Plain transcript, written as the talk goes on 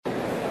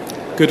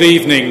Good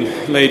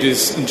evening,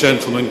 ladies and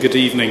gentlemen, good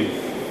evening.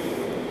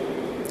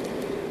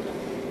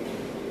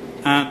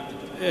 And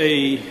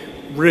a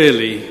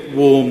really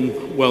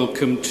warm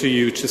welcome to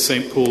you to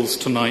St. Paul's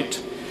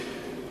tonight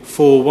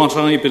for what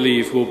I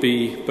believe will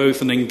be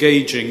both an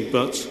engaging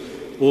but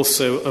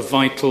also a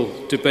vital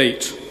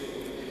debate.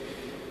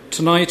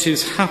 Tonight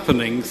is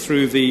happening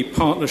through the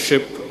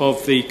partnership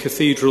of the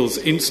Cathedral's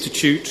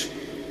Institute,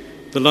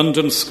 the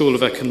London School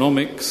of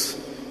Economics,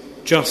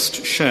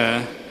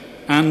 JustShare,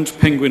 and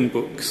Penguin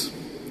Books.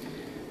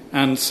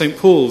 And St.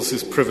 Paul's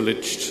is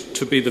privileged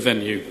to be the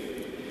venue.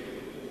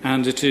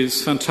 And it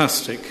is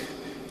fantastic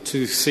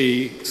to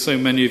see so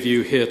many of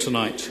you here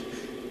tonight.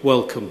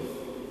 Welcome.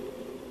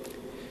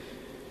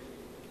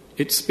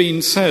 It's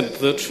been said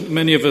that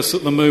many of us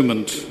at the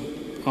moment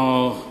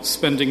are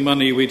spending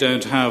money we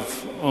don't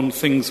have on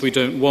things we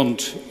don't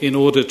want in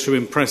order to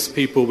impress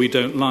people we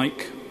don't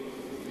like.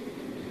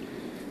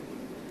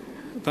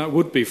 That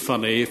would be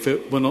funny if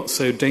it were not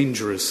so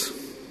dangerous.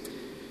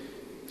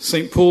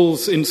 St.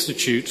 Paul's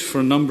Institute, for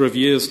a number of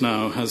years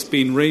now, has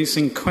been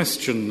raising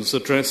questions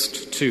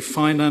addressed to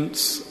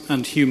finance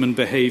and human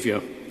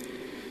behaviour,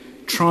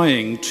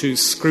 trying to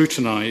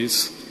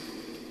scrutinise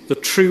the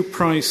true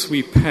price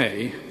we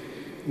pay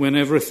when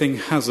everything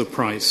has a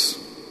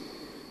price,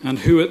 and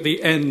who at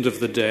the end of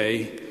the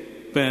day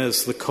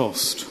bears the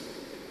cost.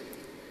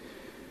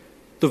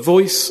 The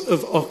voice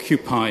of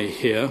Occupy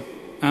here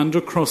and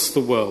across the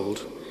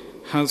world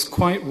has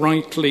quite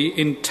rightly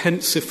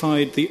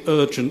intensified the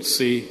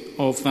urgency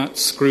of that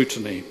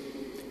scrutiny.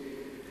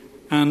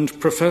 And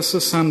Professor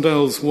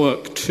Sandel's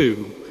work,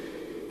 too,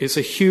 is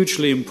a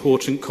hugely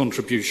important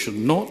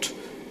contribution, not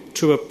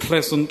to a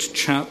pleasant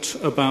chat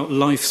about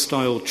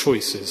lifestyle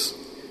choices,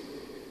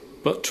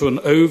 but to an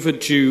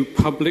overdue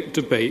public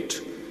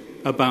debate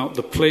about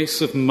the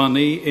place of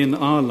money in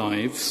our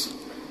lives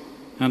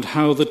and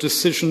how the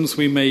decisions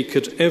we make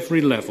at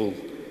every level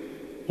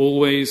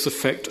always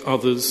affect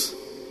others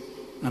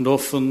and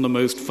often the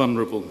most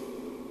vulnerable.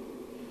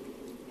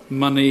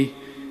 Money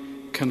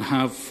can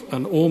have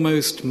an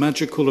almost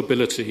magical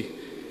ability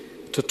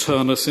to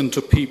turn us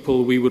into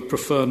people we would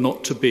prefer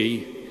not to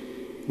be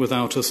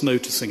without us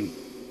noticing.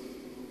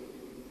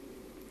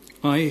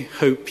 I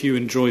hope you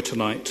enjoy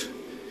tonight.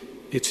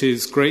 It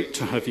is great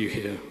to have you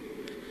here.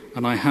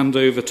 And I hand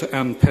over to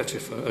Anne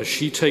Pettifor as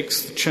she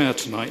takes the chair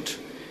tonight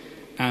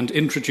and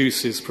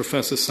introduces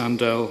Professor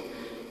Sandel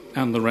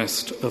and the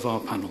rest of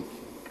our panel.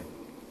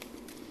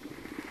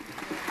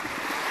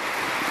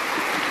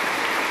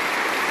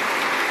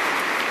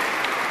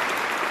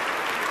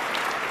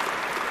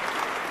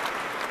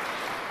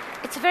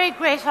 It's a very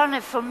great honour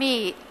for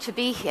me to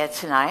be here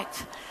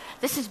tonight.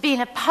 This has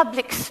been a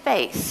public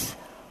space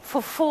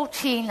for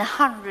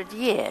 1,400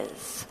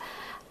 years.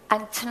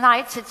 And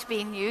tonight it's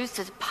been used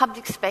as a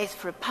public space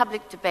for a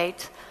public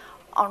debate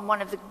on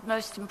one of the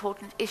most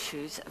important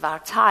issues of our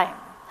time.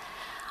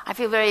 I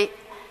feel very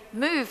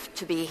moved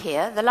to be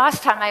here. The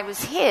last time I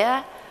was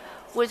here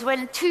was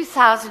when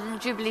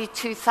Jubilee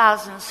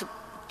 2000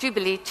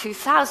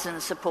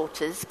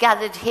 supporters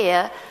gathered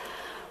here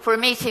for a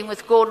meeting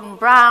with Gordon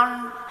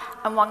Brown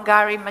and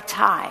Wangari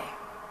Maathai.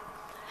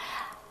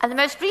 And the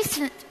most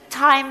recent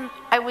time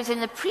I was in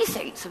the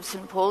precincts of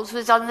St. Paul's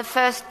was on the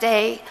first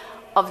day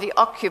of the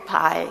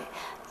Occupy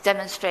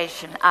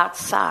demonstration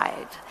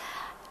outside.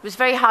 It was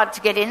very hard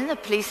to get in. The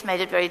police made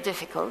it very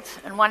difficult.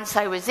 And once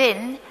I was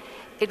in,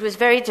 it was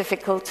very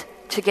difficult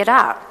to get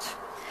out.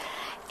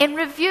 In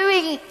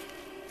reviewing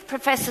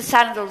Professor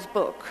Sandel's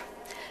book,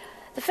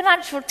 the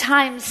Financial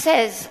Times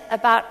says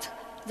about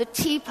the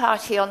Tea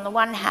Party on the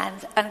one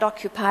hand and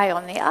Occupy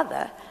on the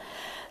other,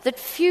 that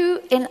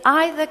few in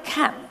either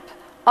camp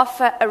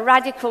offer a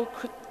radical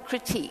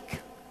critique.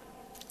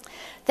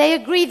 They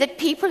agree that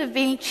people have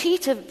been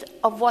cheated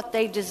of what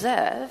they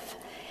deserve,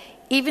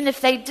 even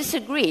if they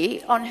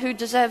disagree on who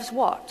deserves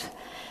what.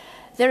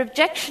 Their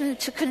objection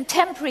to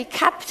contemporary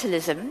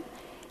capitalism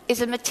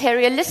is a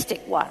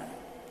materialistic one,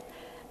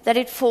 that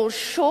it falls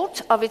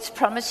short of its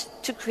promise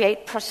to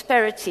create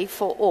prosperity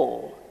for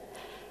all.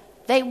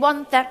 They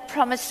want that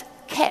promise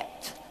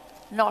kept,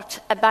 not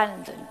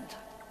abandoned.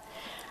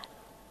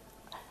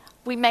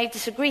 We may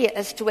disagree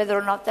as to whether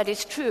or not that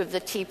is true of the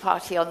Tea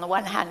Party on the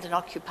one hand and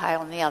Occupy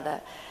on the other.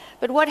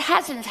 But what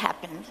hasn't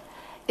happened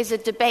is a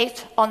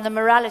debate on the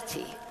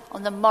morality,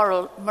 on the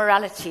moral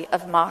morality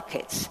of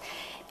markets.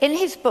 In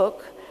his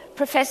book,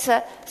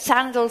 Professor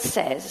Sandel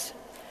says,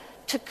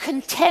 to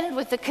contend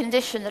with the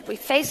condition that we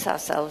face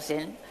ourselves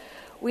in,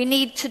 we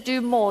need to do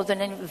more than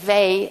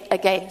inveigh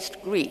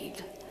against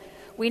greed.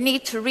 We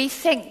need to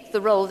rethink the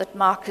role that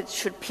markets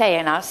should play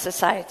in our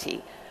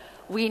society.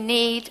 We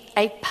need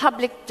a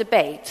public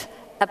debate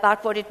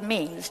about what it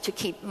means to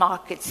keep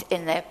markets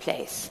in their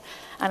place.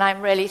 And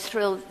I'm really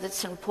thrilled that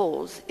St.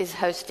 Paul's is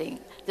hosting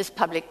this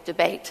public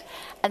debate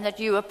and that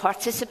you are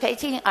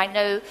participating. I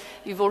know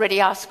you've already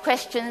asked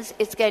questions.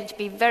 It's going to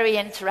be very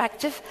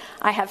interactive.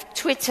 I have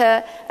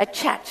Twitter, a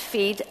chat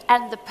feed,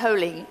 and the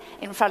polling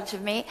in front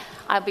of me.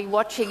 I'll be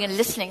watching and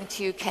listening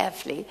to you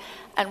carefully,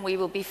 and we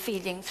will be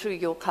feeding through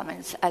your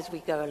comments as we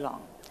go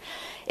along.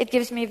 It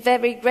gives me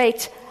very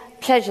great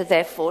pleasure,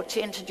 therefore,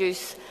 to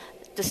introduce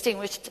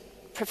distinguished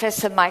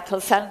Professor Michael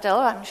Sandel.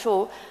 I'm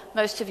sure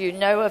most of you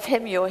know of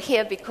him. You're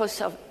here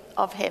because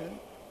of him.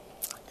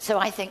 So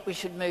I think we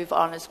should move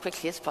on as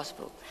quickly as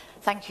possible.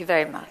 Thank you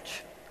very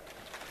much.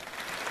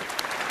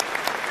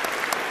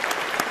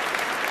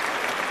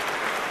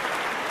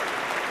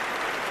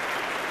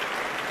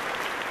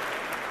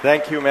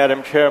 Thank you,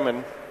 Madam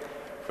Chairman,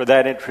 for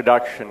that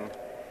introduction.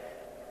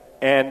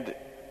 And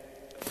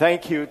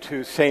thank you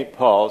to St.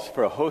 Paul's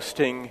for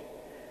hosting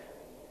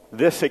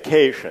this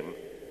occasion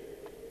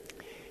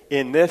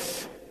in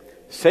this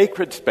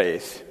sacred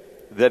space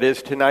that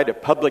is tonight a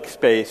public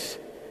space,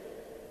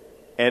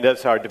 and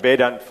as our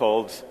debate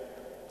unfolds,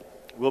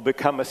 will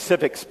become a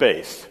civic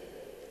space.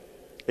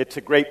 It's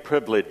a great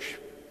privilege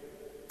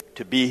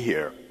to be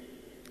here.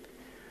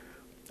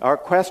 Our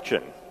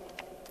question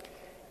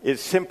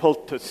is simple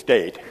to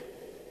state,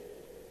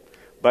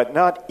 but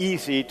not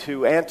easy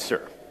to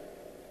answer.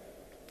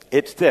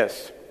 It's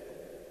this: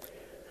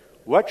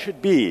 what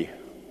should be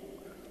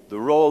the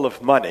role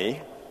of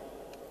money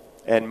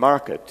and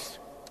markets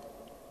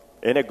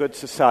in a good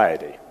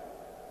society?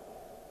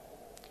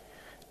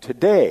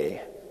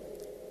 Today,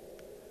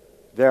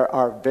 there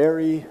are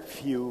very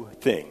few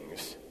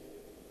things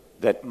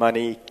that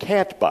money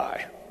can't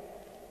buy.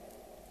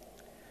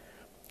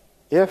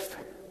 If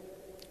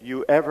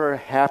you ever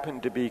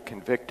happen to be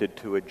convicted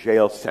to a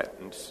jail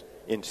sentence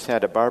in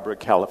Santa Barbara,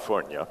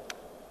 California,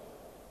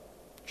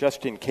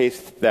 just in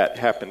case that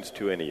happens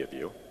to any of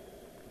you,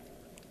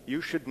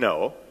 you should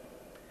know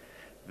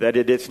that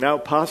it is now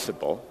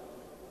possible,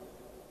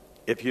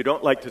 if you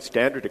don't like the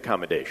standard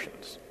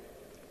accommodations,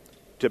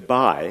 to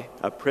buy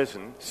a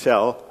prison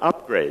cell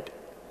upgrade.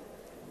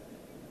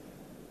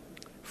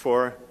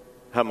 For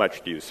how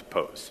much do you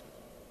suppose?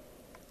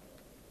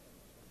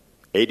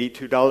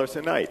 $82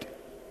 a night.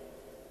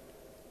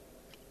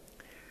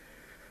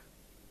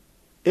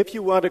 If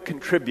you want to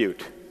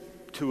contribute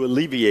to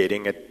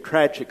alleviating a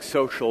tragic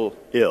social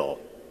ill,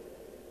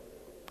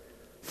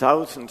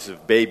 thousands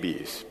of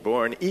babies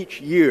born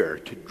each year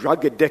to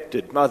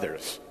drug-addicted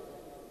mothers,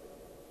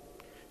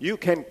 you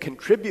can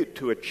contribute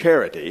to a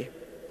charity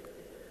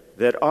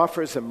that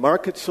offers a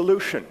market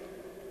solution.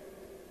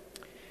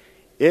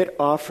 It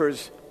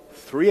offers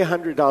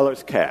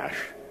 $300 cash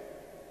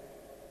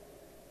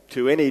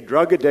to any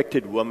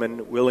drug-addicted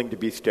woman willing to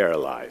be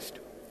sterilized.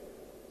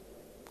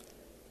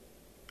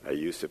 A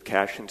use of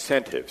cash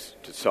incentives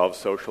to solve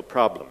social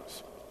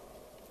problems.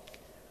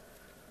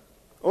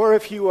 Or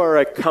if you are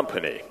a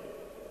company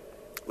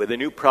with a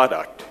new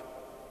product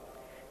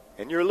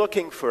and you're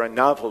looking for a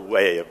novel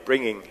way of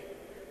bringing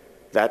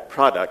that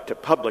product to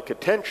public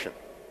attention,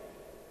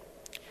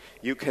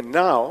 you can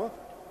now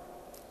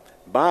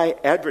buy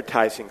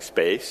advertising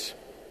space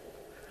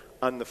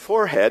on the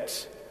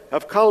foreheads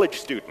of college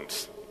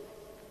students.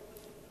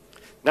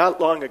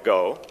 Not long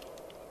ago,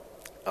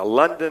 a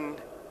London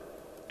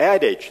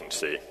ad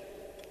agency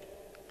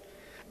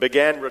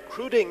began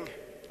recruiting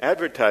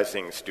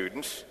advertising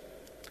students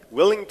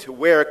willing to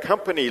wear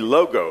company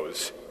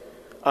logos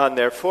on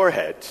their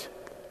foreheads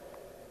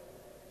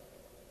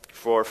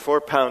for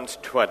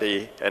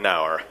 £4.20 an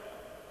hour.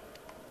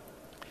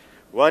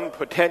 One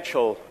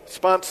potential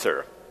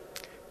sponsor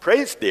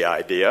praised the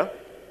idea,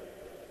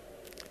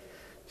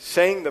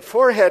 saying the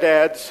forehead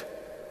ads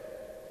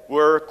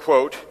were,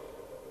 quote,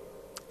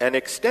 an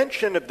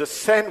extension of the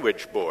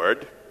sandwich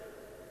board,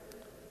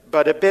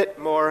 but a bit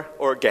more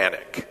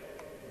organic.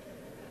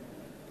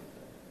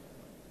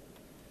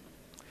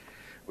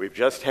 We've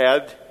just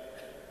had,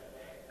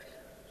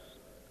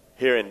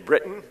 here in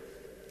Britain,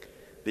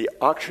 the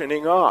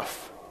auctioning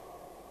off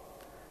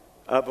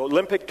of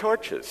Olympic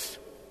torches.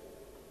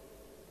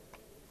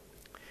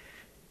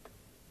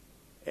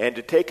 And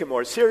to take a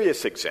more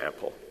serious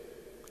example,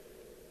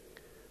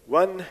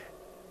 one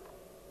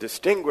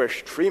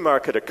distinguished free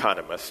market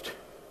economist,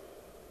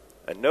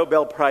 a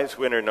Nobel Prize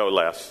winner no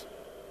less,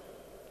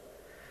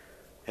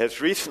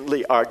 has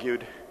recently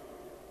argued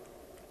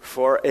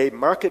for a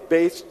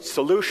market-based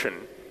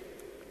solution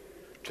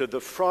to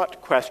the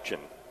fraught question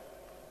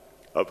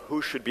of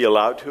who should be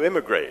allowed to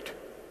immigrate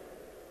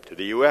to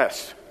the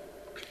US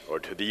or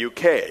to the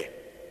UK.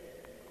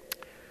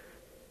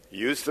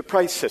 Use the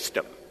price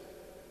system,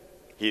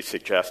 he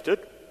suggested.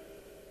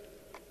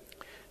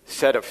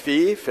 Set a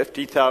fee,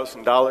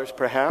 $50,000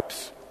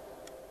 perhaps,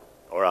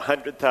 or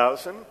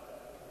 $100,000,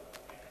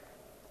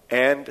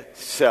 and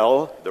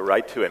sell the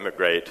right to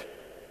immigrate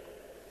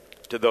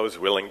to those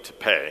willing to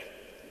pay.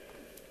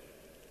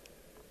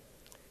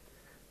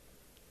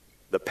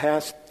 The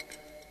past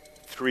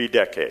 3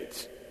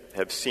 decades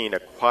have seen a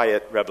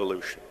quiet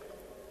revolution.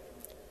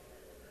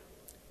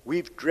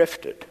 we've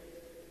drifted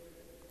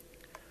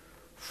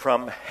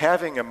from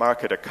having a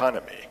market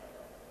economy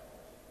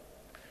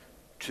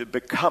to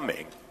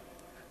becoming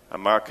a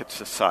market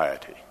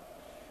society.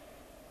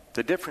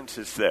 The difference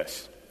is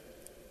this.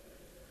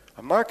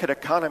 A market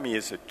economy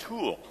is a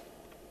tool,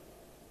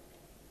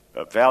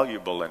 a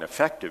valuable and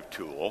effective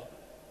tool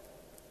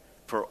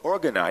for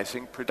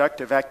organizing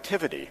productive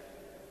activity.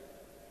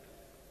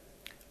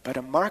 But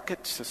a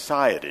market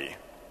society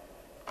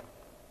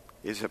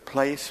is a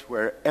place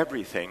where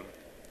everything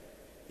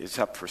is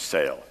up for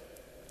sale.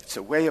 It's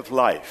a way of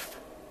life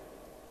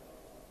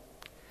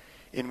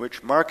in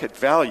which market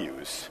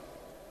values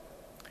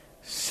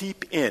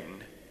seep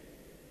in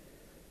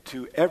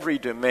to every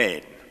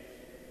domain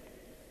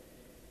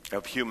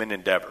of human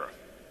endeavor.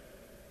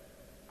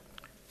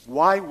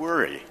 Why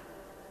worry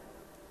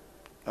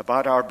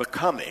about our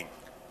becoming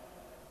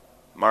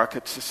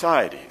market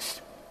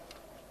societies?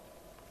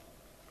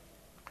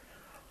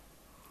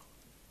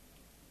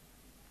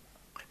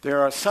 There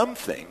are some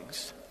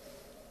things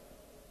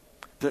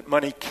that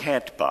money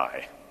can't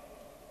buy,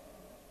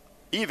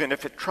 even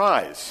if it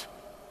tries.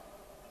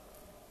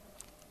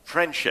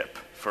 Friendship,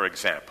 for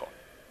example.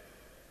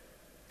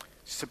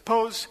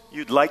 Suppose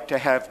you'd like to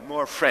have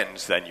more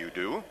friends than you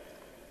do.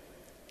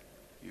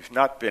 You've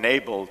not been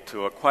able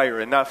to acquire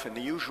enough in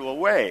the usual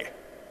way.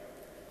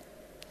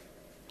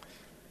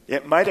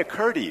 It might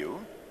occur to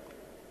you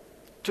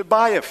to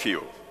buy a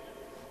few.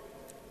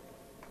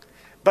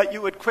 But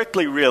you would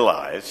quickly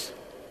realize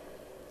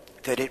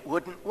that it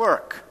wouldn't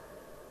work.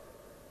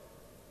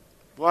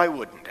 Why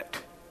wouldn't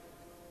it?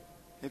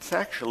 It's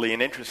actually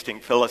an interesting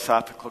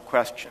philosophical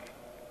question,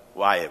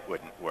 why it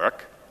wouldn't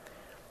work.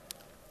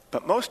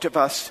 But most of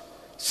us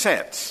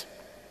sense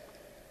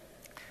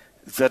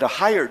that a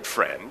hired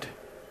friend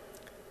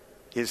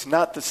is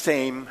not the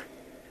same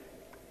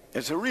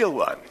as a real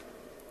one.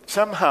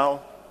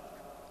 Somehow,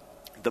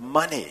 the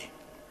money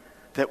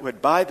that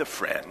would buy the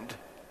friend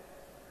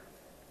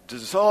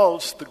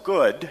dissolves the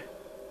good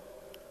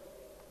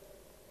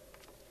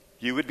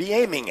you would be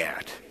aiming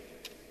at.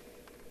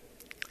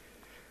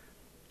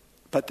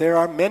 But there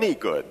are many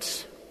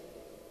goods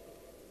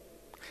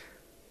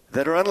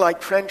that are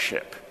unlike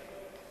friendship.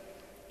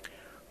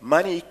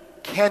 Money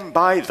can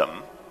buy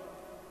them,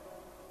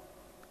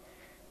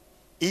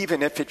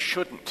 even if it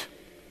shouldn't.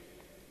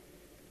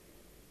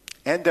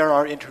 And there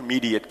are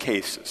intermediate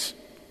cases.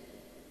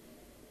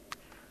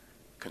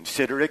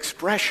 Consider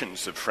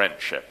expressions of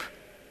friendship,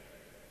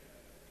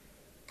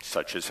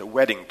 such as a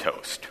wedding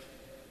toast.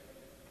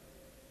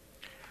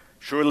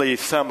 Surely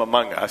some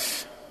among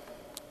us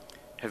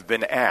have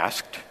been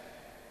asked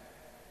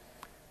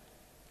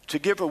to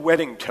give a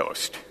wedding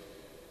toast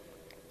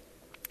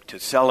to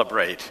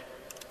celebrate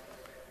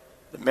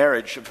the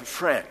marriage of a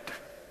friend.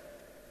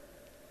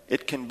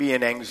 It can be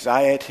an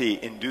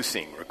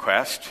anxiety-inducing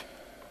request.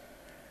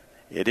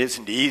 It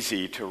isn't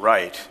easy to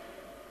write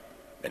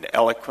an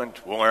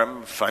eloquent,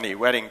 warm, funny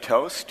wedding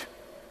toast.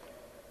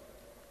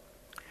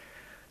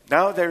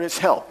 Now there is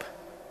help.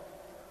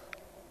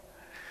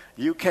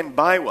 You can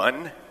buy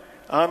one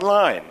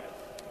online.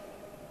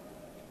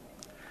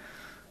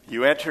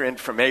 You enter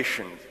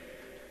information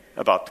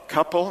about the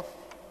couple,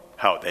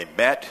 how they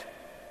met,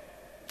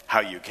 how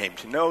you came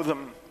to know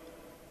them,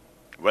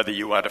 whether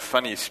you want a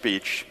funny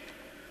speech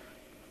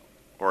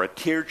or a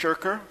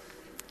tearjerker.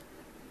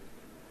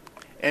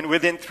 And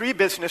within 3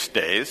 business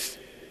days,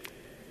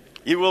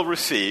 you will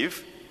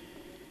receive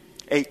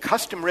a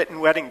custom-written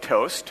wedding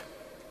toast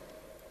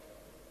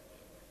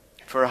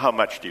for how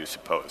much do you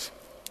suppose?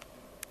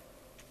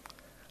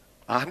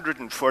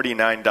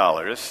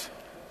 $149,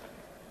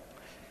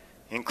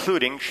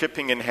 including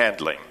shipping and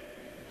handling.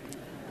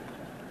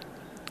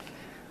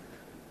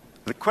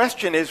 The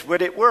question is,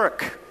 would it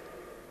work?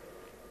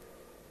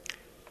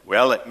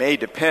 Well, it may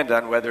depend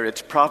on whether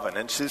its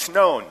provenance is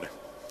known.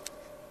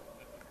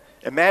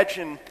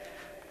 Imagine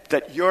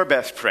that your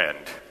best friend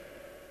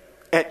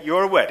at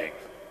your wedding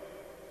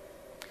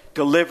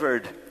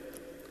delivered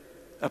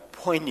a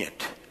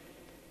poignant,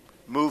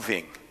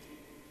 moving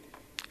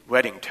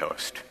wedding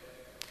toast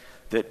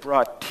that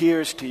brought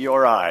tears to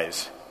your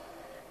eyes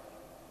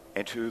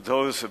and to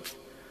those of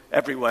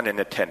everyone in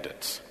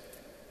attendance.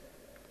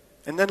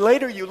 And then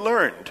later you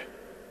learned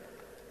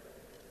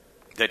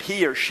that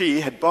he or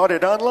she had bought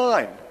it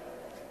online.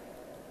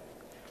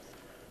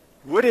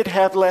 Would it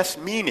have less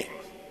meaning?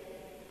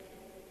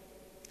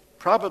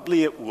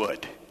 Probably it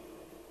would.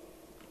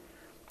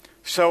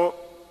 So,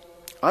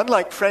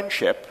 unlike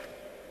friendship,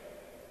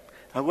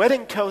 a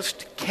wedding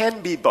toast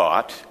can be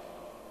bought,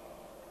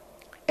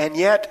 and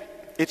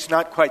yet it's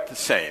not quite the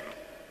same.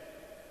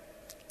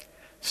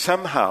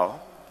 Somehow,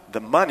 the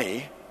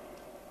money,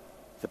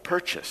 the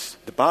purchase,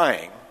 the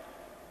buying,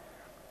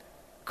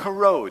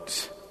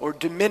 corrodes or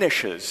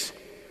diminishes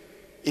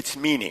its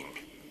meaning,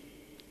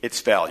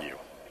 its value.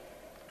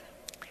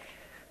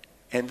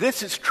 And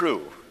this is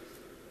true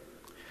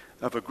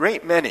of a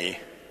great many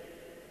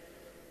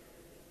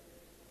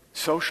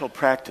social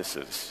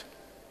practices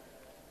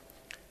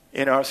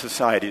in our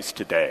societies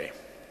today.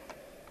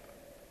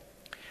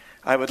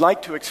 I would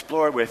like to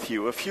explore with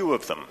you a few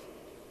of them.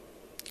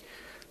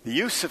 The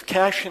use of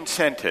cash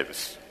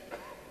incentives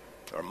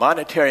or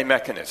monetary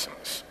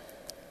mechanisms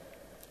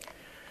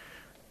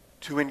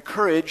to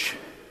encourage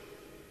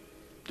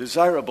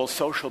desirable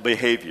social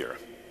behavior.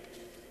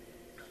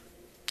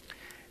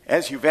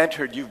 As you've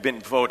entered, you've been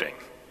voting.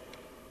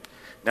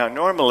 Now,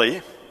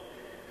 normally,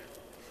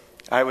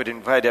 I would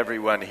invite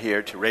everyone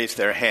here to raise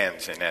their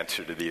hands in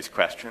answer to these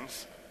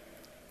questions.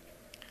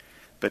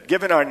 But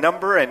given our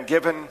number and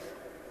given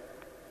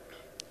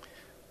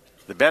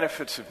the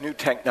benefits of new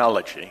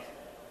technology,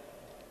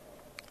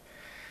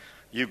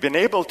 you've been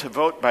able to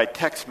vote by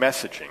text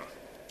messaging.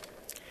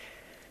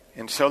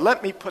 And so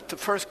let me put the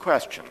first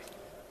question.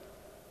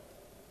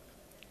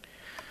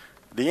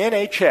 The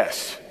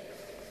NHS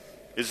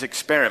is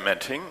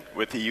experimenting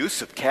with the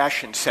use of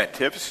cash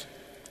incentives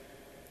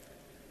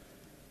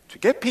to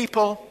get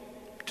people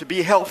to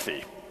be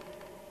healthy,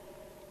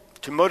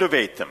 to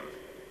motivate them,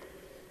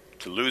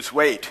 to lose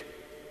weight,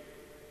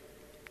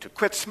 to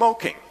quit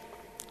smoking,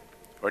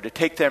 or to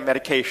take their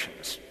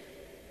medications.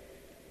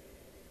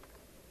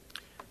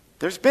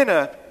 There's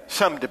been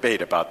some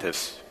debate about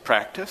this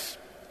practice,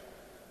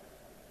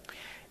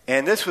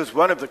 and this was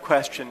one of the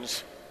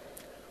questions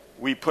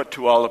we put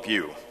to all of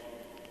you.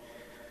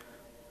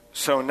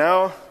 So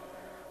now,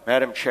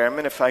 Madam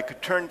Chairman, if I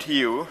could turn to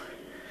you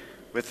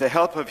with the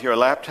help of your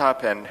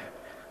laptop and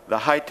the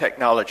high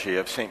technology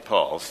of St.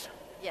 Paul's.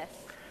 Yes.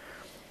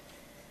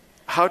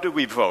 How do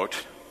we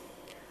vote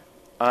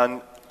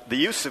on the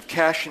use of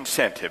cash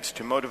incentives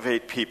to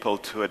motivate people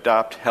to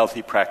adopt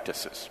healthy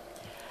practices?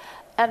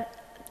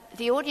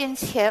 The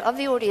audience here,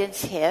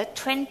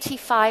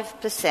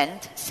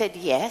 25% said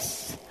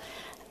yes,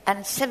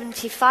 and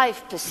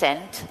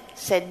 75%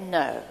 said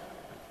no.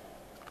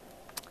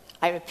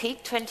 I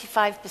repeat,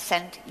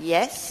 25%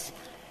 yes,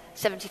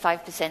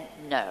 75%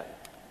 no.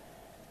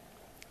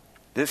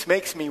 This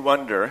makes me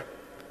wonder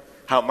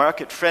how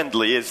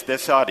market-friendly is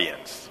this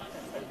audience.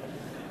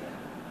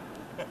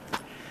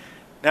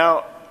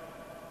 Now,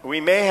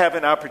 we may have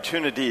an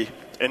opportunity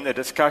in the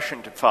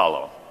discussion to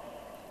follow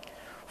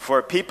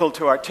for people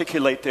to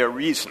articulate their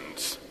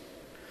reasons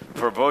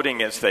for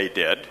voting as they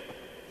did.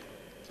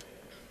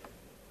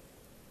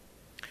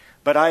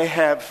 But I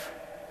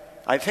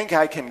think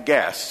I can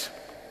guess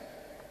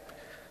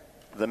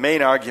the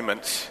main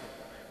arguments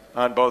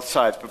on both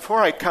sides.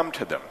 Before I come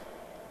to them,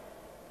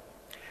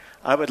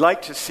 I would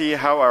like to see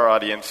how our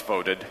audience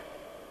voted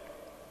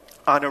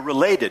on a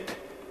related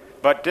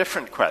but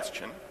different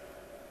question: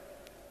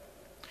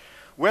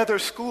 whether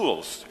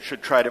schools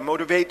should try to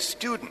motivate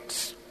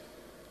students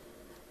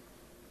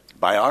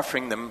by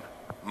offering them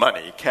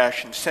money,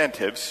 cash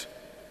incentives,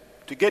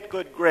 to get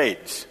good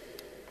grades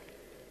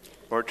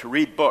or to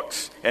read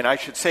books. And I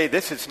should say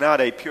this is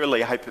not a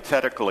purely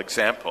hypothetical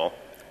example.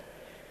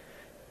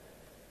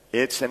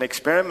 It's an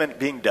experiment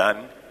being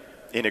done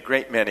in a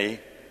great many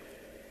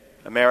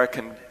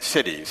American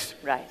cities.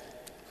 Right.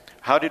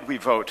 How did we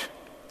vote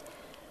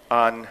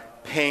on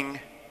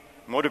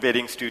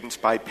motivating students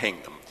by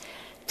paying them?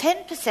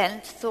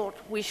 10% thought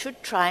we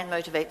should try and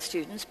motivate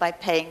students by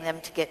paying them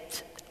to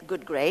get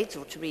good grades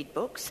or to read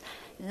books.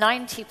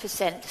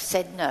 90%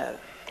 said no.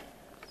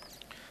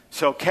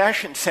 So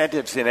cash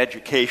incentives in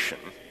education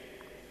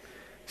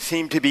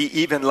seem to be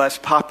even less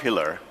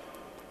popular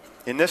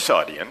in this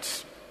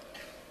audience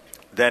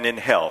than in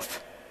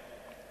health.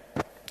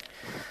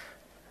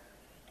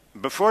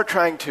 Before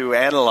trying to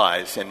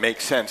analyze and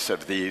make sense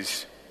of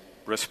these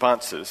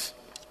responses,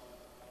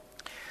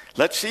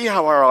 let's see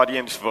how our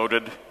audience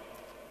voted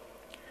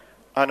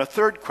on a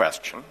third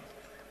question: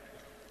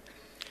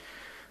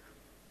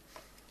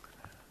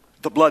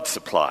 the blood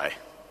supply.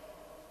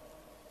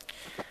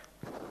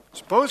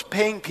 Suppose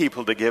paying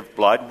people to give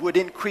blood would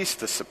increase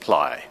the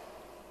supply.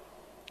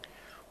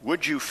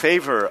 Would you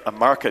favor a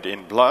market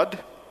in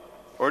blood,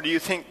 or do you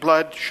think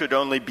blood should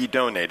only be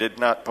donated,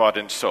 not bought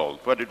and sold?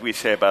 What did we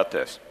say about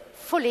this?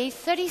 Fully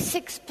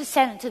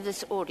 36% of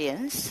this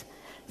audience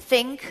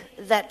think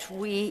that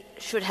we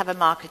should have a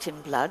market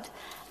in blood,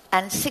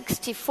 and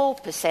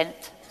 64%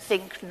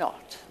 think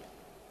not.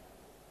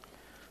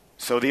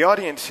 So the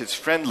audience is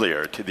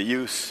friendlier to the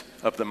use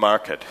of the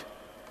market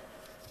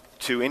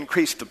to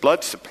increase the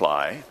blood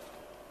supply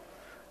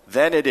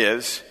than it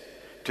is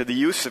to the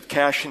use of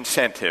cash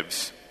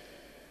incentives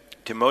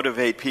to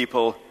motivate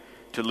people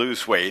to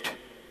lose weight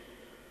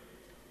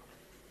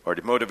or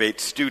to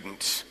motivate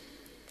students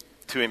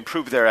to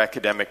improve their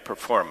academic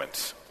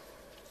performance.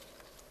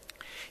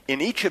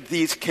 In each of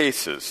these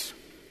cases,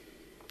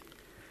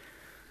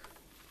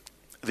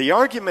 the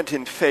argument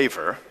in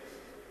favor,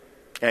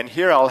 and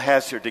here I'll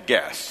hazard a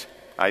guess,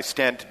 I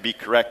stand to be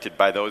corrected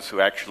by those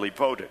who actually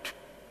voted.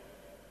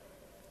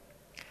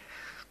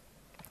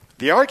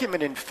 The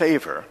argument in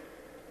favor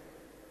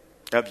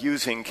of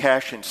using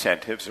cash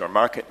incentives or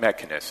market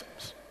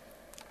mechanisms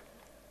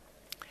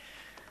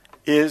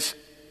is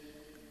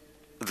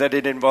that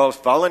it involves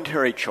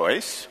voluntary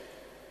choice,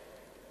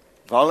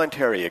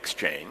 voluntary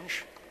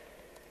exchange,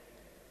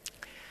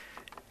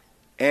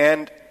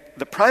 and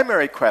the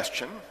primary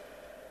question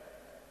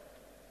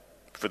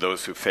for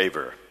those who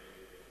favor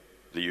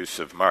the use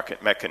of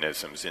market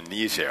mechanisms in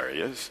these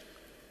areas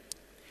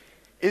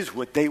is,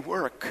 would they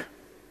work?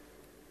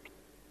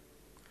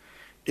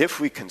 If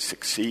we can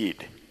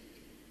succeed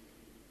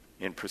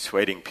in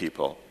persuading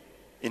people,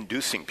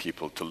 inducing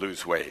people to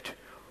lose weight,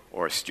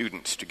 or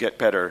students to get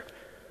better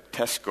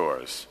test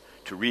scores,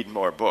 to read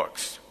more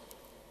books,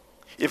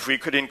 if we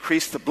could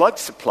increase the blood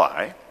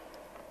supply,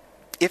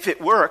 if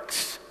it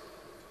works,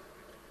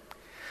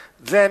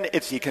 then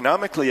it's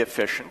economically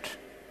efficient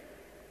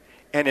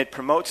and it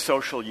promotes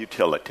social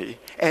utility.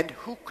 And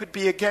who could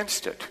be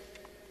against it?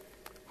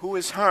 Who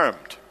is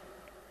harmed?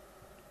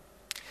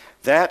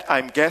 That,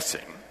 I'm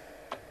guessing,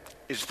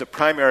 is the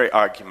primary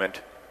argument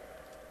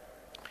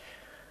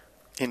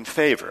in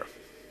favor.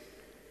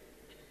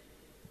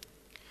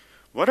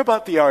 What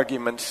about the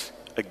arguments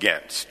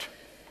against?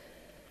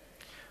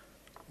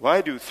 Why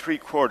do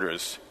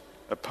 3/4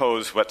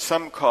 oppose what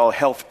some call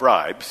health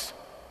bribes,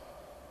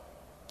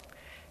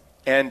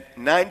 and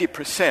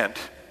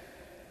 90%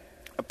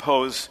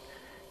 oppose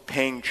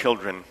paying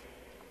children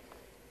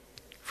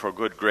for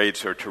good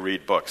grades or to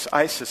read books?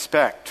 I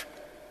suspect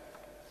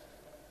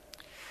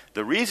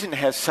the reason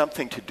has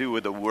something to do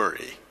with a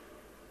worry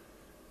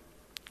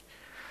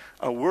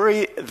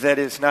that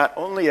is not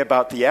only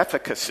about the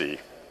efficacy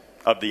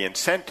of the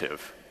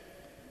incentive,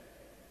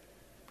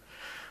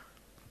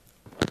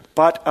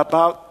 but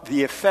about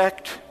the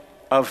effect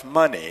of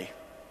money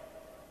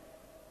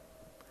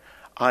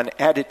on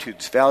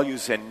attitudes,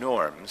 values, and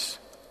norms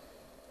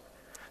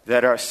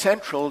that are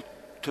central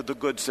to the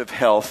goods of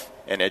health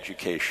and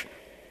education.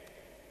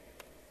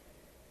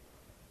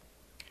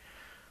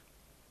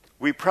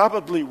 We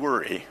probably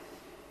worry,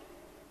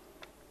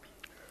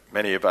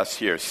 many of us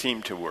here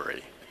seem to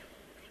worry,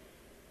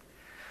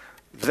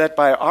 that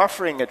by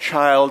offering a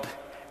child,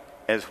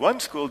 as one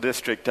school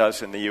district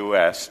does in the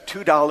US,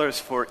 $2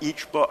 for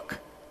each book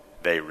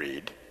they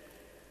read,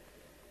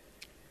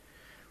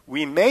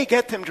 we may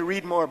get them to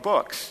read more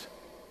books,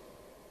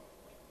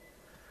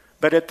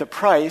 but at the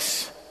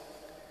price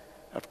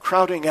of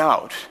crowding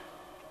out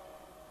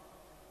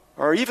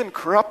or even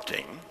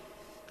corrupting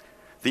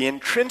the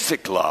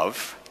intrinsic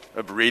love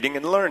of reading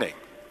and learning.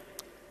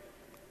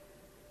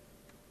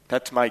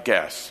 That's my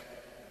guess.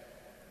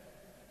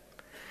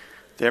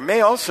 There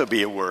may also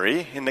be a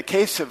worry in the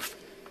case of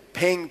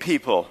paying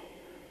people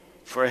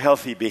for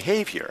healthy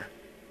behavior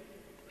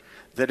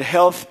that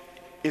health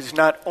is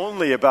not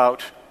only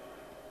about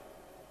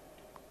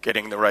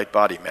getting the right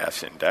body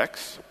mass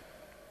index,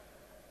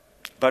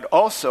 but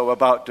also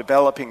about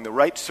developing the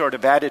right sort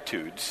of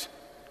attitudes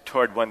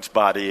toward one's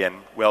body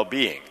and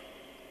well-being.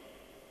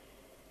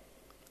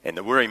 And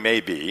the worry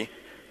may be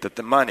that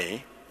the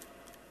money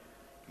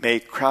may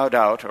crowd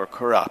out or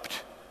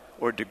corrupt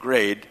or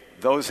degrade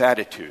those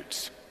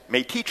attitudes,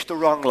 may teach the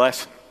wrong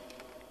lesson.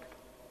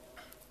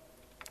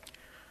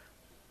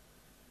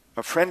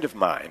 A friend of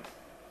mine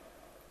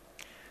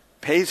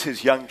pays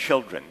his young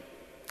children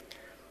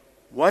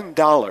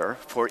 $1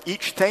 for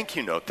each thank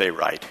you note they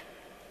write.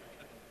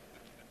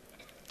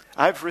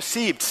 I've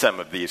received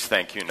some of these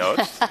thank you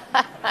notes.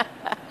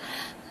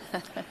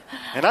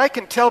 And I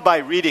can tell by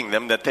reading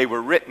them that they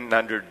were written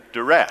under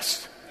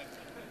duress.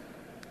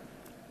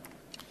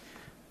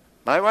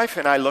 My wife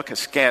and I look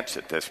askance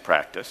at this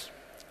practice,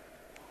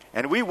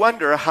 and we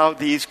wonder how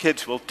these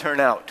kids will turn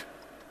out.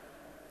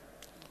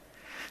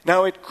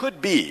 Now, it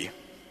could be,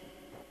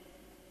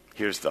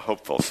 here's the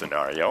hopeful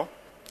scenario,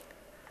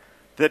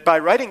 that by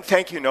writing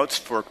thank you notes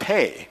for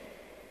pay,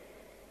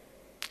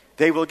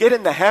 they will get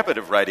in the habit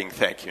of writing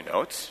thank you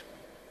notes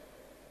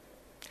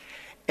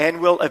and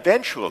will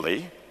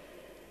eventually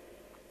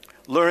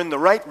learn the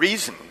right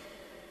reason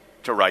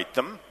to write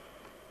them,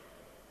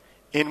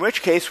 in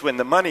which case, when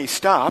the money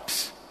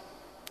stops,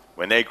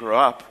 when they grow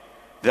up,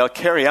 they'll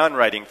carry on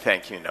writing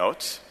thank you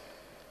notes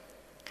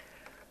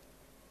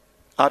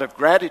out of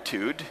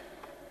gratitude,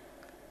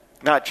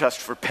 not just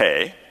for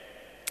pay,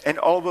 and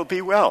all will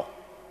be well.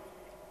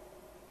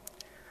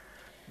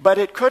 But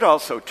it could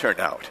also turn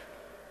out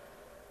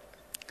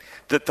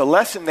that the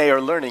lesson they are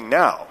learning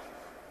now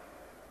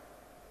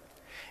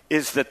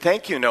is that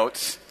thank you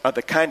notes are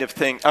the kind of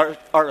thing, are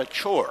a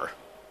chore,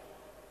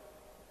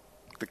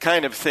 the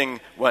kind of thing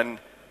one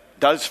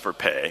does for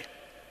pay.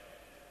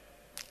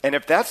 And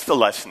if that's the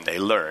lesson they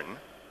learn,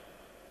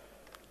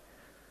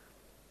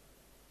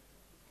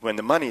 when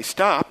the money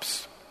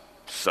stops,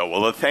 so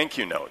will the thank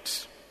you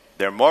notes.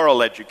 Their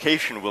moral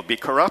education will be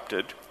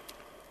corrupted,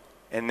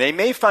 and they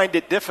may find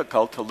it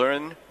difficult to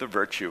learn the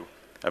virtue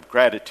of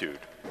gratitude.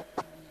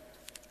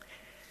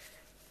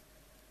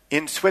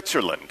 In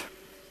Switzerland,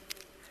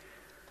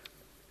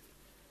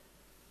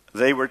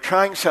 they were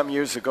trying some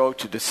years ago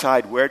to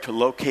decide where to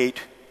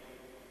locate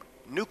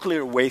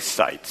nuclear waste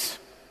sites.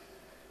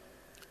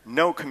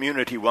 No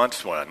community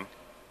wants one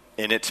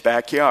in its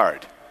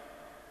backyard.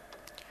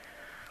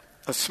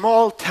 A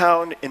small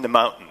town in the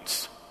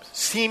mountains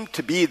seemed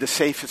to be the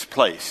safest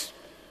place.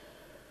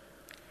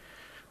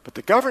 But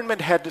the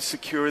government had to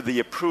secure the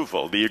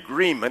approval, the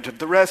agreement of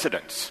the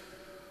residents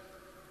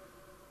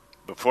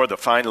Before the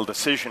final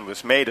decision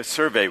was made, a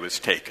survey was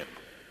taken.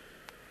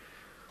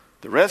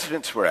 The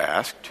residents were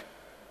asked,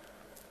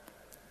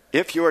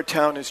 if your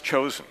town is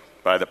chosen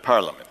by the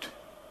Parliament,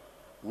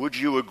 would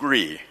you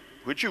agree,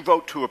 would you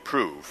vote to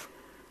approve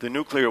the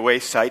nuclear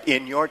waste site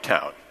in your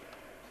town?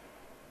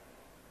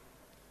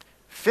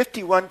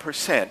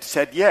 51%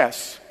 said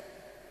yes.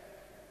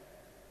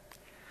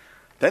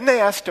 Then they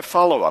asked a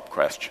follow-up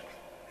question.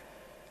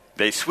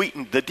 They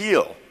sweetened the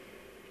deal.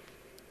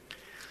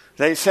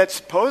 They said,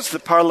 suppose the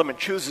Parliament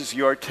chooses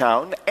your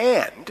town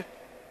and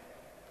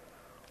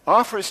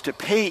offers to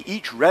pay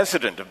each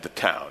resident of the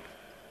town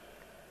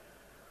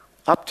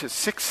up to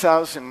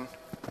 6,000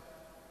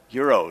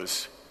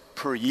 euros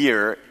per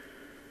year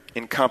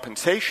in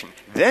compensation.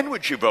 Then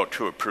would you vote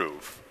to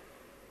approve?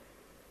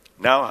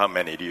 Now how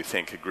many do you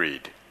think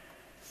agreed?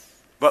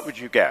 What would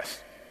you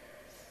guess?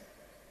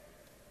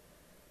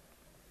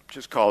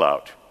 Just call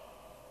out.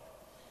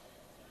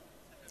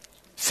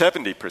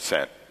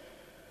 70%.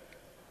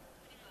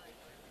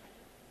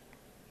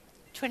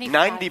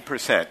 25.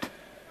 90%.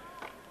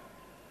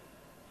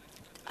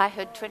 I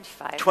heard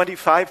 25.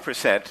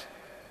 25%.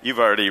 You've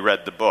already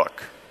read the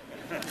book.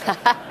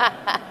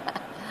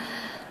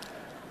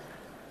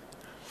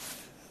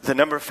 The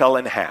number fell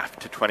in half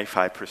to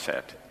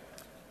 25%.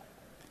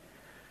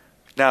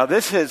 Now,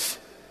 this is,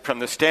 from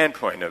the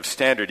standpoint of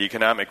standard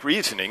economic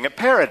reasoning, a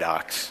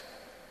paradox.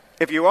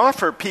 If you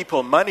offer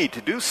people money to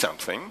do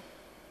something,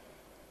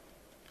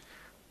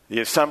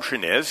 the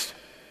assumption is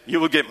you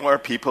will get more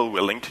people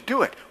willing to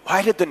do it.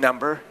 Why did the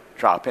number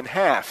drop in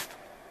half?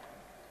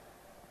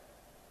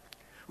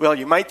 Well,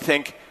 you might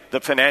think the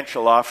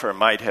financial offer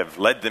might have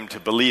led them to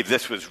believe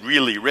this was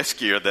really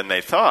riskier than they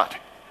thought.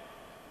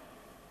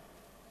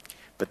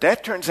 But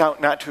that turns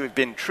out not to have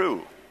been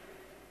true.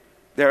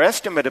 Their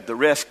estimate of the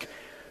risk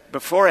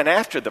before and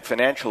after the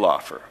financial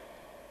offer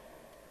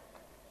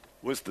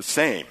was the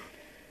same.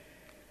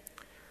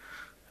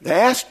 They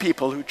asked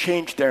people who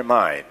changed their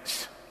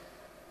minds,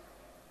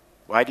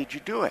 why did you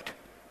do it?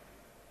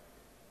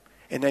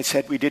 And they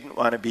said, we didn't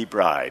want to be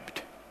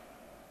bribed.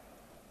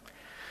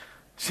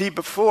 See,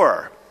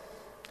 before,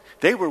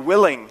 they were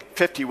willing,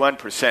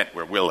 51%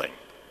 were willing,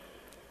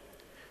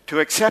 to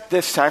accept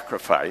this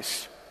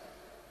sacrifice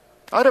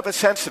out of a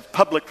sense of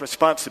public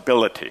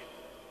responsibility.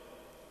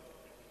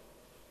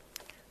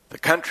 The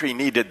country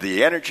needed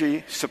the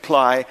energy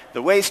supply.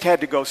 The waste had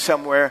to go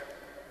somewhere.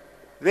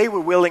 They were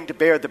willing to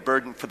bear the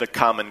burden for the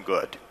common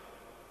good.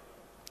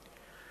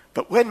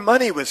 But when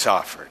money was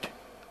offered,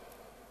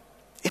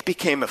 it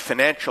became a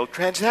financial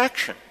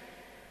transaction.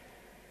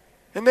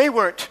 And they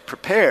weren't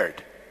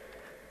prepared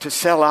to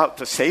sell out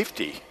the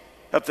safety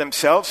of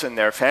themselves and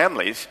their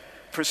families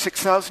for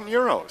 6,000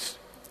 euros.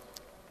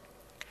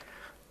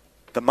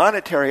 The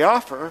monetary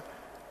offer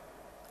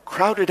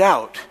crowded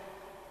out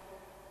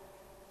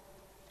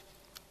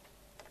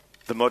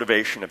the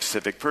motivation of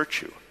civic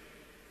virtue.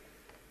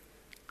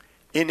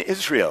 In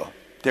Israel,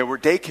 there were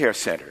daycare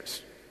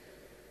centers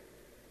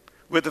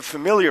with a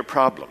familiar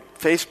problem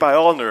faced by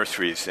all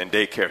nurseries and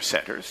daycare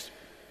centers: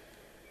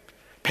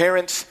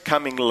 parents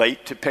coming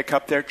late to pick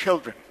up their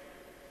children.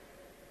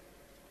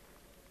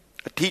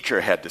 A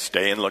teacher had to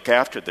stay and look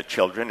after the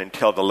children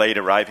until the late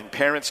arriving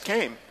parents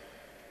came.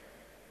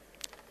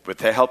 With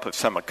the help of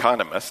some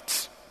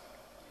economists,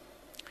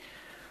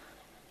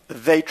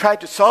 they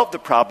tried to solve the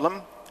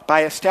problem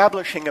by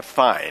establishing a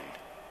fine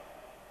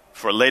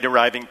for late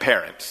arriving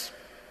parents.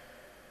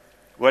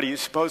 What do you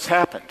suppose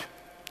happened?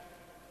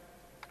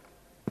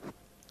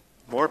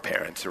 More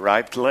parents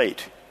arrived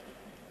late.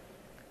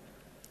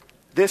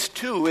 This,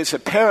 too, is a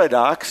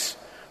paradox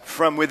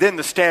from within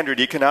the standard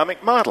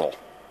economic model.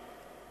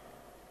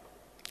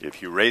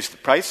 If you raise the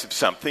price of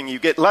something, you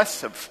get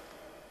less of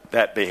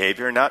that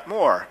behavior, not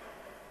more.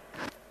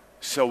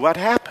 So what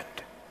happened?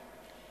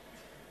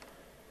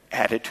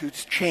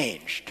 Attitudes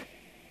changed.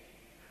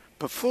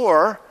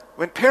 Before,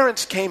 when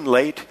parents came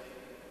late,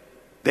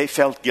 they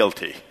felt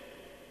guilty.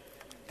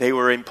 They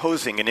were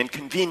imposing an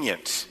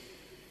inconvenience.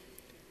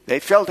 They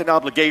felt an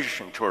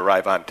obligation to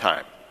arrive on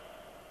time.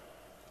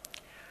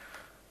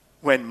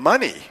 When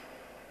money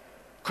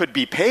could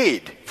be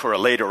paid for a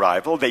late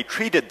arrival, they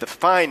treated the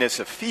fine as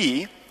a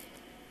fee.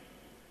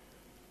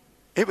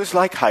 It was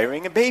like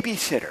hiring a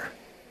babysitter.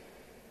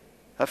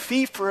 A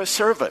fee for a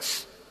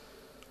service.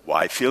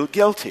 Why feel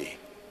guilty?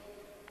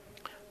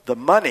 The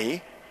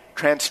money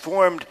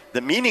transformed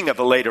the meaning of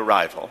a late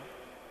arrival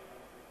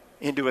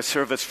into a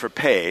service for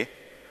pay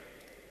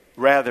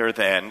rather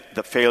than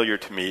the failure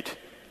to meet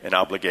an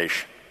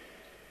obligation.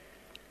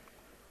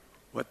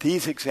 What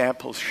these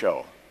examples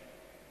show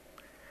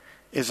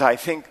is, I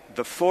think,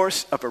 the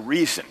force of a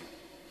reason,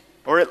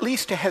 or at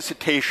least a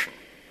hesitation,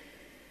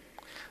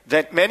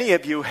 that many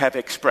of you have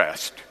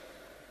expressed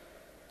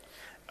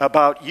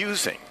about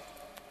using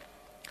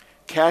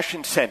cash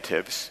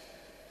incentives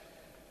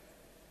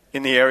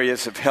in the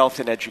areas of health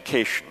and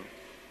education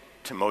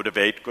to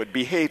motivate good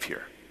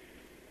behavior.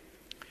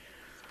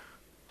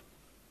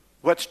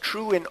 What's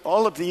true in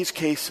all of these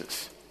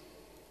cases,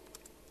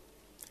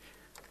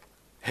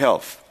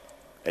 health,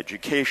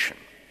 education,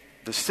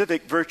 the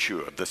civic virtue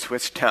of the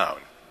Swiss town,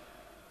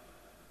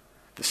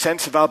 the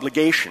sense of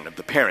obligation of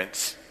the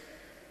parents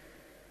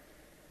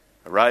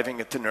arriving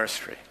at the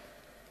nursery,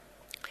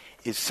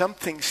 is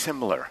something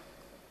similar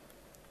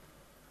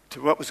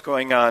to what was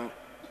going on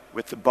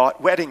with the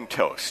bought wedding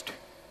toast.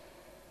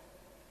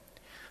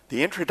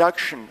 The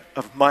introduction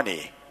of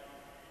money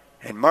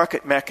and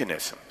market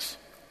mechanisms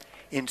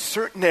in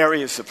certain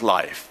areas of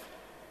life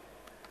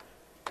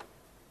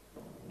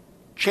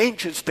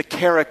changes the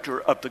character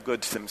of the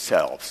goods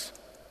themselves.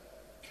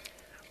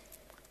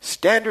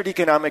 Standard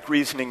economic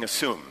reasoning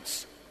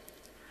assumes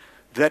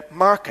that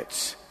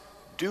markets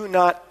do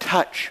not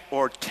touch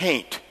or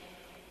taint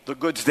the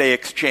goods they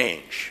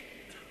exchange.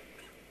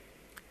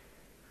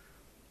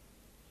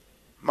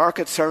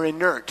 Markets are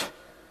inert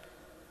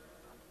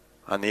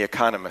on the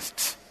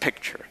economist's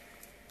picture.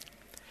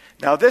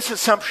 Now, this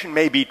assumption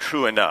may be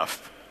true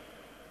enough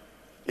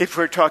if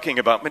we're talking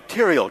about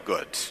material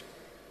goods,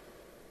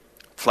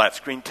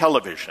 flat-screen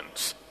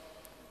televisions,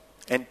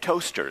 and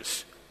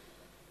toasters.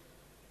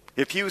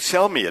 If you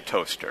sell me a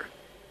toaster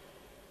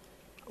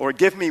or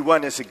give me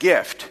one as a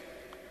gift,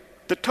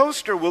 the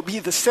toaster will be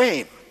the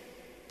same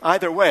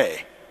either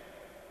way.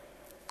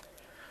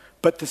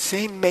 But the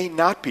same may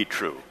not be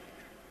true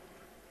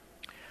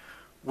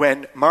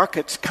when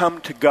markets come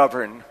to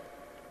govern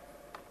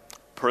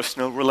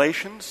personal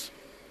relations,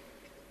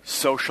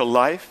 social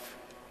life,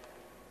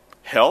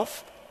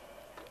 health,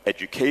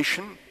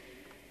 education,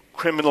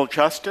 criminal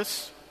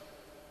justice,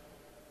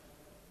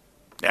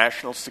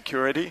 national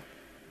security,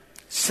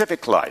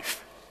 civic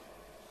life.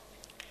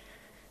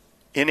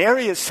 In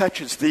areas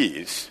such as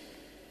these,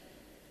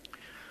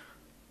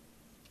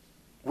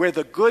 where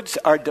the goods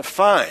are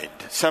defined,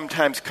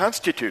 sometimes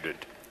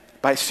constituted,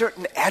 by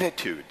certain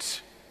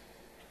attitudes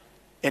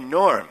and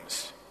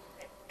norms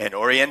and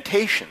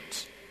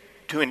orientations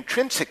to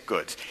intrinsic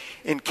goods,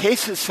 in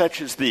cases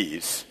such as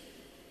these,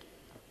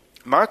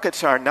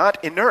 markets are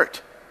not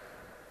inert.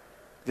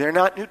 They're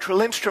not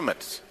neutral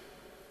instruments.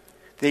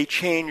 They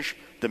change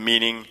the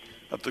meaning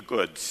of the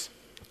goods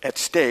at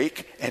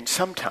stake, and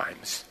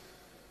sometimes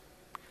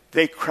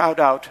they crowd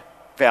out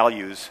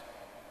values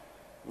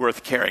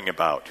worth caring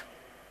about.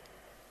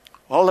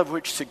 All of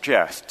which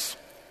suggests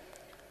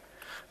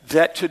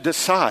that to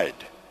decide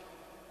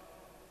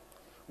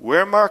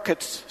where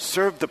markets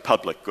serve the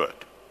public good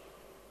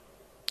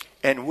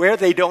and where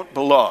they don't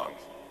belong,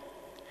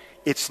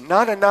 it's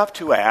not enough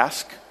to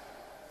ask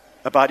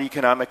about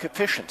economic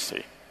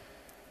efficiency.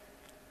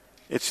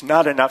 It's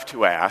not enough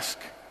to ask,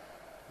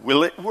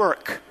 will it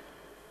work?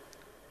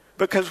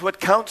 Because what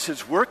counts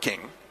as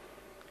working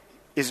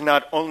is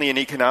not only an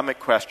economic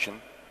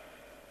question,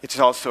 it's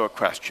also a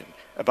question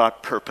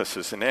about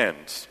purposes and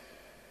ends.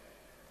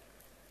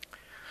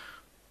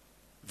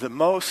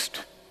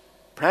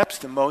 Perhaps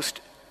the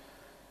most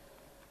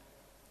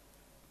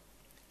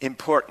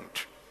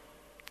important,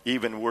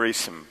 even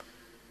worrisome,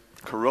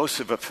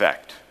 corrosive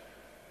effect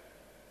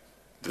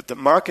that the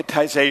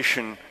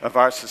marketization of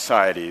our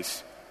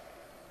societies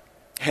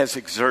has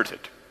exerted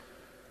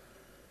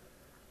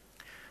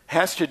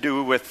has to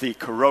do with the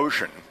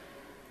corrosion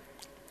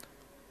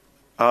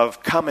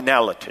of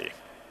commonality.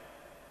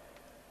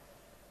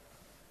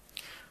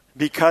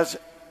 Because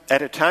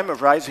at a time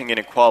of rising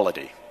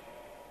inequality,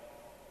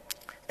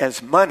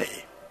 as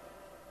money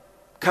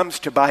comes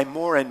to buy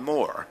more and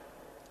more,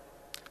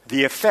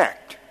 the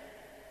effect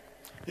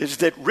is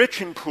that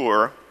rich and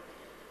poor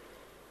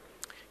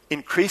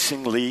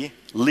increasingly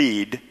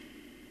lead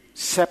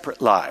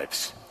separate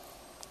lives.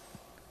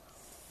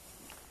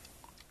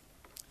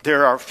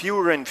 There are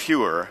fewer and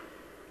fewer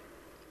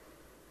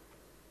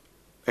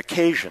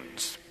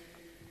occasions,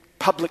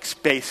 public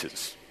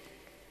spaces,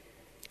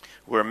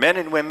 where men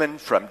and women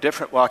from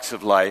different walks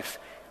of life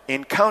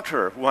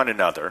encounter one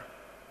another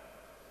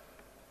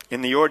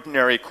in the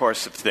ordinary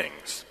course of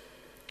things.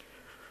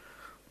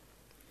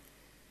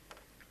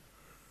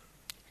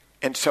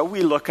 And so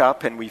we look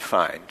up and we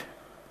find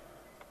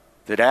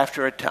that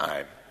after a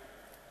time,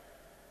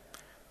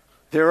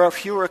 there are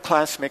fewer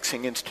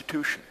class-mixing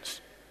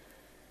institutions.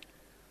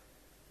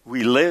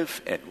 We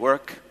live and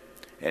work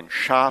and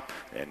shop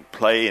and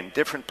play in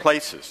different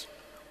places.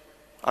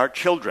 Our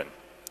children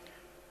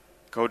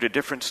go to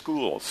different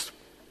schools.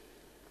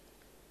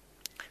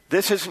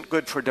 This isn't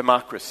good for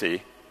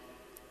democracy,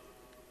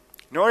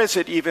 nor is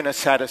it even a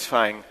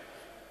satisfying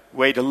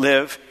way to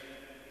live,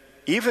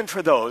 even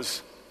for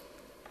those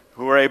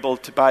who are able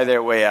to buy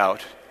their way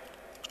out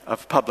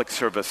of public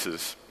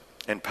services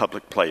and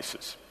public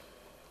places.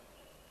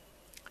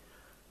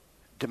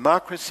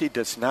 Democracy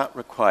does not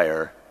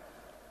require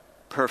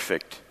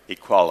perfect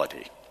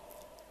equality,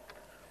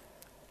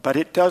 but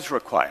it does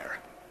require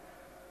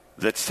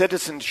that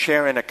citizens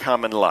share in a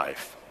common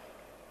life.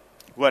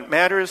 What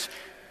matters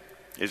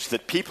is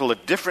that people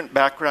of different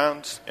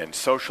backgrounds and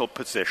social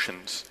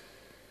positions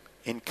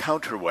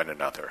encounter one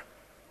another,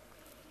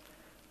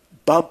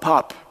 bump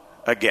up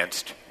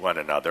against one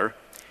another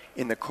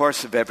in the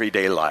course of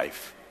everyday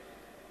life.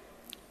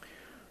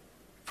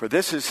 For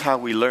this is how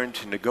we learn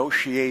to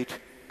negotiate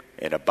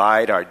and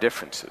abide our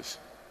differences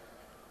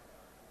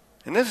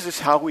And this is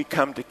how we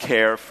come to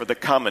care for the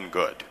common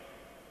good.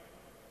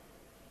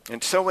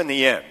 And so in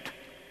the end,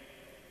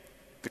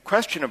 the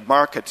question of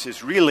markets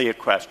is really a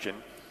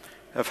question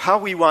of how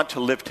we want to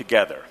live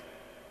together.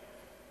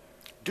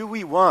 Do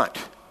we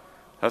want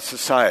a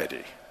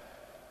society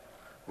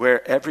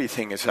where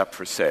everything is up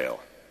for sale?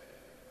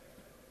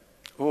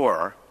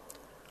 Or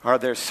are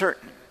there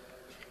certain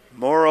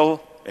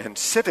moral and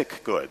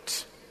civic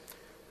goods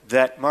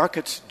that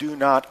markets do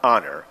not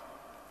honor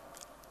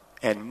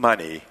and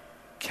money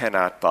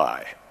cannot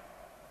buy?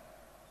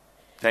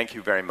 Thank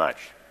you very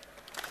much.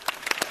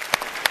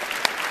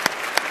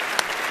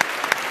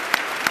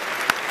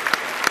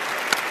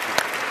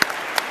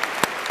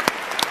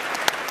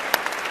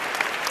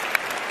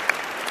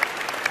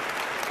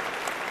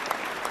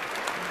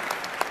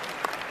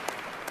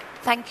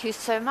 Thank you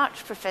so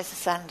much, Professor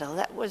Sandel.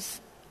 That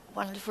was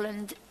wonderful,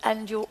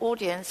 and your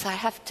audience, I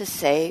have to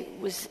say,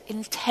 was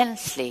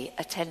intensely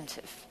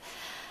attentive.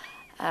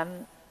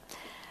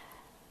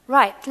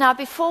 Right, now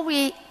before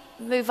we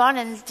move on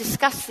and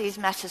discuss these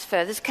matters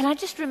further, can I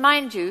just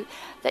remind you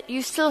that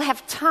you still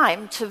have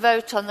time to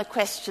vote on the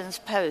questions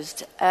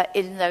posed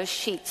in those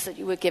sheets that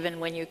you were given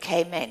when you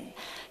came in.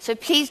 So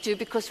please do,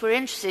 because we're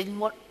interested in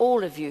what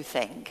all of you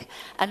think,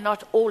 and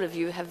not all of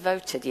you have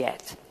voted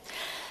yet.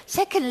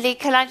 Secondly,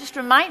 can I just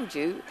remind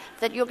you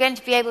that you're going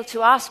to be able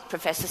to ask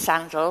Professor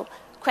Sandel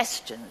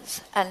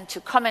questions and to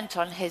comment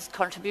on his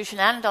contribution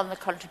and on the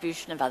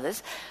contribution of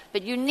others,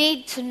 but you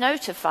need to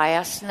notify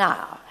us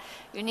now.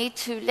 You need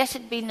to let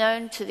it be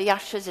known to the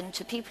ushers and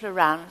to people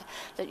around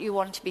that you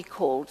want to be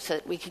called so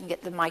that we can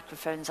get the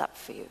microphones up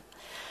for you.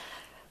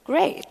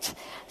 Great.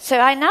 So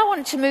I now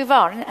want to move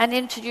on and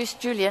introduce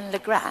Julian Le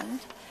Grand,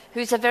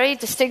 who's a very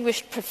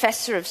distinguished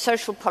professor of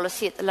social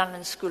policy at the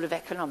London School of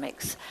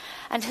Economics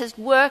and has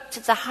worked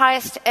at the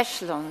highest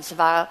echelons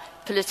of our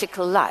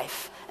political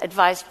life,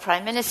 advised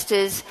prime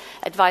ministers,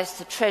 advised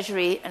the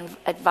Treasury, and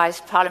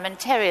advised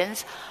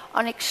parliamentarians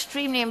on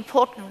extremely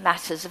important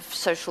matters of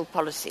social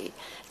policy.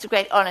 It's a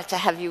great honour to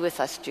have you with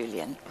us,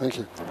 Julian. Thank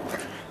you.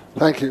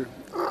 Thank you.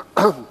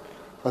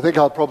 I think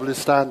I'll probably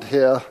stand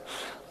here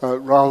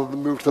rather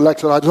than move to the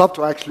lectern. I'd love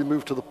to actually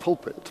move to the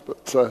pulpit,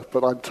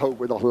 but I'm told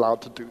we're not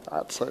allowed to do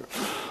that, so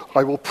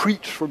I will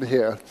preach from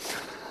here.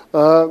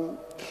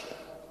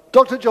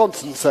 Dr.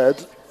 Johnson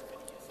said,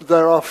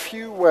 there are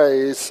few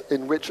ways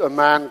in which a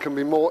man can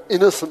be more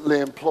innocently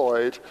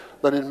employed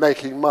than in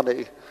making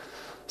money.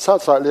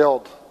 Sounds slightly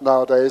odd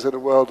nowadays in a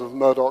world of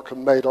Murdoch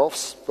and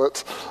Madoffs,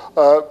 but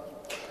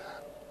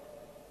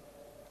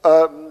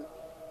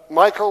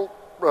Michael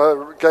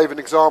gave an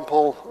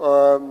example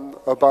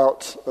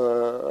about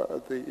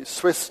the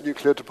Swiss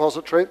nuclear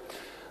depository. It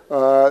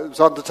was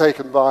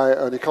undertaken by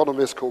an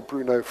economist called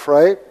Bruno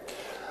Frey.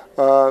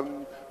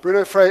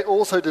 Bruno Frey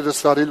also did a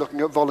study looking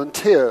at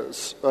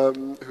volunteers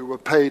who were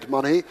paid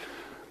money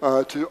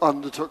to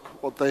undertake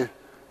what they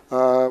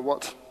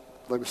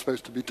were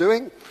supposed to be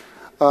doing.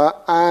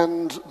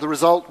 And the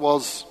result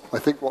was, I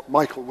think, what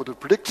Michael would have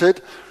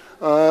predicted,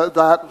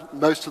 that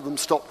most of them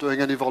stopped doing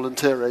any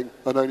volunteering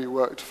and only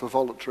worked for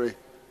voluntary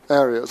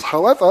areas.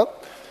 However,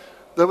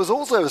 there was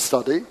also a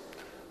study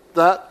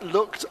that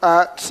looked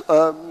at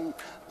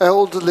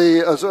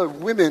elderly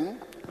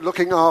women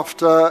looking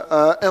after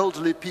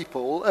elderly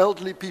people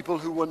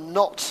who were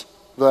not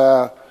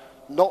their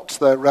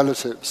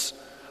relatives,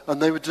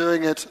 and they were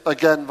doing it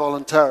again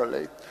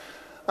voluntarily.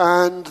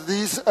 And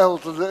these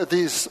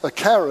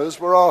carers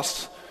were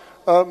asked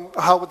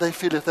how would they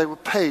feel if they were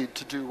paid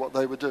to do what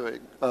they were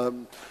doing.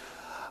 And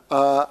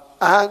the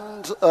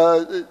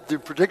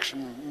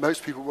prediction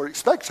most people were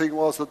expecting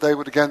was that they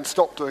would again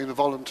stop doing the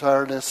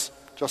voluntariness,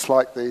 just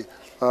like the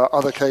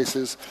other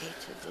cases.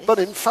 But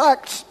in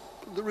fact,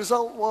 the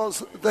result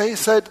was they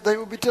said they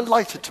would be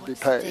delighted to be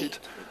paid,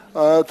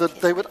 that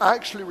they would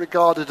actually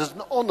regard it as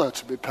an honour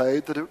to be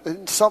paid, that it would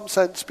in some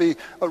sense be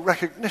a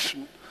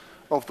recognition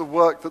of the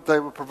work that they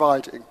were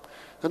providing.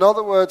 In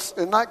other words,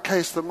 in that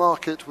case, the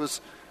market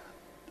was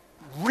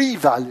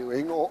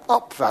revaluing or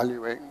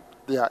upvaluing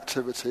the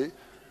activity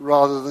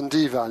rather than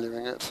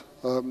devaluing it.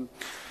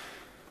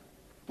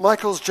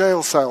 Michael's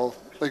jail cell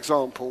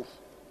example.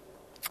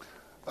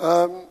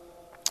 I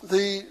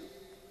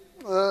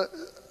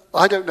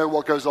don't know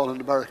what goes on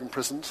in American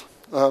prisons,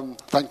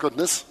 thank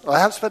goodness. I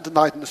have spent a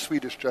night in a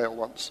Swedish jail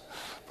once,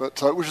 but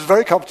which was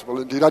very comfortable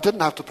indeed. I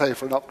didn't have to pay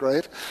for an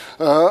upgrade.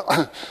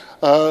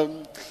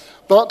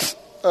 But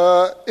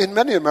in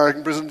many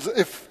American prisons,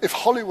 if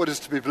Hollywood is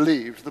to be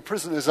believed, the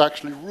prison is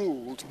actually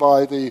ruled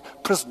by the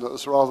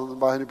prisoners rather than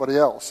by anybody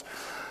else.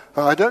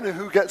 I don't know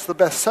who gets the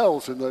best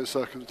cells in those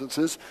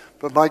circumstances,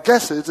 but my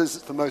guess is it's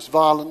the most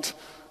violent,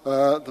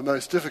 the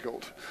most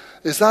difficult.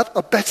 Is that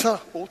a better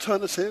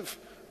alternative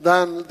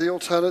than the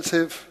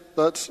alternative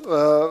that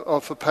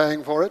for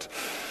paying for it?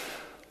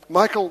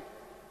 Michael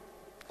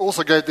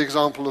also gave the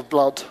example of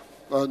blood,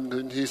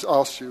 and he's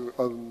asked you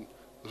to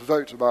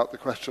vote about the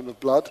question of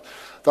blood.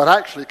 That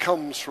actually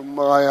comes from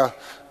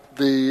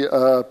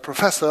the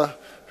professor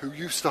who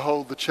used to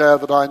hold the chair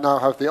that I now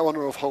have the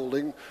honour of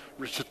holding,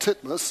 Richard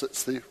Titmuss.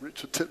 It's the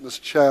Richard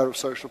Titmuss Chair of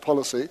Social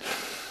Policy.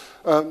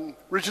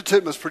 Richard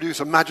Titmuss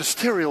produced a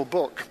magisterial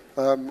book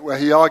where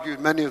he argued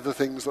many of the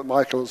things that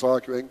Michael is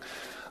arguing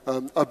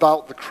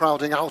about the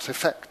crowding out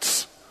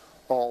effects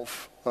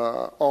of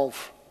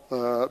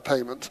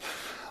payment.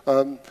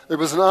 It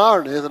was an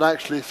irony that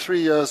actually 3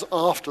 years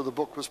after the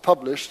book was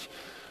published,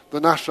 the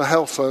National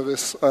Health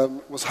Service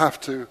was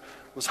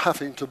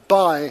having to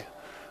buy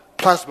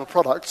plasma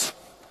products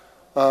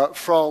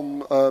from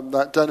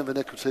that den of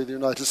iniquity, the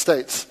United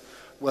States,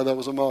 where there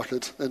was a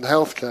market in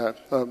healthcare.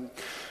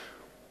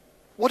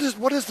 What is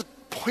the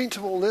point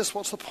of all this?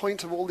 What's the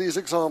point of all these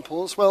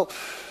examples? Well,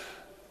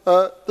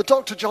 the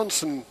Dr.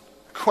 Johnson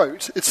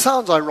quote, it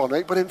sounds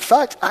ironic, but in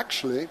fact,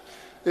 actually,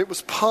 it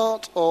was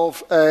part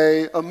of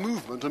a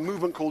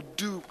movement called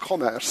Do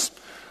Commerce.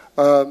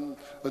 And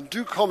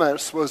Do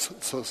Commerce was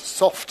sort of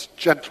soft,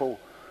 gentle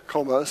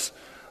commerce,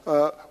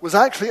 was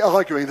actually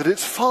arguing that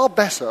it's far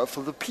better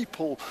for the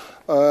people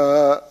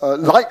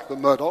like the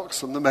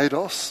Murdochs and the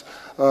Madoffs,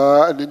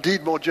 and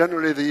indeed more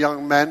generally the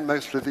young men,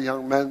 mostly the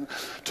young men,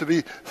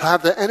 to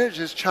have their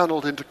energies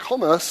channeled into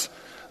commerce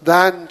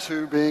than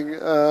to being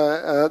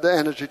their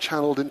energy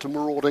channeled into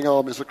marauding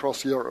armies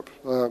across Europe.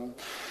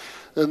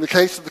 In the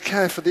case of the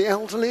care for the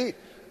elderly,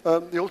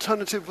 the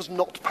alternative was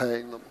not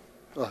paying them,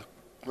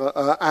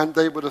 and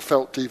they would have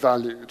felt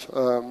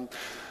devalued.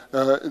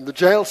 In the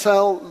jail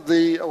cell,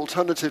 the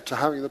alternative to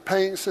having the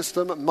paying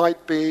system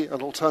might be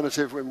an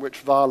alternative in which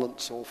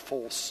violence or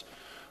force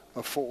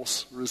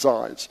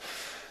resides.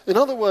 In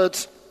other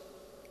words,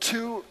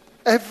 to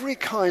every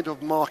kind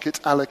of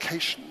market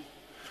allocation,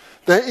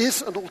 there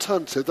is an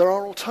alternative. There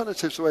are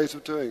alternative ways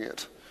of doing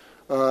it.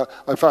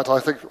 In fact, I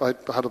think I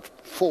had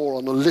 4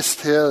 on the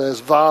list here. There's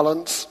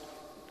violence.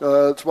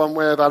 It's one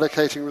way of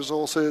allocating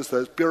resources.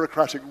 There's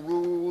bureaucratic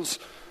rules.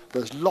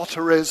 There's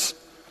lotteries.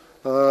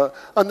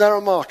 And there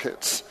are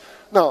markets.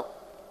 Now,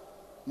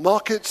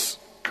 markets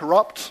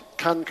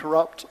can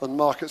corrupt, and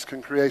markets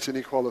can create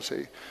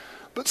inequality.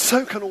 But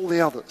so can all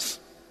the others.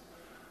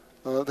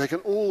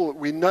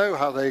 We know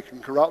how they can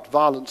corrupt.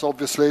 Violence,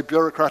 obviously,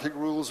 bureaucratic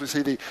rules, we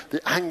see the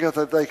anger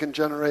that they can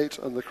generate,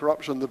 and the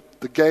corruption,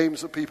 the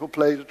games that people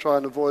play to try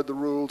and avoid the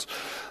rules,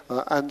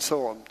 and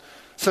so on.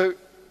 So,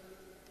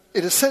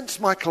 in a sense,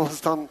 Michael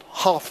has done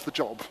half the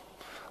job.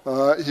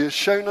 He has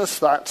shown us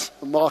that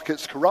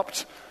markets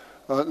corrupt,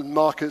 and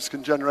markets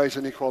can generate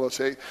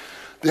inequality.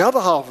 The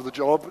other half of the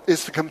job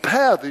is to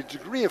compare the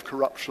degree of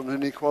corruption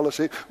and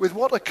inequality with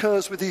what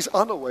occurs with these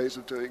other ways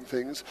of doing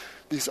things,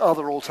 these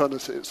other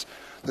alternatives.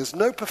 There's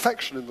no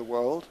perfection in the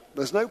world.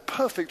 There's no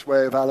perfect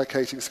way of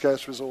allocating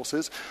scarce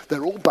resources.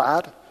 They're all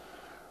bad.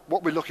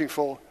 What we're looking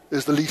for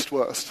is the least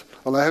worst.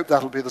 And I hope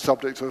that'll be the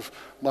subject of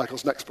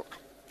Michael's next book.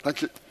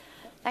 Thank you.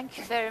 Thank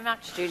you very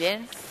much,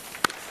 Julian.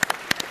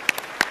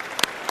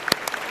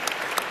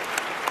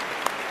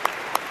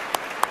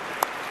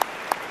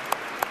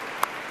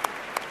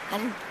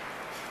 And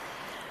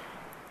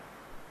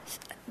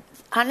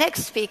our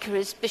next speaker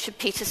is Bishop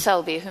Peter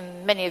Selby,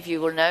 whom many of you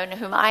will know, and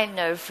whom I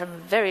know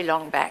from very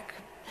long back.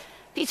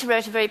 Peter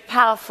wrote a very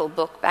powerful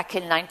book back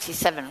in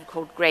 1997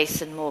 called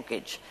Grace and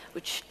Mortgage,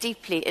 which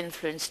deeply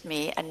influenced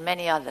me and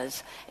many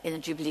others in the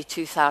Jubilee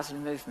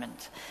 2000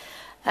 movement.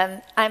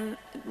 I'm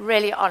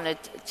really honoured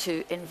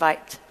to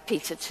invite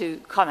Peter to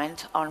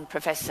comment on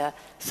Professor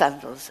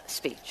Sandel's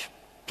speech.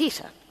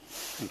 Peter.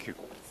 Thank you.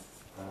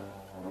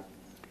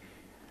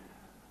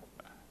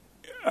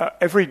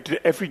 Every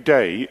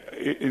day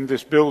in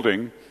this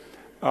building,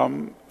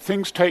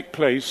 things take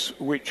place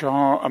which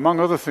are,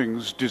 among other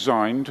things,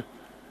 designed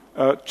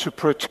to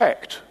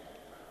protect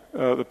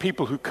the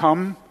people who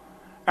come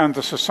and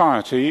the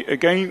society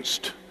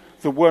against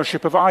the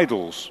worship of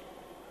idols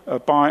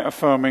by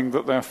affirming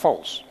that they're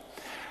false.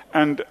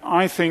 And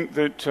I think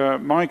that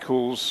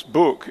Michael's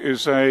book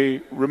is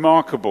a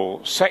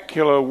remarkable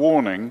secular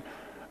warning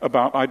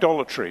about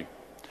idolatry.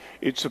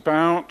 It's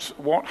about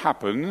what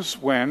happens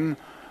when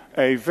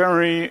a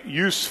very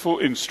useful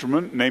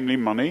instrument, namely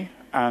money,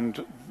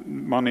 and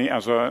money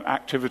as an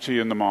activity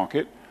in the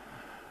market,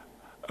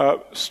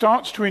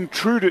 starts to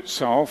intrude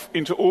itself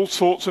into all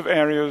sorts of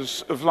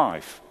areas of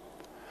life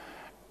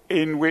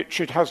in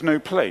which it has no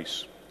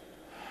place,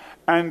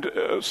 and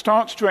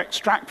starts to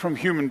extract from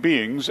human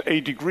beings a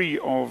degree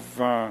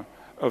of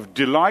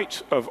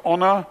delight, of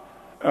honor,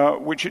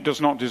 which it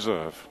does not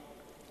deserve.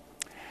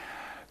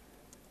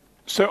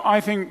 So I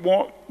think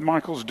what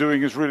Michael's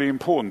doing is really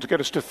important, to get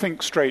us to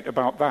think straight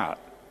about that.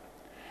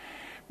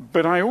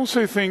 But I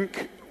also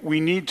think we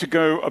need to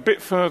go a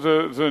bit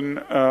further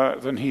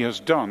than he has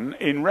done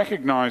in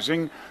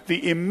recognizing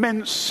the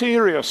immense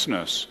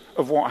seriousness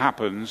of what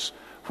happens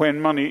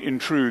when money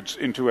intrudes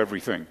into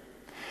everything.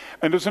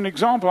 And as an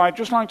example, I'd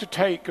just like to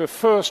take the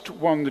first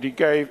one that he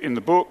gave in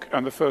the book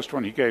and the first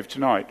one he gave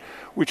tonight,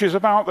 which is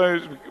about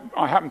those.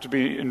 I happen to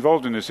be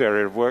involved in this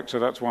area of work, so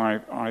that's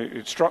why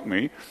it struck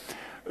me.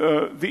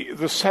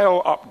 The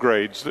cell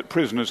upgrades that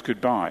prisoners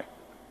could buy.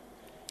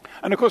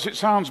 And of course it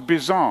sounds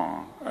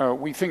bizarre.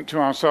 We think to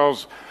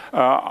ourselves,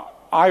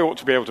 I ought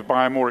to be able to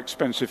buy a more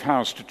expensive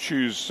house to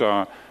choose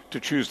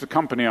the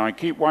company I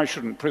keep. Why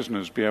shouldn't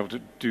prisoners be able to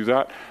do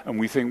that? And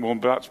we think, well,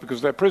 that's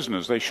because they're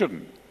prisoners. They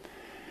shouldn't.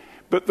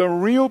 But the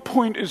real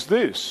point is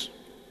this,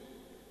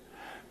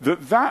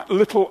 that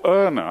little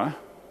earner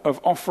of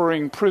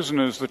offering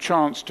prisoners the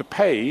chance to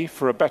pay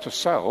for a better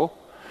cell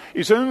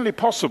is only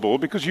possible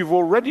because you've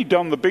already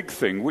done the big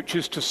thing, which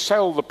is to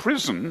sell the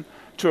prison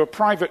to a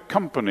private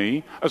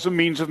company as a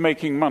means of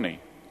making money.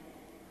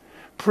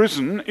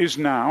 Prison is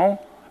now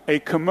a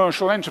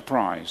commercial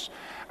enterprise,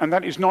 and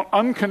that is not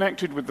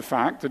unconnected with the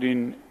fact that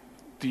in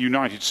the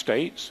United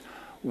States,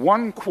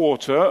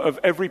 1/4 of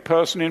every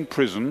person in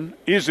prison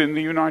is in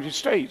the United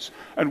States,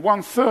 and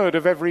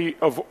 1/3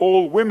 of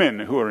all women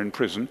who are in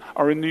prison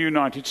are in the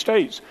United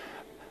States.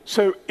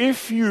 So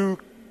if you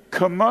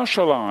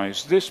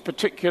commercialize this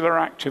particular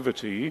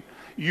activity,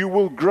 you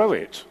will grow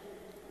it.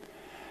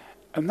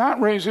 And that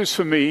raises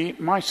for me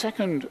my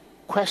second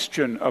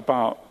question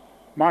about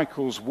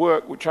Michael's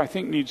work, which I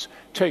think needs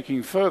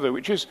taking further,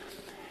 which is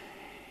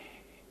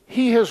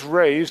he has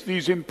raised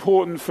these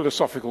important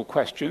philosophical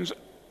questions,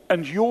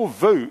 and your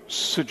votes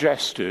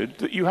suggested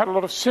that you had a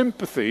lot of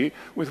sympathy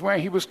with where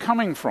he was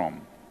coming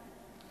from.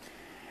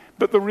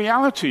 But the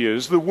reality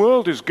is the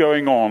world is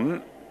going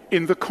on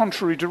in the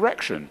contrary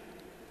direction.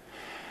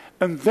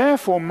 And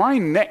therefore, my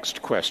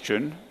next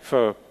question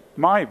for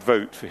my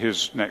vote for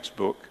his next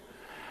book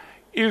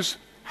is,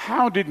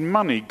 how did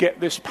money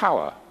get this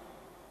power?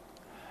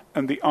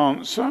 And the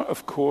answer,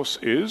 of course,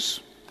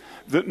 is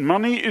that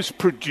money is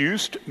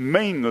produced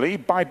mainly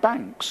by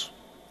banks.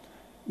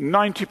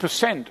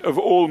 90% of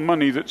all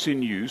money that's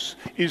in use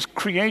is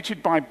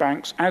created by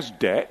banks as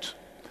debt,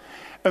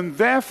 and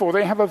therefore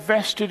they have a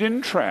vested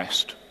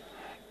interest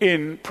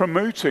in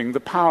promoting the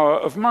power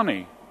of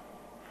money.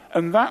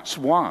 And that's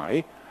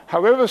why,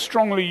 however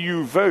strongly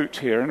you vote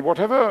here, and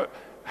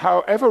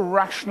however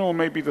rational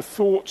may be the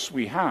thoughts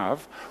we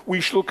have, we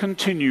shall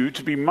continue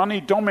to be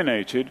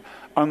money-dominated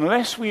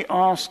unless we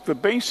ask the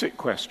basic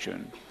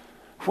question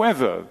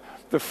whether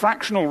the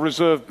fractional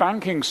reserve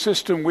banking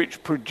system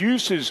which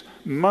produces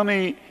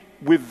money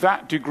with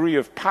that degree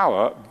of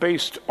power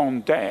based on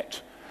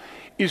debt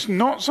is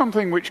not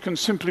something which can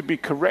simply be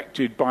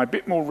corrected by a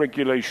bit more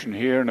regulation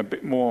here and a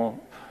bit more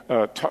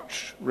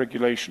touch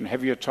regulation,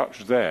 heavier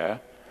touch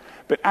there,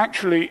 but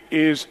actually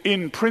is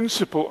in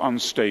principle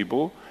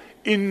unstable,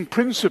 in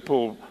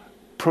principle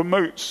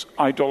promotes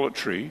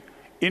idolatry,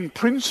 in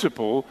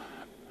principle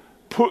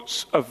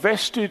puts a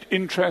vested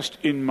interest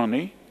in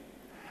money,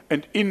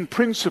 and in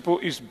principle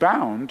is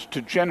bound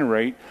to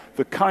generate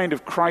the kind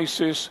of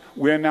crisis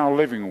we're now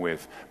living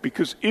with.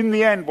 Because in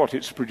the end what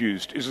it's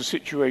produced is a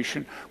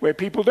situation where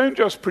people don't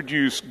just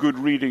produce good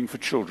reading for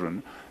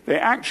children, they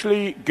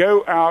actually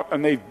go out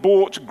and they've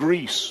bought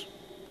Greece.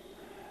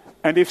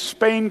 And if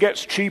Spain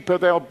gets cheaper,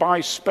 they'll buy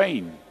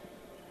Spain.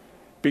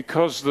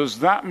 Because there's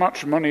that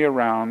much money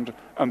around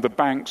and the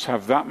banks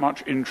have that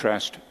much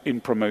interest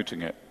in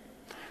promoting it.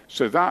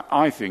 So that,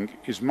 I think,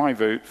 is my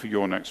vote for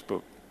your next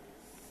book.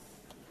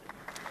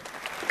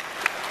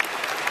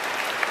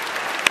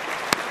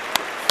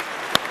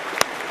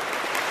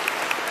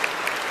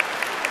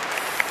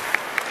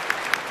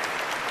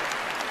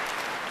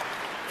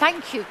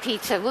 Thank you,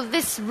 Peter. Well,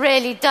 this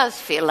really does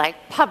feel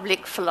like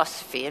public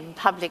philosophy and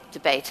public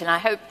debate, and I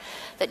hope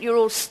that you're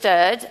all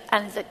stirred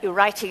and that you're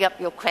writing up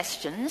your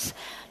questions.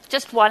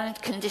 Just one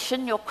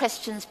condition, your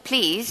questions,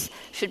 please,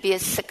 should be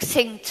as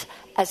succinct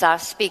as our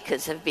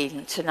speakers have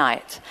been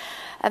tonight.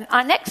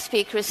 Our next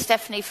speaker is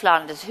Stephanie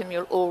Flanders, whom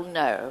you'll all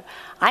know.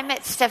 I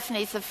met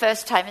Stephanie for the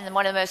first time in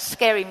one of the most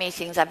scary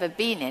meetings I've ever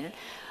been in,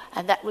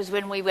 and that was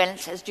when we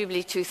went as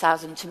Jubilee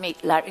 2000 to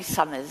meet Larry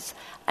Summers,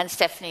 and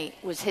Stephanie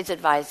was his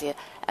advisor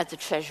at the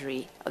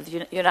Treasury, of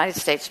the United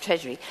States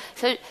Treasury.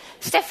 So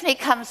Stephanie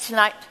comes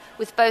tonight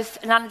with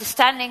both an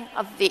understanding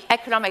of the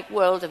economic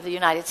world of the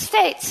United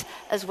States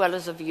as well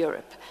as of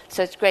Europe.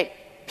 So it's a great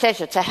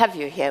pleasure to have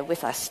you here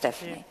with us,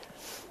 Stephanie.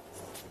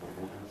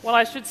 Well,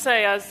 I should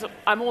say, as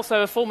I'm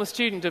also a former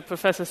student of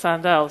Professor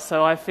Sandel,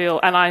 so I feel,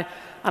 and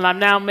I'm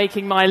now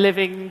making my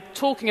living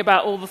talking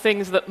about all the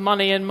things that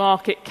money and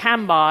market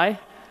can buy,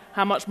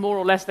 how much more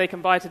or less they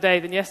can buy today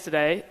than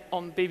yesterday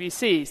on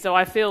BBC. So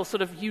I feel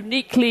sort of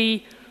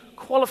uniquely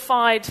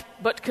qualified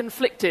but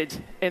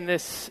conflicted in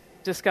this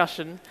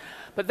discussion.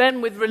 But then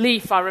with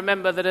relief, I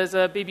remember that as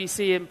a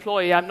BBC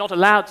employee, I'm not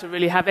allowed to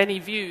really have any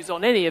views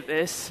on any of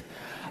this.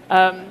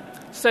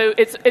 So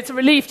it's a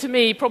relief to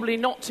me, probably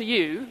not to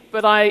you,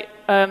 but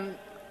I'm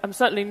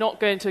certainly not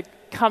going to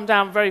come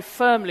down very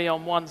firmly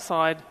on one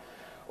side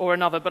or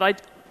another.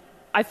 But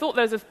I thought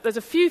there's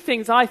a few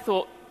things I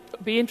thought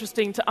would be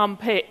interesting to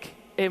unpick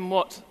in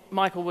what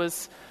Michael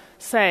was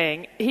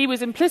saying. He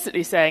was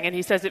implicitly saying, and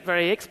he says it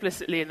very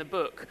explicitly in the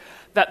book,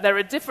 that there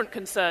are different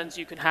concerns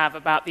you can have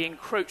about the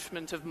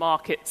encroachment of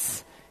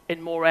markets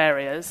in more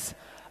areas.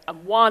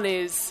 And one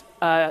is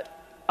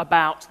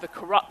about the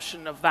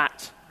corruption of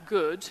that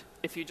good.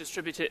 If you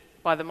distribute it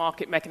by the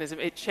market mechanism,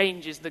 it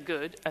changes the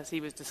good, as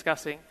he was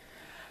discussing.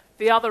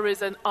 The other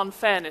is an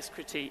unfairness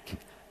critique,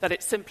 that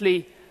it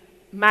simply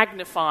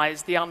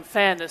magnifies the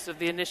unfairness of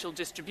the initial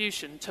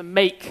distribution to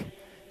make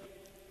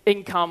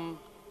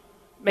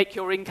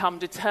your income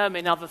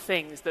determine other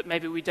things that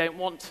maybe we don't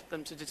want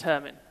them to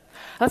determine.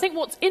 And I think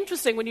what's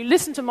interesting when you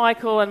listen to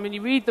Michael and when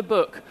you read the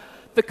book,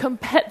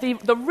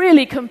 the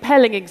really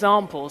compelling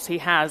examples he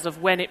has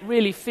of when it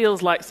really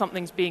feels like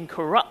something's being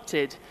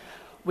corrupted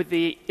with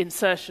the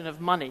insertion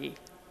of money,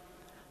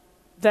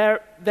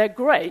 they're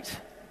great.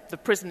 The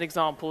prison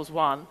example is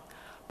one.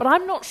 But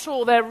I'm not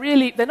sure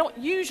they're not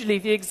usually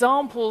the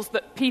examples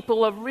that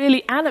people are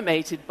really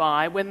animated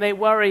by when they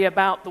worry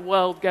about the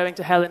world going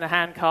to hell in a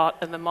handcart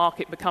and the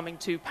market becoming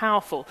too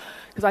powerful.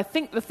 Because I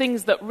think the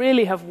things that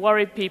really have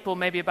worried people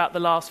maybe about the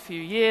last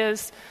few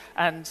years,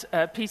 and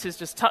Peter's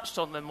just touched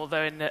on them,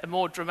 although in a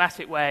more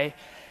dramatic way,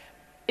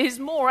 is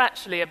more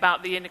actually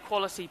about the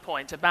inequality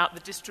point, about the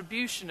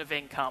distribution of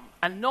income,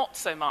 and not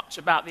so much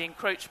about the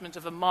encroachment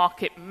of a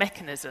market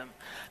mechanism.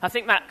 I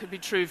think that could be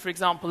true, for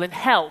example, in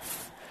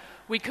health.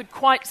 We could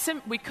quite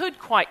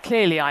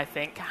clearly, I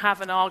think, have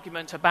an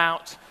argument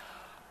about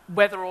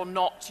whether or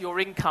not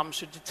your income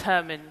should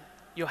determine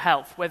your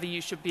health, whether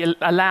you should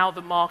allow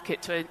the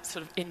market to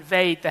sort of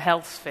invade the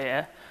health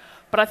sphere.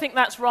 But I think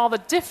that's rather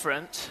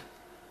different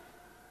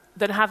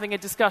than having a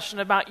discussion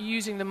about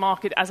using the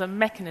market as a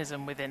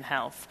mechanism within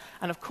health.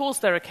 And of course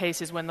there are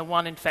cases when the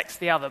one infects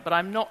the other, but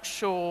I'm not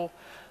sure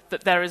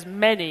that they're as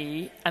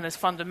many and as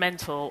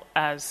fundamental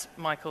as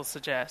Michael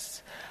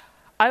suggests.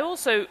 I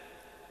also,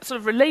 sort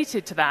of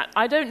related to that,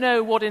 I don't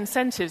know what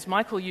incentives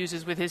Michael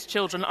uses with his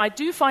children. I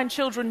do find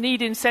children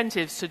need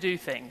incentives to do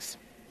things.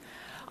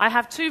 I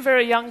have 2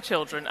 very young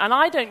children, and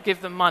I don't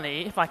give them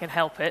money, if I can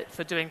help it,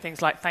 for doing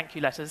things like thank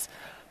you letters.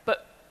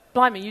 But,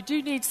 blimey, you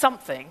do need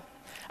something.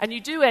 And you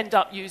do end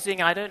up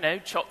using, I don't know,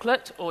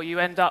 chocolate, or you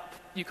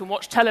can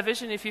watch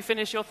television if you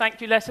finish your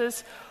thank you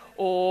letters,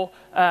 or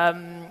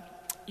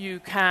you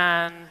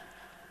can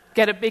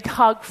get a big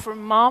hug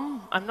from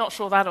mum. I'm not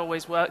sure that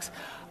always works.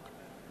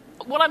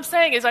 What I'm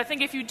saying is I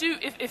think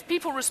if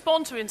people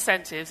respond to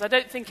incentives, I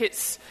don't think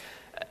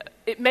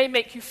it may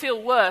make you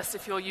feel worse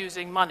if you're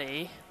using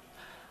money.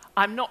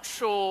 I'm not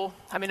sure.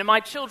 I mean, are my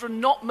children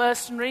not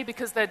mercenary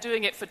because they're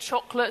doing it for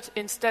chocolate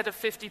instead of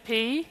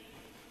 50p?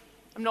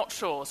 I'm not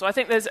sure. So I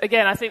think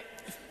I think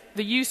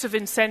the use of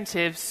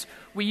incentives,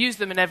 we use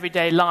them in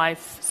everyday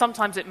life.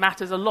 Sometimes it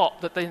matters a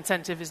lot that the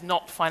incentive is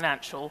not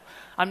financial.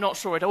 I'm not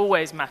sure it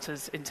always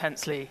matters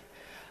intensely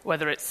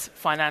whether it's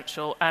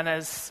financial. And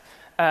as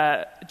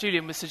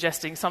Julian was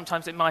suggesting,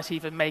 sometimes it might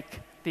even make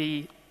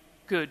the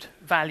good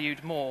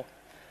valued more.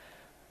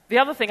 The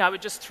other thing I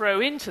would just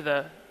throw into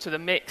the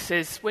mix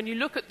is when you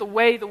look at the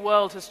way the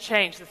world has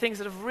changed, the things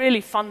that have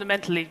really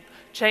fundamentally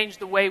changed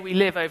the way we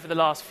live over the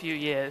last few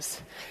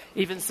years,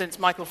 even since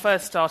Michael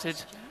first started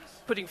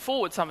putting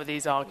forward some of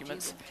these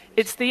arguments,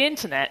 it's the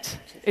internet.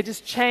 It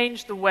has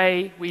changed the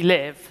way we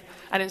live.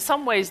 And in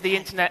some ways, the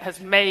internet has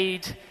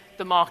made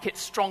the market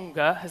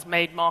stronger, has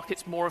made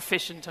markets more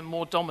efficient and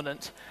more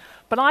dominant.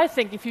 But I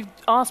think if you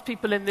ask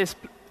people in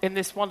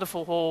this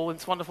wonderful hall, in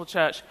this wonderful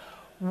church,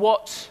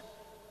 what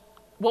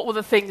were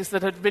the things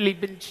that had really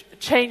been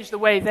changed the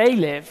way they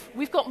live,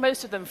 we've got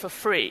most of them for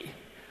free.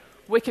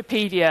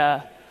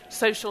 Wikipedia,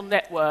 social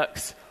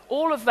networks,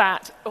 all of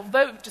that,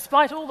 although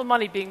despite all the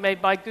money being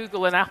made by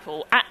Google and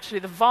Apple, actually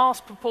the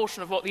vast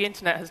proportion of what the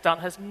internet has done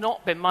has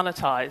not been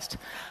monetized.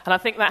 And I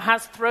think that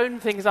has thrown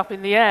things up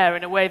in the air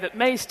in a way that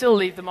may still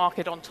leave the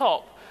market on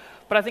top,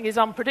 but I think is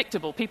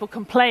unpredictable. People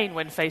complain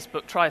when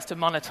Facebook tries to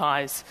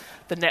monetize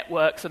the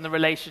networks and the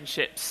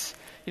relationships.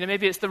 You know,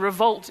 maybe it's the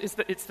revolt,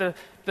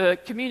 the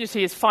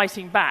community is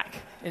fighting back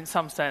in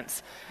some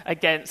sense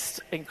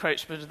against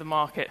encroachment of the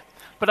market.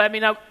 But I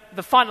mean,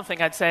 the final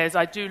thing I'd say is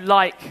I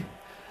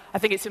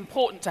think it's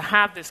important to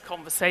have this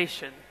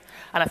conversation,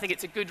 and I think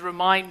it's a good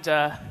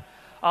reminder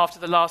after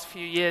the last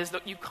few years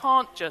that you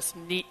can't just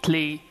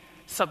neatly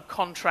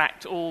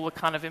subcontract all the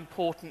kind of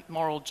important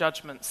moral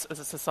judgments as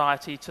a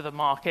society to the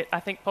market. I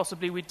think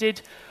possibly we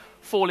did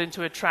fall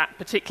into a trap,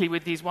 particularly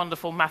with these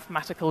wonderful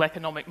mathematical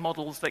economic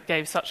models that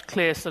gave such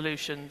clear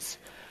solutions.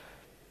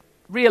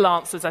 Real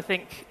answers, I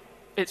think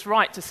it's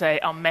right to say,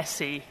 are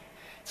messy.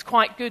 It's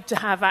quite good to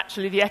have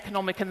actually the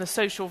economic and the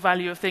social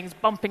value of things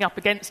bumping up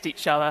against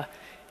each other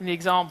in the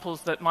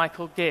examples that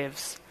Michael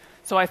gives.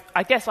 So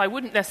I guess I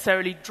wouldn't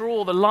necessarily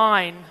draw the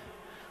line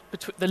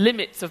between the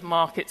limits of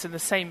markets in the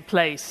same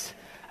place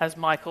as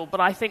Michael, but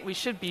I think we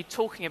should be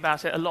talking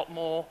about it a lot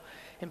more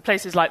in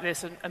places like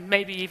this and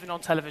maybe even on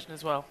television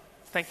as well.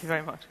 Thank you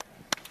very much.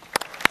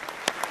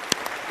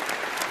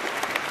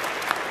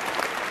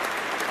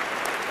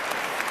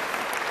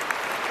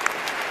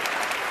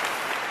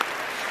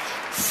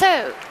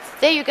 So,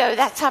 there you go,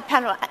 that's our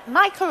panel.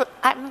 Michael,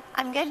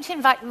 I'm going to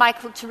invite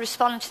Michael to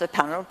respond to the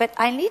panel, but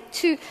I need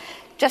to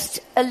just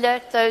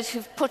alert those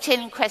who've put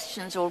in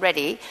questions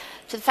already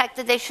to the fact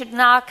that they should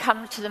now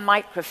come to the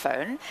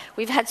microphone.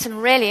 We've had some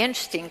really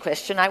interesting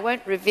questions. I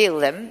won't reveal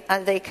them,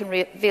 and they can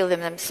reveal them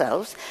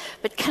themselves.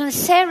 But can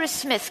Sarah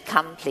Smith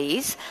come,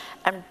 please,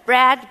 and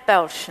Brad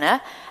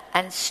Belshner,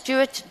 and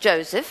Stuart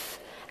Joseph,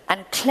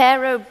 and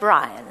Claire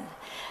O'Brien?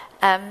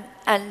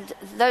 And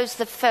those are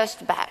the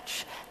first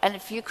batch. And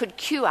if you could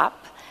queue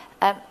up,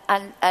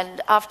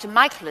 and after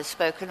Michael has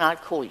spoken, I'll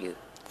call you.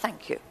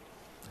 Thank you.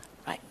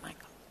 Right,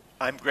 Michael.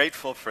 I'm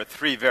grateful for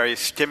 3 very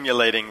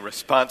stimulating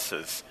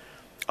responses.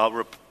 I'll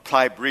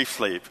reply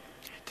briefly.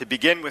 To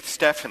begin with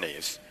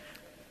Stephanie's,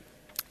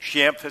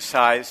 she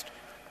emphasized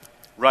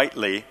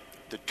rightly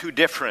the 2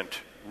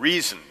 different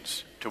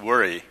reasons to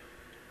worry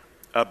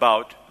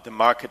about the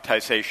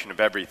marketization of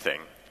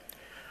everything.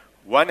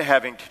 One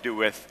having to do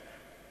with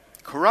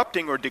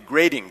corrupting or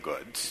degrading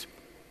goods,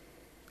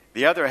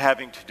 the other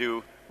having to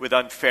do with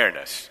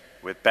unfairness,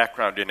 with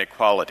background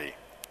inequality.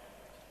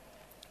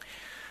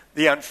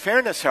 The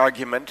unfairness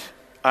argument,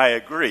 I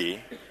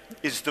agree,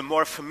 is the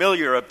more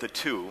familiar of the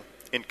 2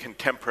 in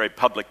contemporary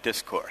public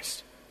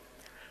discourse.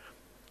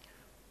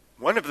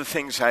 One of the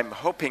things I'm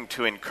hoping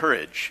to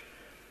encourage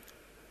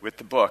with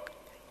the book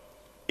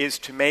is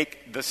to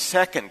make the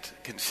second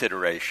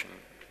consideration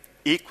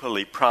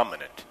equally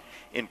prominent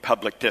in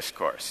public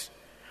discourse.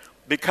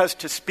 Because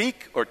to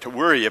speak or to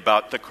worry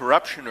about the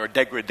corruption or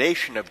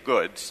degradation of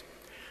goods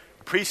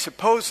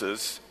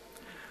presupposes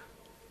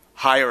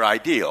higher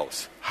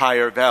ideals,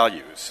 higher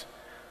values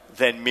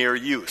than mere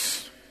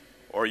use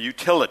or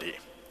utility.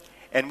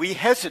 And we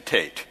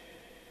hesitate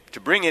to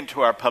bring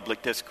into our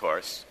public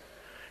discourse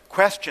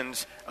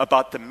questions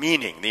about the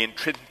meaning, the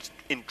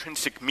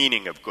intrinsic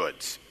meaning of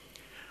goods.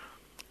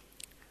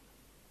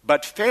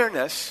 But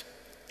fairness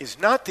is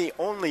not the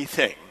only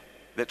thing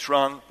that's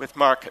wrong with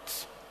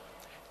markets.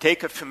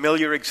 Take a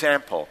familiar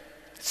example,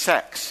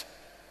 sex.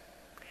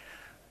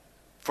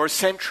 For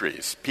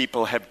centuries,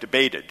 people have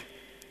debated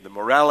the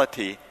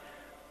morality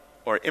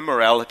or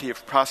immorality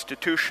of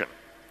prostitution.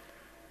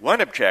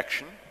 One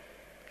objection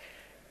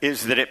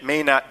is that it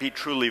may not be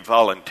truly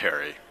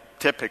voluntary.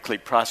 Typically,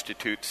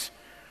 prostitutes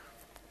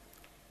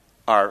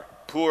are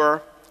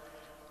poor,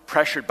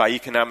 pressured by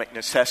economic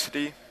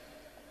necessity,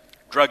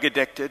 drug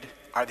addicted.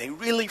 Are they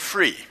really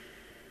free?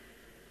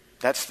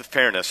 That's the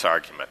fairness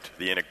argument,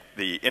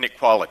 the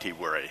inequality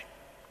worry.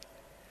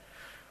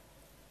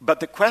 But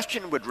the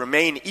question would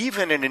remain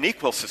even in an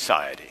equal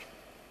society,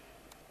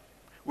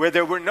 where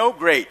there were no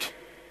great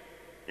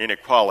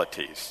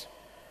inequalities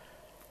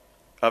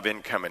of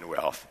income and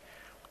wealth,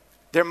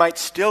 there might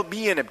still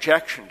be an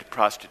objection to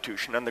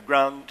prostitution on the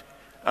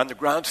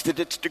grounds that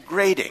it's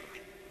degrading,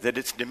 that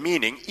it's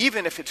demeaning,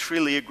 even if it's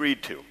freely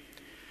agreed to,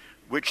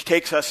 which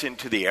takes us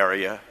into the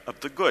area of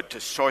the good. To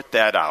sort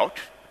that out,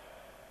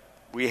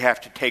 we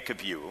have to take a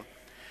view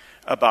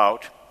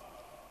about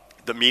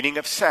the meaning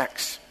of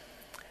sex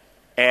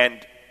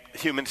and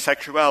human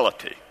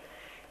sexuality.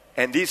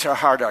 And these are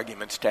hard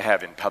arguments to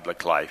have in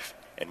public life,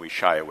 and we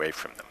shy away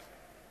from them.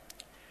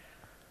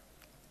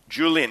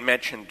 Julian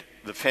mentioned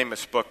the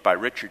famous book by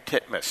Richard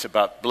Titmuss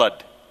about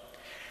blood.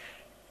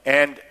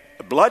 And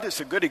blood is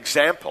a good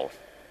example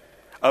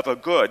of a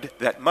good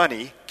that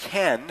money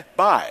can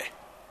buy.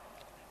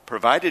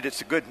 Provided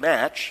it's a good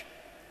match,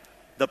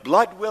 the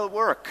blood will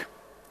work.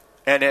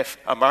 And if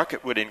a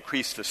market would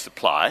increase the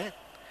supply,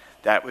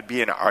 that would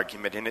be an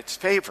argument in its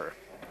favor.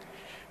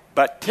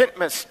 But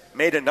Titmuss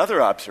made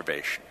another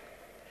observation.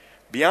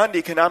 Beyond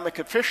economic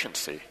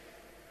efficiency,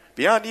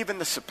 beyond even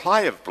the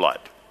supply of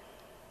blood,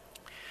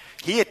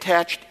 he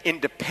attached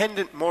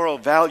independent moral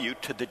value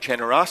to the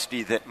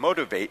generosity that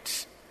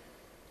motivates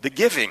the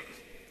giving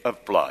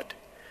of blood,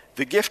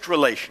 the gift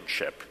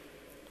relationship.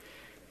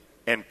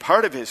 And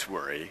part of his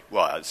worry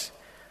was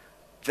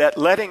that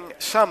letting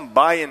some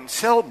buy and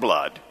sell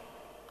blood,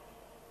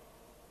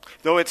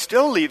 though it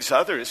still leaves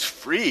others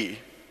free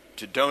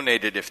to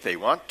donate it if they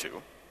want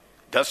to,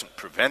 doesn't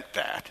prevent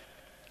that,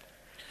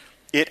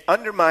 it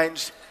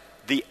undermines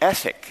the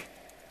ethic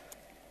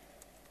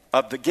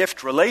of the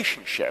gift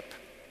relationship,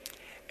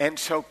 and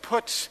so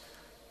puts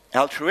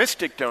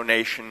altruistic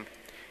donation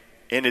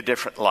in a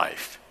different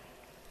life.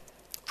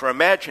 For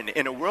imagine,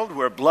 in a world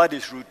where blood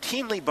is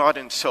routinely bought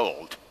and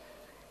sold,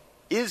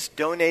 is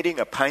donating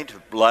a pint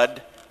of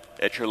blood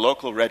at your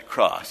local Red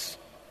Cross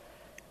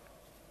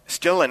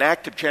still an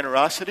act of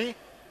generosity?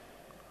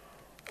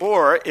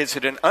 Or is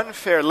it an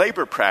unfair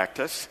labor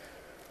practice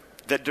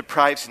that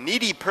deprives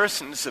needy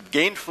persons of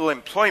gainful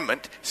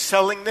employment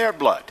selling their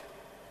blood?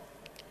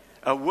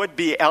 A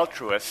would-be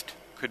altruist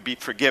could be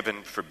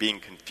forgiven for being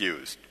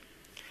confused.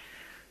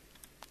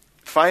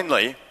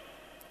 Finally,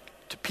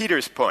 to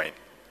Peter's point,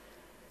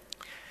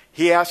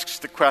 he asks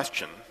the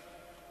question.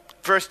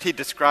 First, he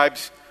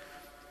describes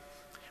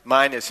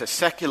mine as a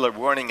secular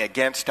warning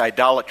against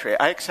idolatry.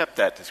 I accept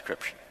that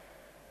description.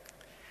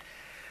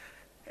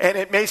 And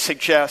it may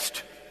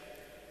suggest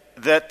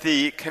that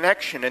the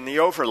connection and the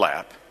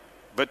overlap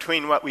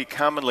between what we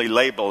commonly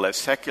label as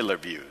secular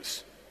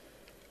views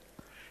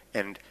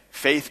and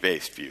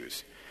faith-based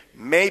views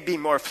may be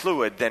more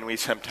fluid than we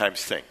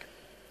sometimes think.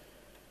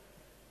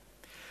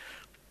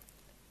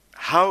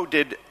 How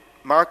did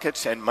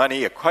markets and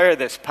money acquire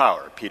this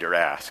power, Peter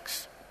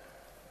asks.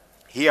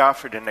 He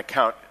offered an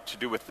account to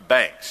do with the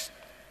banks.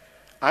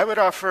 I would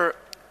offer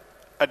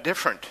a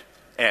different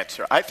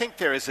answer. I think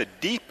there is a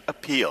deep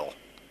appeal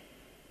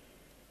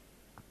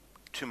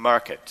to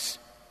markets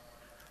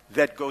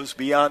that goes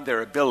beyond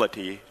their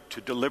ability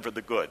to deliver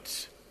the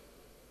goods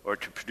or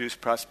to produce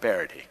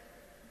prosperity.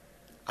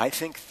 I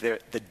think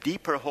the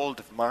deeper hold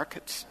of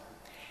markets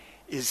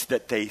is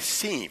that they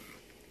seem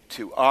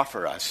to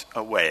offer us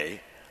a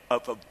way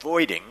of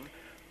avoiding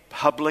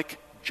public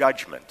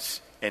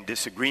judgments and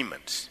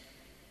disagreements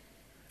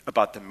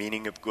about the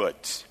meaning of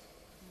goods.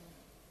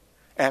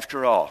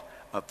 After all,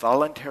 a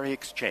voluntary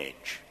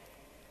exchange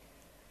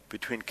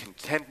between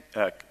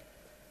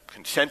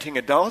consenting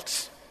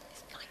adults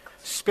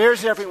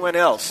spares everyone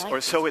else,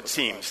 or so it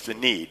seems, the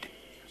need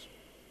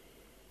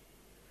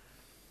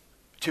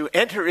to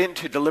enter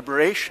into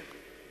deliberation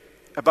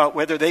about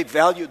whether they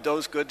valued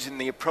those goods in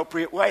the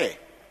appropriate way.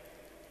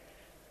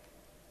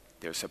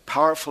 There's a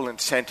powerful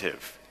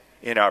incentive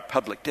in our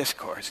public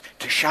discourse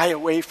to shy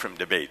away from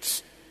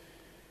debates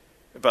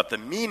about the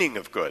meaning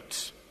of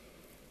goods,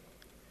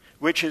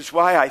 which is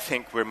why I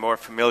think we're more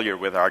familiar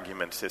with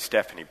arguments, as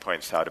Stephanie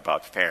points out,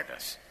 about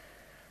fairness.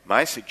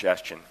 My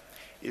suggestion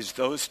is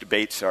those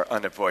debates are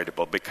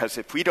unavoidable, because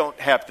if we don't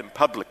have them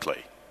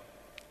publicly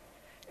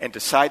and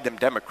decide them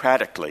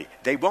democratically,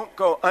 they won't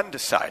go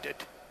undecided.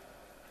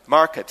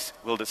 Markets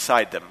will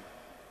decide them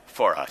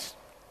for us.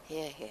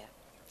 Hear, hear.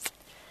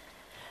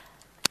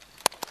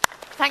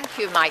 Thank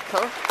you,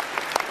 Michael.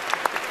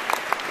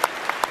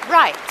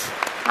 Right.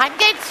 I'm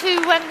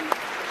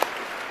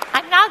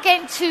now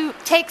going to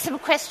take some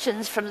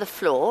questions from the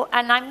floor,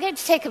 and I'm going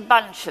to take a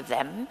bunch of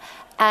them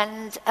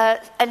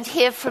and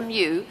hear from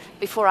you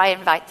before I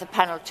invite the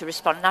panel to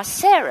respond. Now,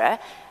 Sarah,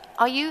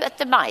 are you at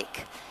the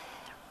mic?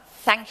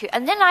 Thank you.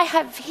 And then I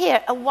have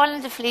here a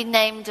wonderfully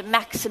named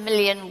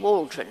Maximilian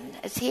Waldron.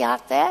 Is he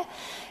out there?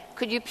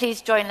 Could you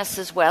please join us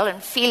as well?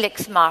 And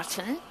Felix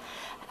Martin,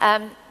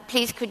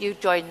 please could you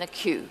join the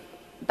queue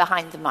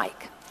behind the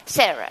mic?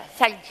 Sarah,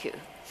 thank you.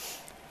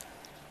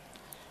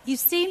 You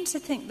seem to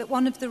think that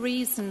one of the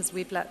reasons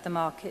we've let the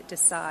market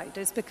decide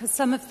is because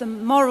some of the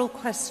moral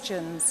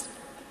questions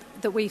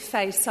that we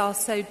face are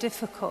so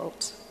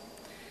difficult.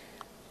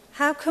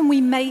 How can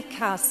we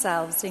make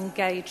ourselves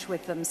engage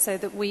with them so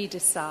that we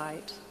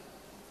decide?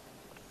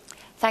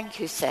 Thank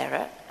you,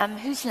 Sarah.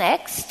 Who's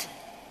next?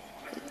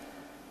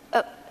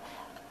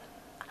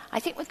 I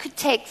think we could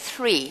take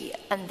 3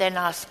 and then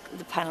ask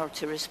the panel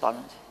to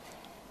respond.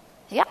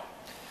 Yeah.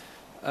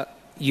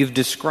 You've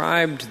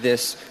described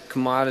this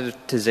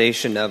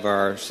commoditization of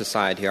our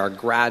society, our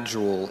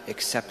gradual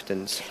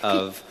acceptance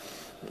of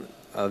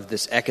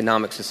this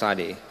economic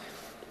society.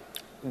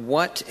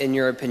 What, in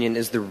your opinion,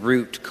 is the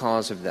root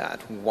cause of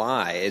that?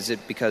 Why? Is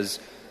it because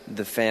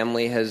the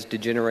family has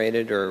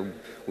degenerated, or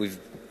we've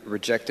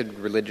rejected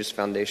religious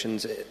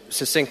foundations?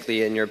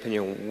 Succinctly, in your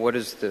opinion, what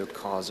is the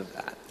cause of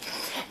that?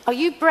 Are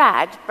you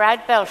Brad?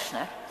 Brad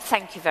Belshner.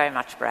 Thank you very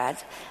much,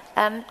 Brad.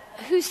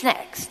 Who's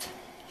next?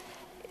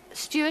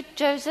 Stuart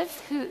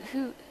Joseph?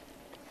 Who?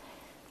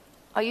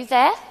 Are you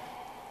there?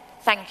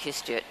 Thank you,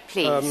 Stuart.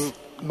 Please.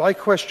 My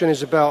question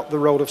is about the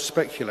role of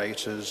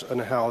speculators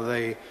and how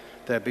their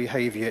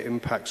behaviour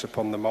impacts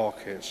upon the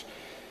markets.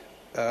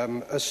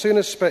 As soon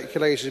as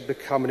speculators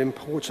become an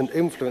important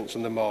influence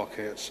in the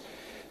markets,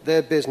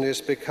 their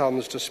business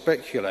becomes to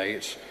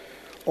speculate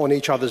on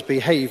each other's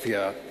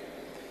behaviour.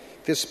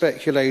 This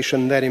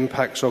speculation then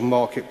impacts on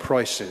market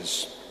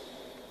prices.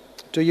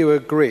 Do you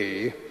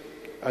agree,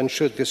 and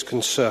should this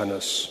concern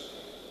us?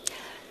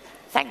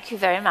 Thank you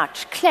very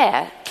much.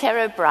 Claire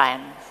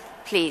O'Brien,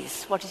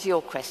 please, what is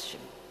your question?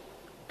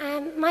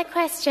 My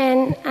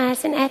question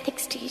as an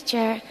ethics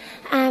teacher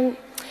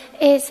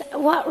is,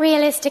 what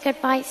realistic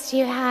advice do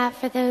you have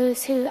for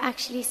those who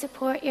actually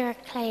support your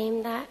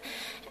claim that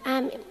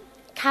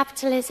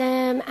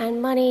capitalism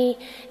and money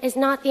is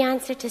not the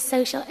answer to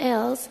social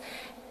ills,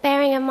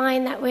 bearing in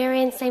mind that we're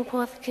in St.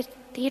 Paul's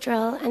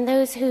Cathedral and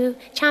those who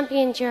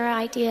championed your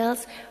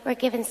ideals were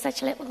given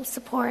such little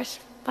support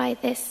by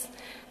this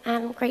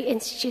great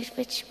institute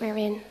which we're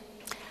in?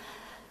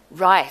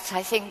 Right,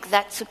 I think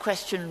that's a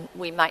question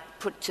we might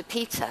put to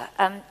Peter.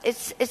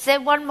 Is there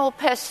one more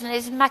person?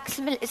 Is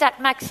that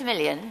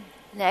Maximilian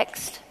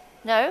next?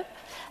 No?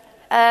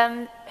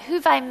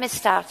 Who've I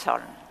missed out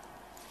on?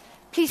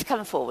 Please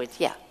come forward,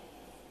 yeah.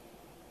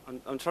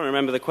 I'm trying to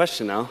remember the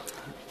question now.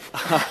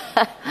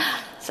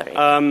 Sorry.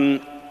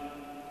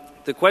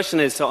 The question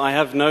is, so I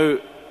have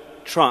no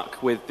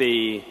truck with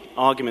the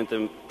argument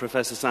that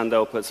Professor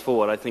Sandel puts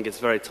forward. I think it's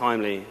very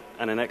timely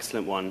and an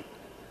excellent one.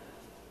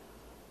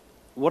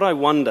 What I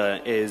wonder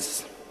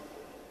is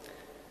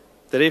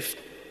that if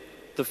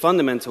the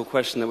fundamental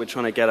question that we're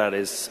trying to get at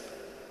is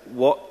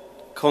what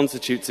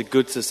constitutes a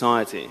good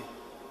society,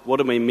 what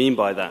do we mean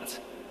by that?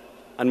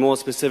 And more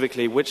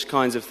specifically, which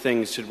kinds of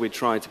things should we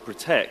try to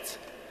protect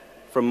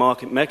from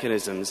market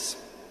mechanisms?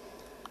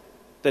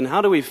 Then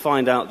how do we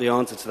find out the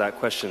answer to that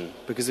question?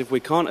 Because if we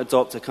can't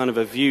adopt a kind of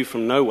a view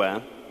from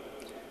nowhere,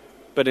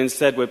 but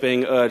instead we're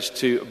being urged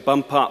to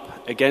bump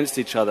up against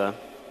each other,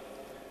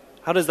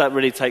 how does that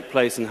really take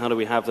place, and how do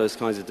we have those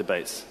kinds of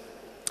debates?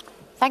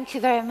 Thank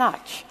you very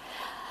much.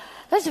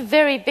 Those are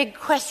very big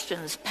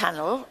questions,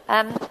 panel.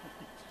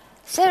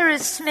 Sarah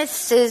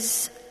Smith's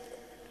is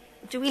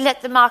do we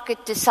let the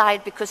market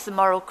decide because the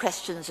moral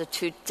questions are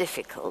too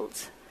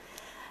difficult?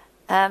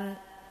 Claire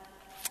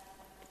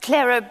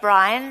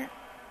O'Brien,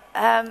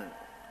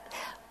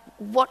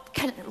 what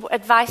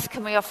advice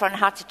can we offer on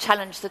how to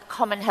challenge the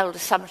common held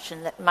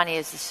assumption that money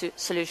is the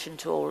solution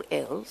to all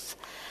ills?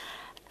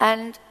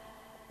 And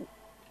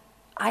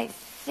I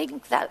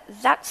think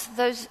that's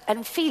those,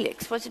 and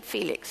Felix, was it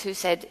Felix, who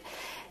said,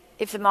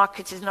 if the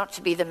market is not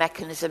to be the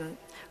mechanism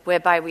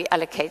whereby we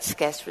allocate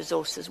scarce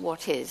resources,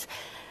 what is?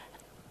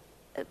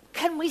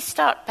 Can we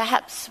start,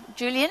 perhaps,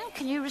 Julian,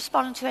 can you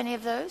respond to any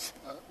of those?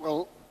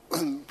 Well,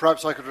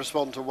 perhaps I could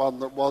respond to one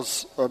that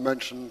was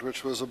mentioned,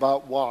 which was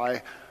about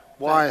why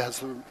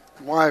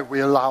we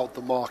allowed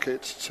the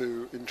market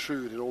to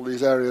intrude in all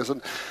these areas.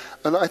 And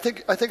I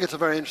think it's a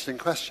very interesting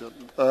question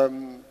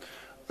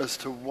as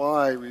to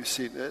why we've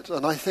seen it.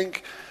 And I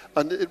think,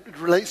 and it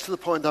relates to the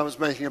point I was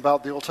making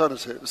about the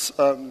alternatives.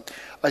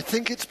 I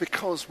think it's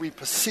because we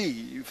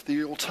perceive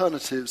the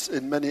alternatives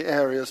in many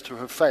areas to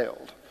have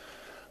failed.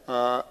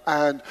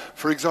 And,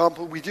 for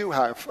example, we do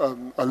have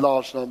a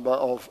large number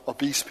of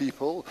obese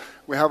people.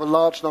 We have a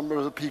large number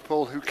of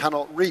people who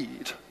cannot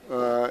read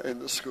in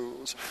the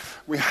schools.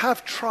 We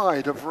have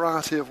tried a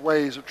variety of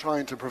ways of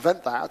trying to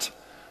prevent that,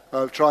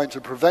 of trying to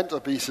prevent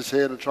obesity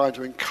and of trying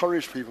to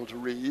encourage people to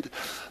read.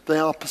 They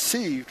are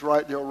perceived,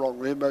 rightly or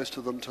wrongly, most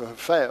of them to have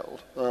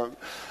failed.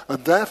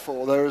 And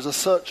therefore, there is a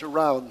search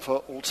around for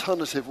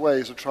alternative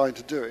ways of trying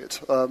to do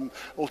it,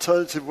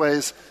 alternative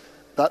ways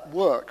that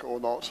work or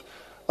not.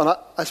 And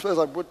I suppose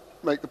I would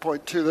make the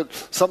point, too, that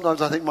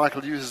sometimes I think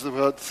Michael uses the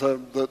word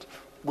that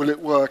will it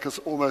work as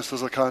almost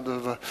as a kind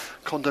of a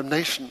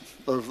condemnation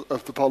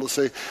of the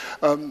policy,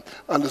 and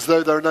as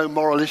though there are no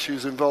moral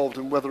issues involved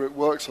in whether it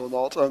works or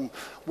not.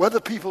 Whether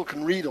people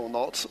can read or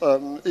not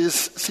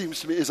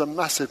seems to me is a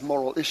massive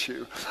moral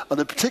issue.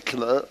 And in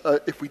particular,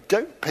 if we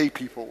don't pay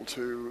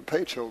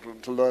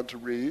children to learn to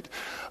read,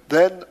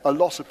 then a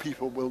lot of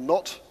people will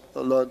not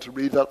learn to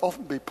read. They'll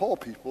often be poor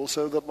people,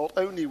 so that not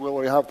only will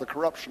we have the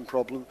corruption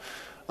problem,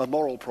 a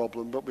moral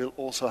problem, but we'll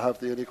also have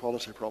the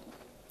inequality problem.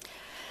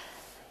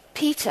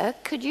 Peter,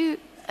 could you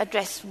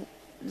address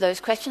those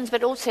questions,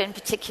 but also in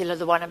particular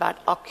the one about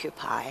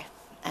Occupy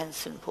and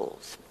St.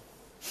 Paul's?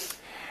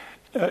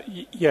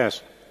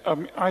 Yes.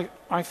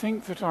 I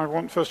think that I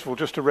want, first of all,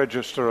 just to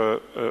register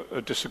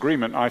a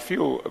disagreement. I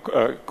feel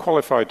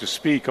qualified to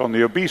speak on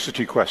the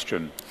obesity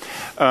question.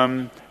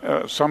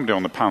 Somebody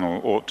on the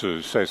panel ought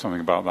to say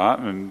something about that,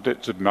 and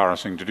it's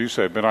embarrassing to do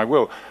so, but I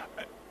will.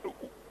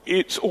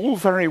 It's all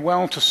very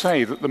well to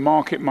say that the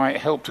market might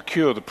help to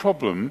cure the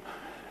problem,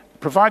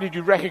 provided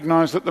you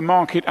recognize that the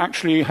market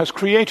actually has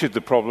created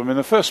the problem in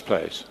the first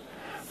place,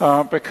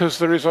 because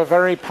there is a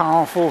very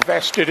powerful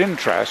vested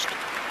interest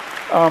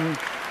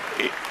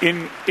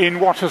in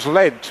what has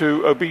led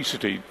to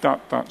obesity.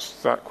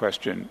 That's that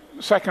question.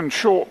 Second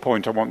short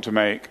point I want to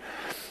make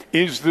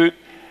is that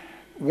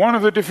one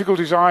of the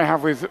difficulties I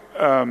have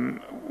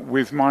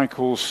with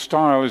Michael's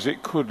style is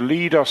it could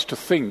lead us to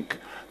think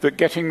that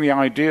getting the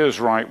ideas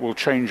right will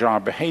change our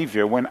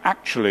behavior, when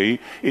actually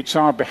it's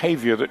our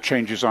behavior that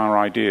changes our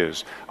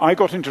ideas. I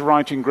got into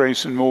writing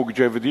Grace and Mortgage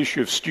over the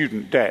issue of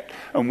student debt,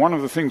 and one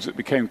of the things that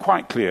became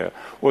quite clear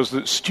was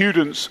that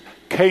students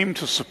came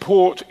to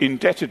support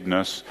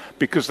indebtedness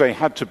because they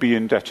had to be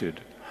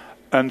indebted.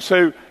 And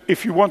so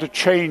if you want to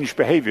change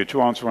behavior,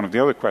 to answer one of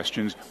the other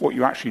questions, what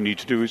you actually need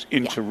to do is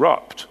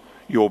interrupt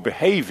your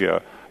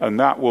behavior, and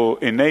that will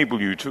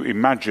enable you to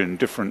imagine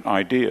different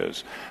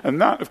ideas. And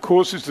that, of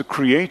course, is the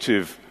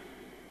creative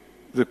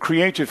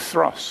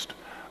thrust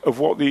of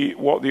what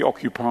the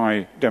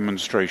Occupy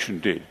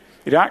demonstration did.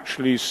 It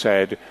actually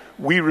said,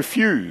 we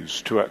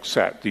refuse to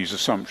accept these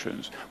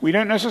assumptions. We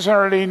don't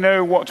necessarily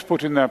know what to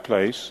put in their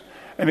place,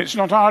 and it's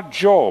not our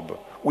job.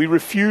 We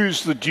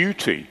refuse the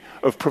duty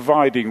of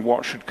providing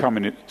what should come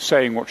in it,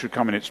 saying what should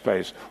come in its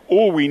place.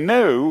 All we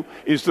know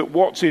is that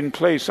what's in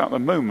place at the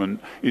moment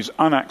is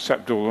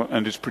unacceptable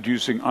and is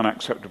producing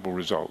unacceptable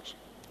results.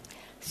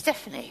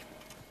 Stephanie.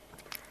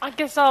 I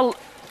guess I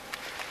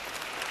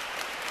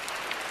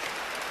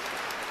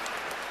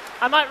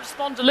might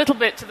respond a little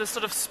bit to the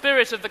sort of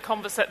spirit of the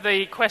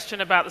question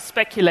about the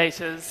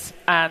speculators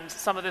and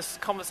some of this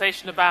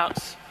conversation about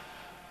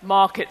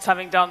markets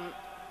having done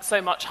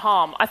so much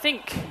harm. I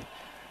think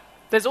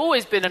there's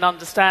always been an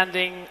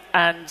understanding,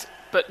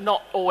 but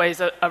not always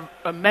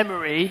a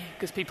memory,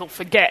 because people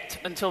forget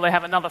until they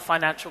have another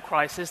financial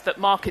crisis, that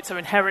markets are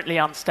inherently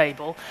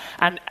unstable.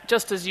 And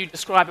just as you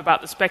describe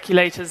about the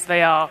speculators,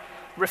 they are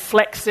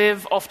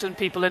reflexive. Often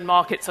people in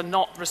markets are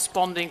not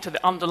responding to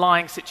the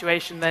underlying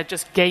situation. They're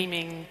just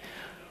gaming,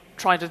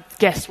 trying to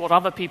guess what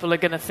other people are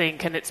going to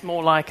think, and it's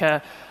more like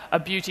a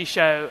beauty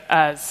show,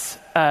 as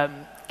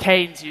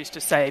Keynes used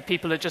to say.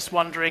 People are just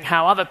wondering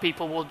how other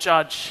people will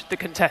judge the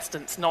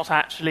contestants, not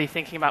actually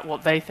thinking about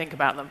what they think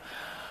about them.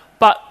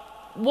 But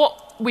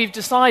what we've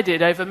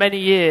decided over many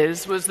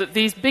years was that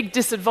these big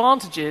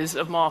disadvantages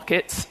of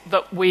markets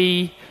that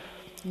we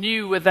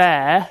knew were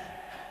there,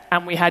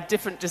 and we had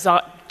different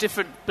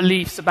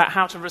beliefs about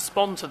how to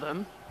respond to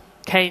them,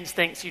 Keynes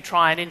thinks you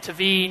try and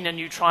intervene and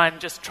you try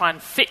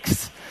and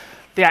fix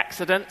the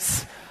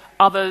accidents.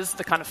 Others,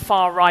 the kind of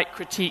far-right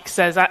critique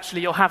says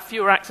actually you'll have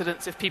fewer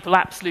accidents if people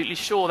are absolutely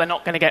sure they're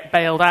not going to get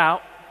bailed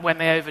out when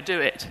they overdo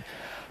it.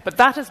 But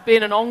that has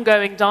been an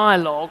ongoing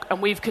dialogue,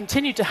 and we've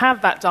continued to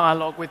have that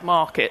dialogue with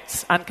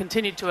markets and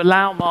continued to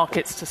allow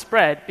markets to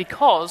spread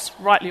because,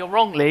 rightly or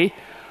wrongly,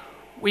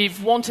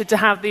 we've wanted to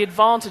have the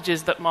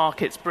advantages that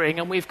markets bring,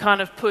 and we've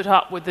kind of put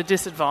up with the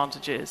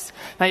disadvantages.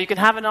 Now, you can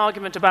have an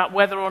argument about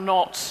whether or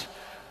not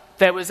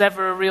there was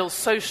ever a real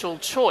social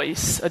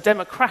choice, a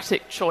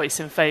democratic choice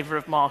in favour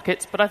of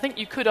markets, but I think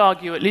you could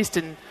argue, at least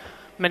in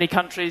many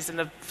countries in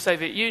the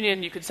Soviet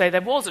Union, you could say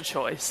there was a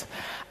choice.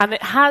 And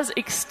it has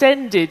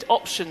extended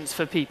options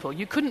for people.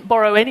 You couldn't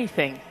borrow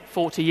anything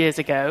 40 years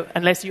ago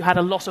unless you had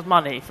a lot of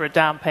money for a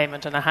down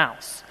payment and a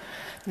house.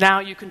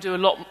 Now you can do a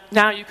lot.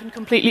 Now you can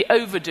completely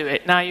overdo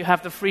it. Now you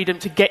have the freedom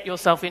to get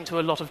yourself into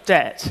a lot of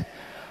debt.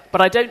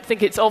 But I don't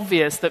think it's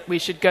obvious that we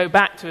should go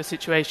back to a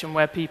situation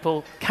where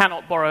people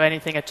cannot borrow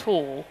anything at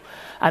all,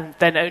 and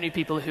then only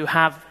people who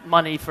have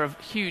money for a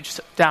huge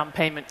down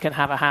payment can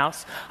have a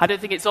house. I don't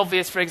think it's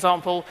obvious, for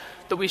example,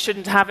 that we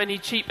shouldn't have any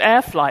cheap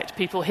air flight.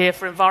 People here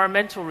for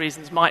environmental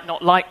reasons might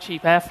not like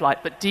cheap air flight,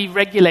 but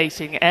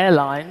deregulating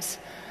airlines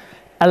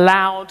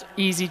allowed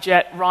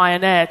EasyJet,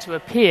 Ryanair to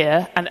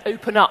appear and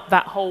open up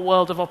that whole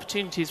world of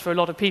opportunities for a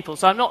lot of people.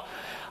 So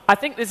I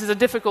think this is a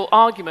difficult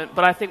argument,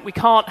 but I think we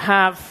can't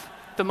have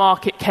the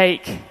market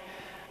cake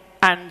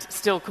and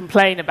still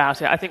complain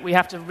about it. I think we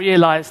have to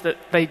realise that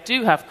they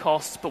do have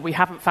costs, but we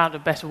haven't found a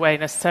better way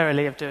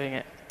necessarily of doing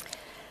it.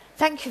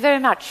 Thank you very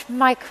much.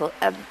 Michael,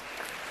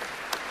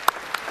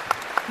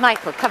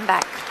 come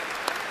back.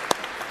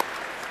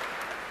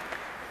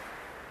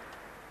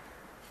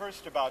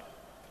 First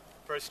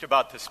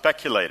about the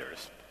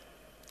speculators.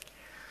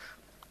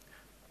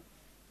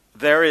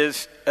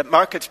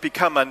 Markets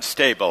become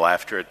unstable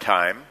after a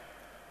time.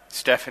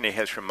 Stephanie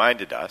has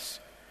reminded us.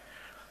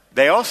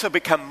 They also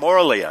become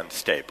morally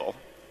unstable,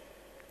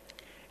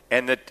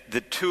 and that the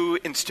two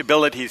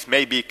instabilities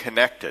may be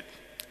connected.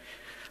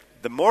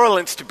 The moral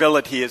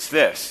instability is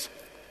this: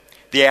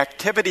 the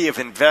activity of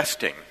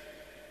investing,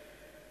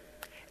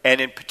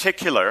 and in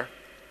particular,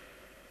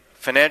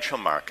 financial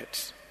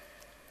markets,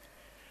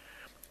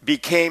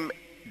 became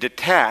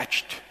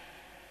detached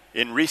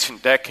in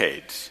recent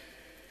decades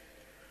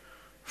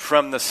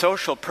from the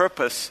social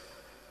purpose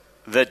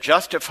that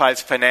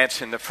justifies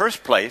finance in the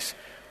first place,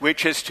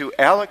 which is to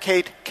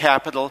allocate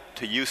capital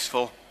to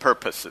useful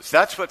purposes.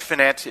 That's what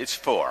finance is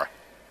for.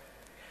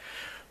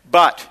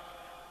 But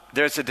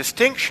there's a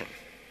distinction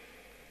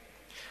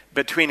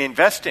between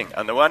investing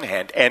on the one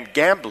hand and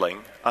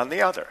gambling on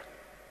the other.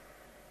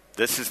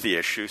 This is the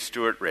issue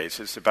Stuart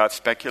raises about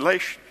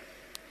speculation.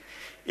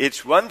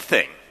 It's one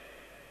thing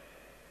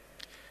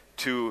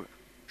to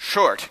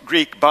short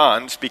Greek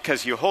bonds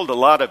because you hold a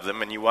lot of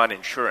them and you want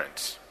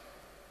insurance.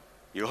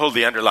 You hold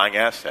the underlying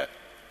asset.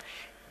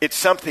 It's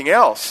something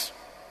else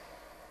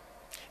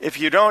if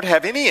you don't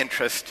have any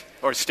interest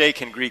or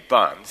stake in Greek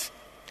bonds,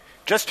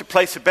 just to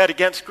place a bet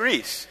against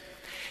Greece.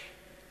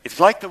 It's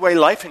like the way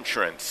life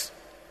insurance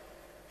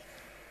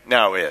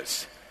now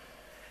is.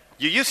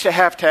 You used to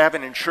have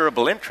an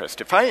insurable interest.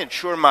 If I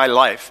insure my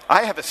life,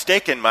 I have a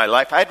stake in my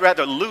life, I'd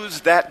rather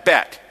lose that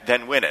bet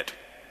than win it.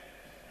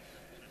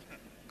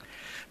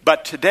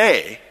 But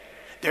today,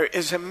 there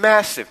is a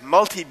massive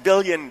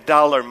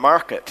multi-billion-dollar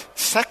market,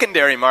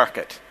 secondary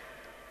market,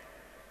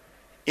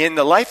 in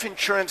the life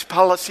insurance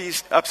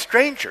policies of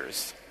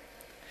strangers,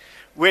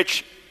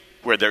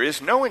 where there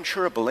is no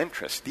insurable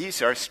interest.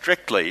 These are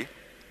strictly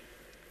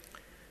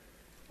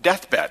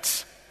death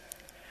bets,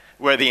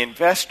 where the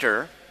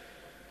investor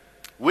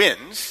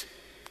wins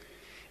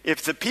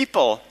if the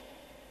people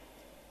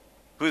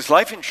whose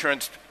life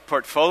insurance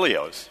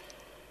portfolios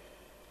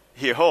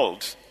he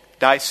holds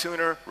die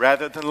sooner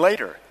rather than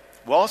later.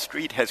 Wall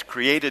Street has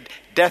created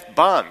death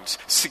bonds,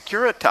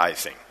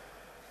 securitizing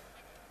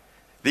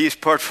these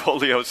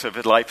portfolios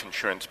of life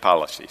insurance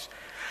policies.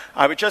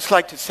 I would just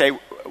like to say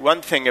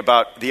one thing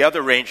about the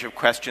other range of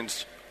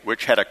questions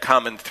which had a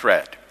common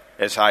thread,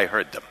 as I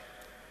heard them.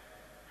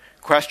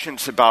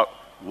 Questions about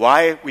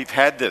why we've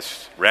had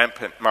this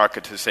rampant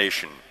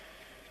marketization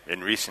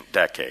in recent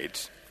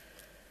decades,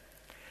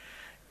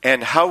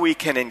 and how we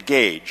can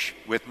engage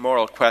with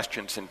moral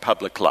questions in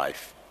public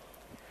life.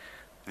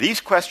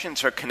 These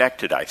questions are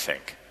connected, I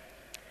think.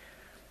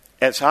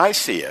 As I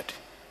see it,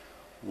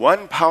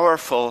 one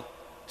powerful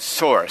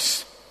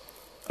source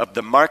of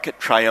the market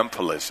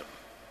triumphalism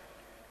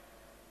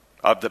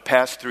of the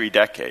past 3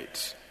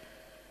 decades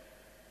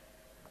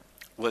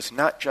was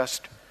not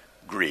just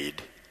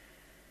greed.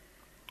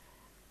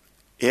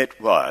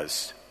 It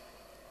was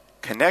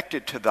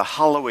connected to the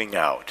hollowing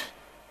out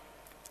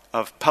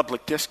of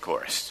public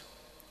discourse.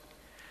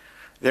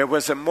 There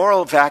was a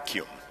moral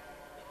vacuum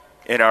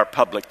in our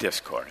public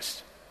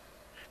discourse,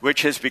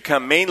 which has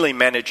become mainly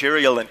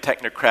managerial and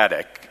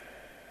technocratic,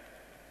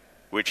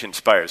 which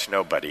inspires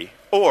nobody,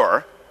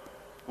 or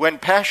when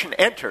passion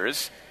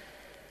enters,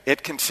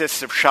 it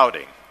consists of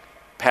shouting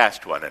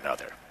past one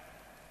another.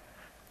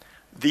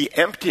 the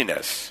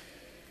emptiness,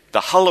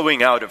 the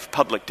hollowing out of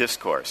public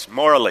discourse,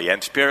 morally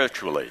and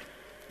spiritually,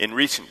 in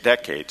recent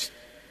decades,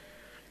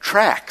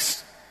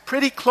 tracks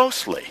pretty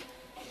closely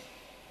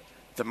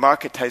the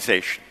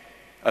marketization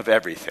of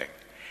everything.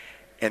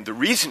 And the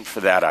reason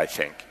for that, I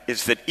think,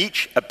 is that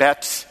each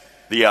abets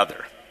the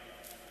other.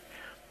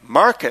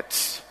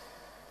 Markets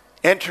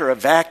enter a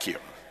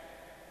vacuum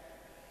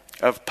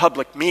of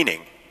public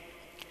meaning.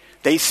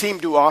 They seem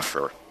to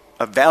offer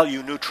a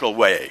value-neutral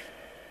way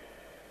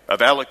of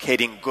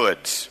allocating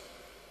goods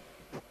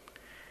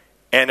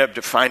and of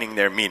defining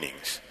their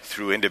meanings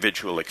through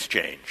individual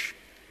exchange.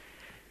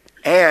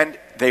 And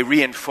they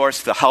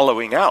reinforce the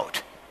hollowing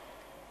out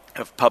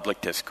of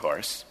public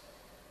discourse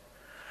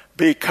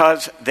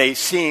because they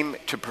seem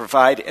to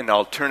provide an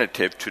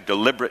alternative to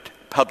deliberate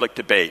public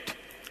debate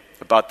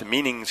about the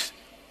meanings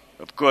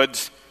of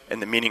goods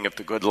and the meaning of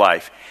the good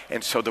life.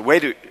 And so the way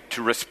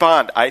to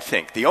respond, I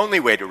think, the only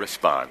way to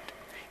respond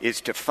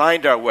is to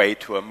find our way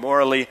to a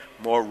morally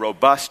more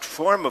robust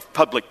form of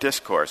public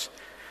discourse,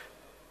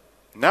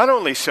 not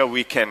only so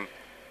we can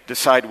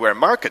decide where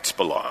markets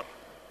belong,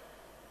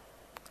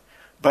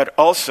 but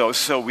also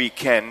so we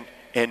can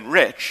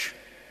enrich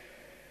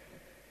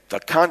the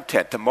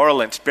content, the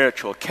moral and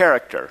spiritual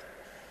character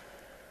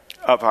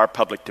of our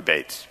public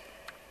debates.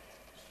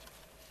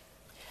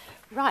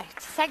 Right,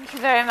 thank you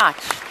very much.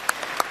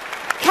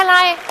 Can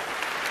I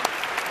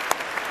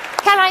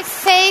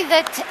say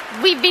that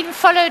we've been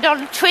followed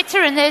on Twitter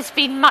and there's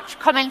been much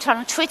comment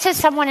on Twitter.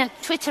 Someone on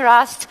Twitter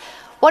asked,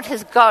 what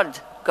has God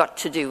got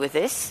to do with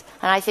this?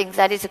 And I think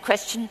that is a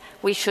question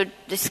we should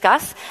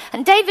discuss.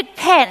 And David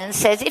Penn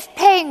says, if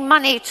paying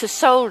money to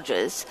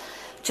soldiers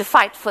to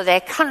fight for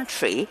their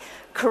country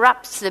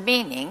corrupts the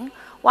meaning,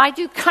 why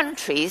do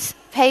countries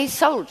pay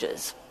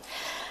soldiers?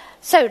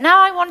 So now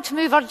I want to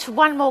move on to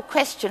one more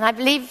question. I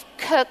believe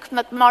Kirk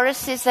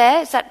McMorris is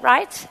there, is that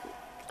right?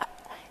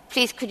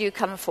 Please, could you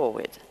come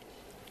forward?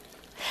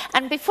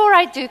 And before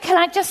I do, can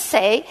I just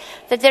say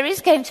that there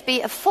is going to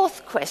be a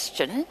fourth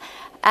question,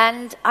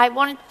 and I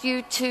want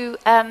you to,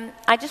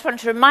 I just want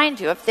to remind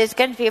you if there's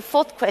going to be a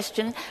fourth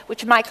question,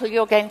 which, Michael,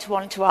 you're going to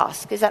want to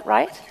ask. Is that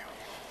right?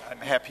 I'm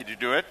happy to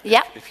do it,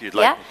 yeah. if you'd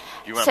like. Yeah.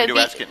 Do you want me to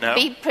ask it now?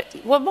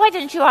 Well, why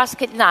don't you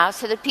ask it now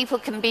so that people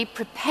can be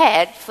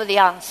prepared for the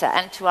answer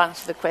and to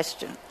answer the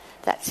question?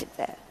 That's it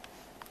there.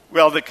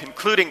 Well, the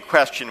concluding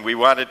question we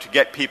wanted to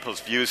get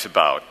people's views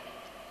about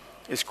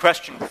is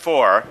question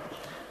 4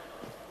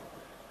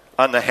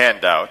 on the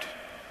handout.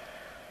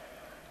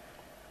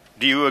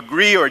 Do you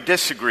agree or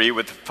disagree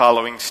with the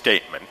following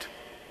statement?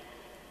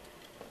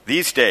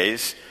 These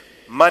days,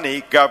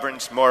 money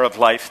governs more of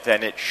life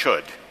than it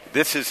should.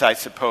 This is, I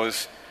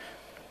suppose,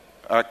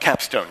 a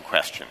capstone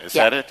question. Is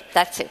that it?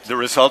 That's it. The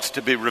results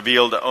to be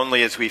revealed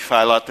only as we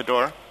file out the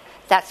door?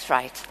 That's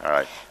right. All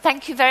right.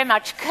 Thank you very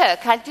much.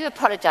 Kirk, I do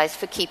apologize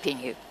for keeping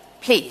you.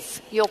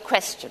 Please, your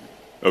question.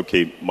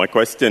 Okay, my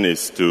question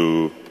is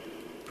to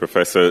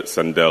Professor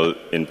Sandel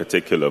in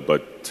particular,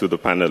 but to the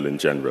panel in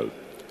general.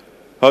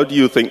 How do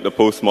you think the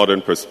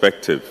postmodern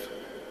perspective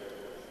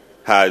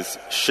has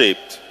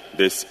shaped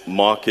this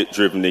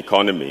market-driven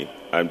economy,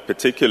 and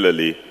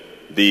particularly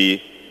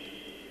the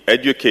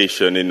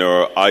education in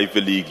our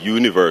Ivy League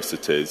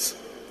universities,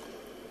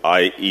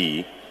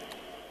 i.e.,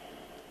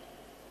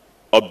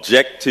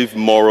 objective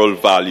moral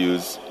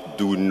values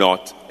do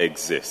not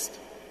exist?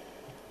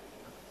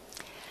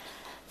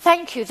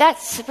 Thank you.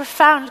 That's a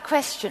profound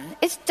question.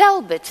 Is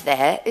Delbert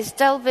there? Is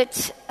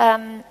Delbert?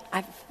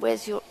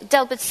 Where's your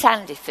Delbert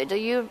Sandiford?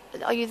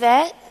 Are you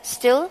there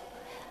still?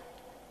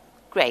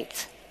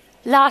 Great.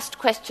 Last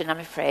question, I'm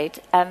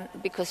afraid,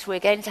 because we're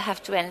going to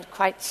have to end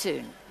quite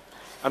soon.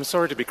 I'm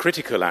sorry to be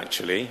critical,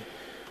 actually,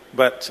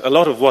 but a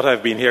lot of what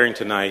I've been hearing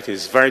tonight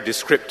is very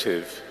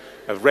descriptive.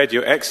 I've read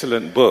your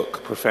excellent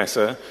book,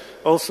 Professor,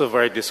 also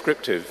very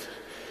descriptive.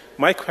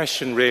 My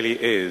question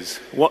really is,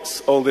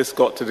 what's all this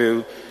got to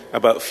do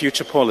about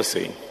future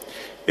policy?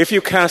 If you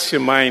cast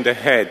your mind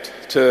ahead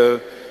to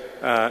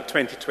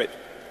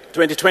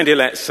 2020,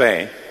 let's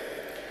say,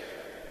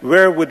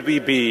 where would we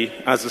be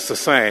as a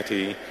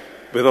society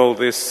with all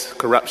this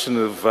corruption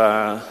of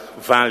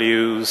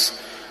values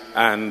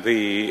and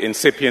the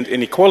incipient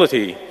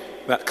inequality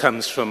that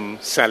comes from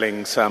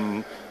selling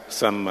some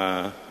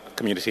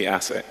community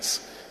assets?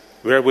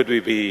 Where would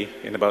we be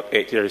in about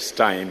 8 years'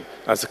 time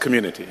as a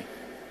community?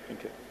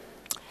 Thank you.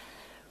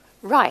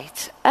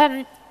 Right.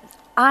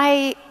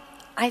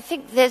 I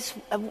think there's.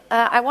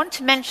 I want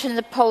to mention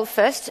the poll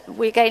first.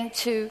 We're going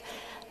to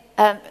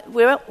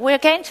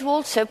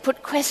also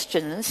put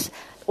questions,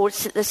 or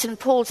the St.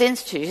 Paul's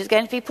Institute is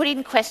going to be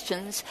putting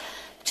questions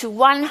to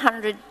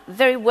 100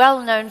 very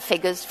well-known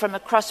figures from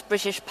across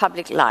British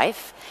public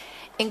life,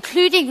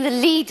 including the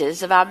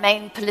leaders of our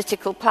main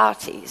political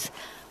parties.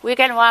 We're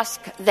going to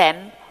ask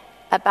them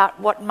about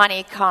what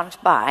money can't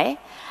buy,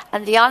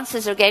 and the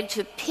answers are going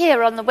to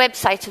appear on the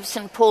website of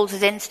St.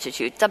 Paul's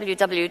Institute,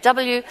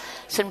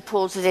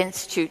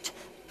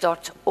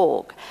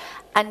 www.stpaulsinstitute.org.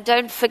 And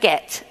don't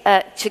forget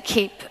to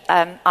keep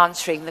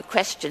answering the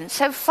question.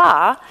 So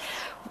far,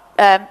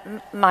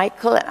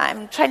 Michael.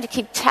 I'm trying to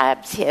keep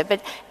tabs here,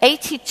 but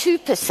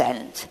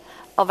 82%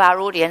 of our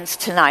audience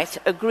tonight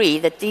agree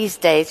that these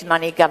days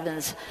money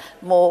governs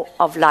more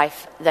of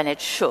life than it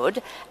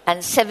should,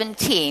 and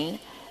 17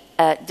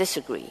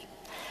 disagree.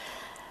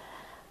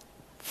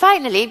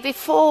 Finally,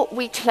 before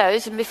we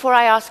close and before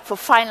I ask for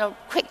final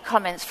quick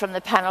comments from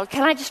the panel,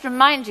 can I just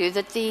remind you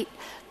that the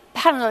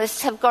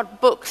panelists have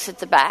got books at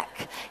the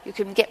back. You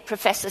can get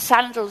Professor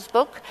Sandel's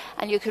book,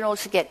 and you can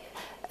also get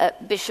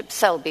Bishop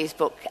Selby's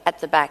book at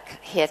the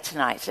back here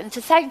tonight. And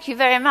to thank you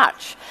very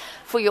much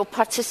for your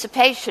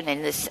participation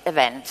in this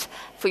event,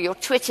 for your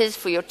Twitters,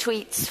 for your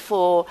tweets,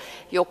 for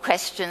your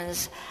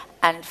questions,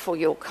 and for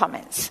your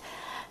comments.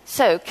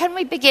 So, can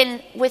we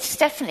begin with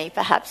Stephanie,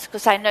 perhaps?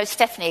 Because I know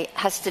Stephanie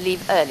has to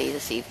leave early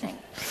this evening.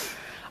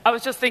 I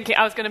was just thinking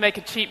I was going to make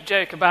a cheap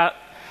joke about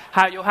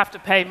how you'll have to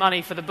pay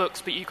money for the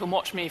books, but you can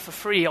watch me for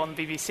free on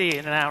BBC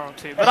in an hour or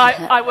two. But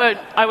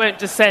I won't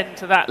descend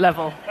to that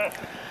level.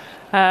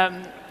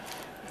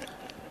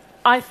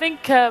 I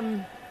think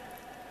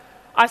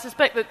I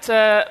suspect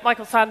that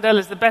Michael Sandel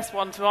is the best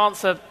one to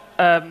answer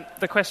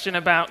the question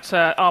about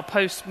our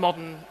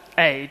postmodern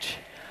age.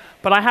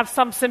 But I have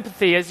some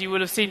sympathy, as you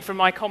would have seen from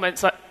my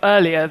comments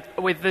earlier,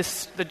 with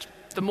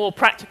the more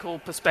practical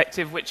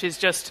perspective, which is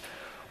just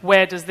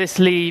where does this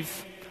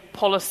leave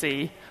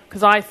policy?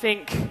 Because I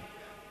think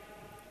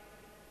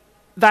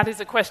that is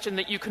a question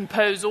that you can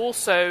pose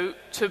also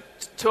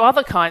to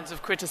other kinds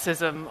of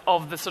criticism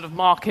of the sort of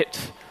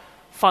market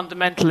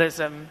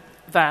fundamentalism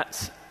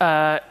that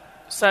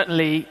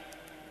certainly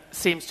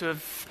seems to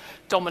have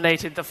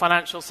dominated the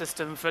financial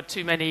system for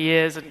too many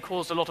years and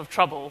caused a lot of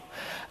trouble.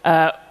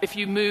 If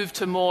you move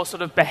to more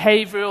sort of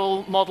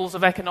behavioral models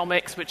of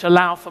economics, which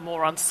allow for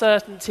more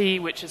uncertainty,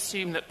 which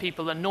assume that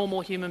people are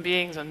normal human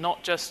beings and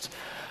not just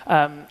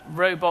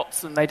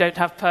robots and they don't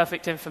have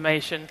perfect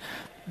information,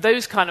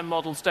 those kind of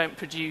models don't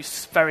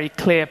produce very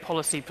clear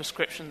policy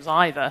prescriptions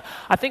either.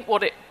 I think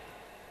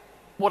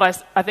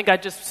I think I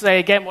just say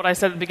again what I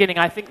said at the beginning.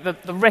 I think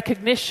that the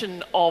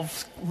recognition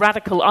of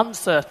radical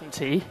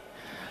uncertainty,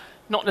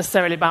 not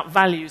necessarily about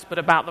values, but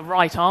about the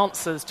right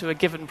answers to a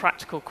given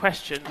practical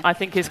question, I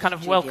think is kind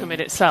of welcome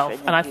in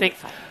itself. And I think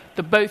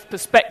that both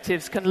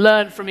perspectives can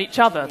learn from each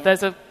other.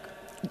 There's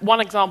one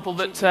example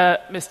that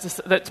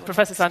that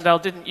Professor Sandel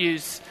didn't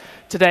use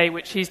today,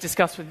 which he's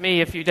discussed with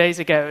me a few days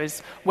ago,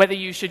 is whether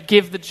you should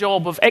give the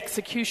job of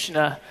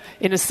executioner,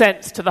 in a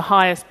sense, to the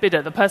highest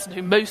bidder. The person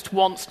who most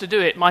wants to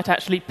do it might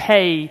actually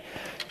pay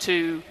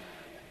to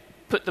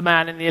put the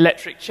man in the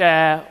electric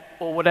chair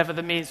or whatever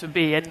the means would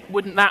be. And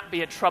wouldn't that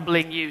be a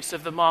troubling use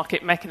of the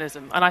market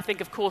mechanism? And I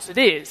think, of course, it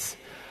is.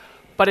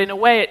 But in a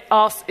way,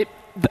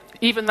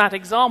 even that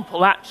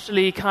example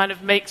actually kind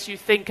of makes you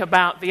think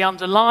about the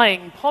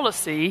underlying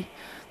policy,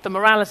 the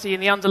morality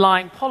in the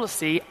underlying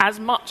policy, as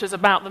much as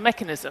about the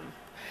mechanism.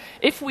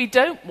 If we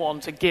don't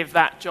want to give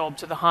that job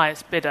to the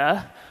highest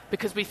bidder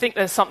because we think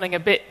there's something a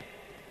bit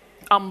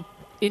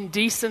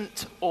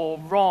indecent or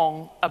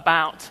wrong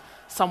about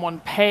someone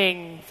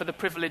paying for the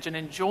privilege and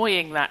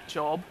enjoying that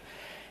job,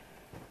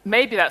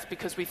 maybe that's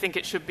because we think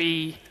it should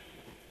be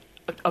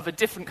of a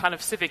different kind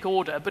of civic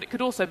order, but it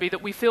could also be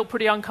that we feel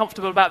pretty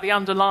uncomfortable about the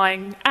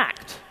underlying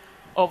act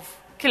of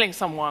killing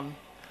someone.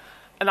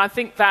 And I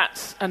think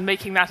that, and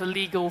making that a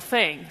legal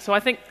thing. So I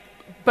think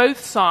both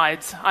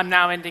sides, I'm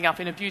now ending up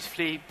in a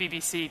beautifully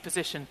BBC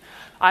position,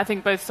 I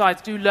think both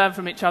sides do learn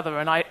from each other,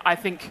 and I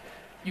think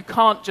you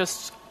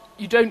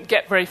don't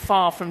get very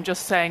far from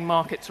just saying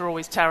markets are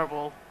always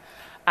terrible.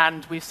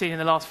 And we've seen in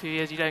the last few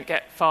years you don't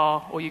get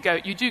far, or you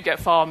do get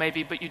far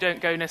maybe, but you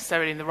don't go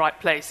necessarily in the right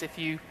place if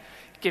you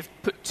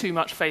put too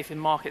much faith in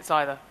markets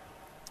either.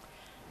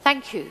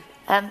 Thank you.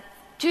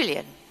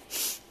 Julian.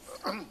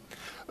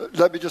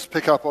 Let me just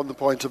pick up on the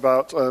point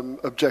about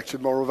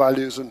objective moral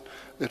values, and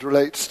it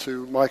relates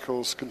to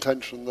Michael's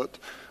contention that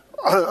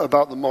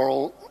about the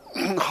moral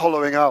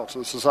hollowing out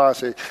of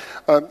society.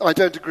 I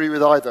don't agree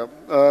with either.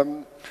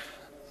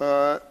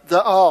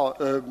 There are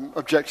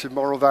objective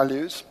moral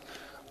values,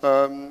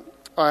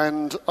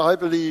 and I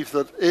believe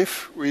that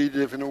if we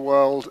live in a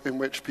world in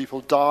which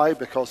people die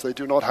because they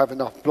do not have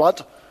enough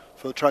blood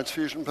for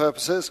transfusion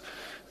purposes,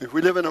 if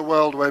we live in a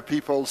world where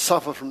people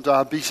suffer from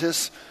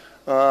diabetes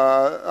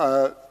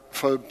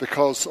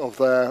because of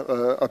their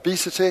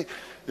obesity,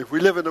 if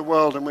we live in a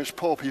world in which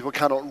poor people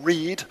cannot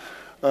read,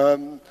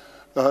 then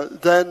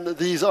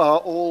these are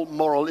all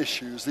moral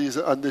issues.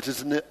 And it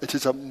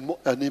is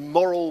an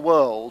immoral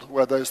world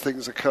where those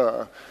things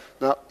occur.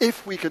 Now,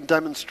 if we can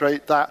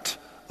demonstrate that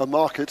a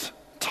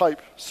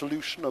market-type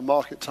solution, a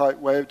market-type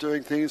way of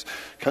doing things,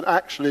 can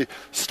actually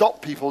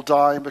stop people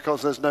dying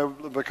because there's not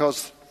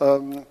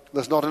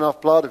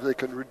enough blood, if they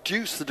can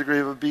reduce the degree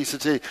of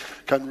obesity,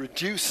 can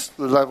reduce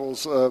the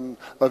levels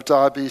of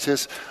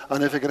diabetes,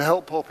 and if it can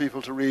help poor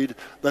people to read,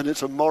 then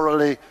it's a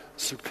morally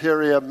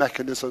superior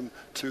mechanism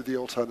to the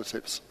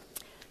alternatives.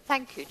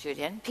 Thank you,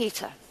 Julian.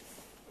 Peter.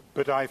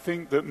 But I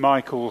think that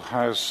Michael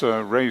has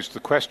raised the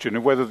question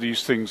of whether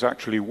these things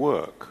actually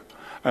work.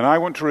 And I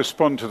want to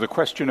respond to the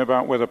question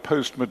about whether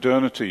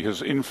postmodernity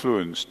has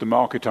influenced the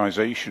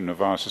marketization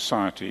of our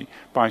society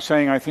by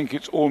saying I think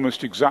it's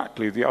almost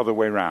exactly the other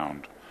way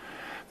round.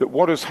 That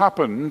what has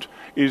happened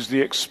is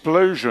the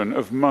explosion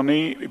of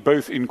money,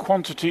 both in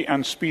quantity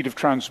and speed of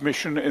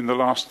transmission in the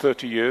last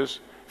 30 years,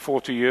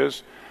 40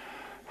 years,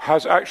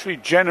 has actually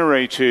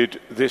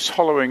generated this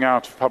hollowing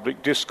out of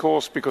public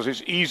discourse because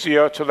it's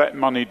easier to let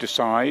money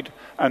decide,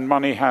 and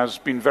money has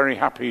been very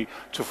happy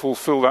to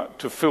fill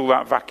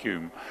that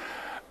vacuum.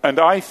 And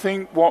I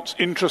think what's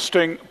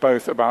interesting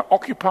both about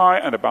Occupy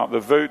and about the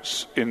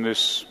votes in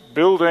this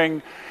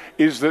building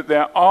is that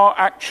there are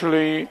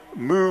actually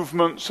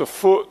movements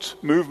afoot,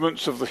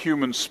 movements of the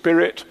human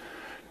spirit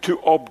to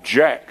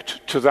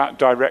object to that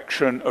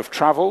direction of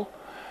travel.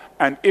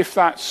 And if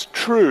that's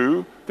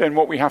true, then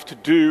what we have to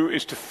do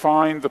is to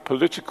find the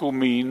political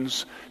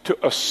means to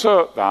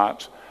assert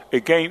that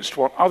against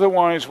what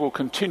otherwise will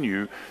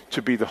continue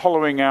to be the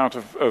hollowing out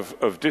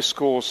of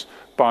discourse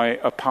by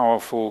a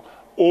powerful,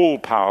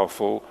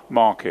 all-powerful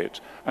market.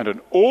 And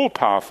an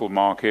all-powerful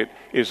market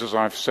is, as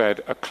I've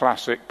said, a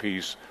classic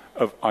piece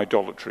of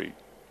idolatry.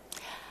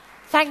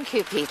 Thank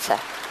you, Peter.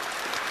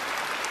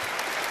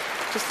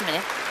 Just a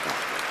minute.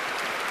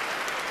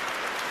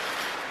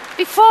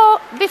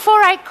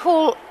 Before I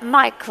call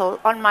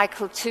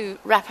Michael to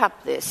wrap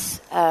up this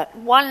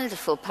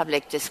wonderful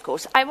public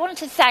discourse, I want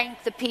to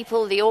thank the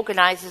people, the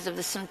organisers of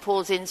the St.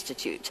 Paul's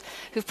Institute,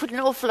 who've put an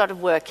awful lot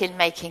of work in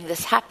making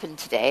this happen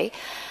today.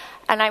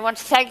 And I want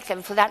to thank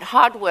them for that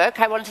hard work.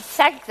 I want to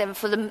thank them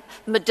for the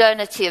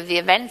modernity of the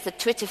event, the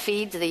Twitter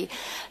feed, the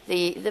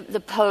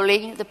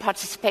polling, the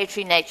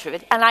participatory nature of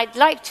it. And I'd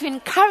like to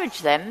encourage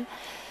them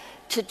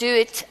to do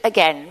it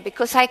again,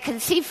 because I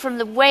can see from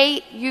the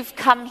way you've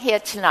come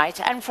here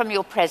tonight and from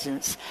your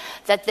presence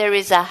that there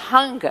is a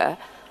hunger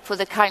for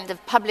the kind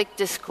of public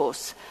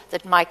discourse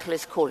that Michael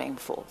is calling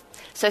for.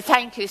 So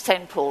thank you,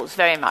 St. Paul's,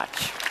 very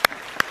much.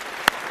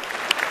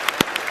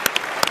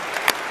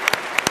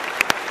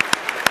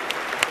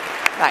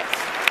 Right.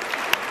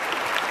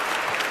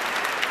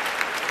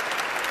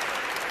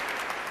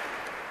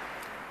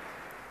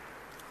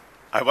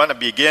 I want to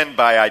begin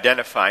by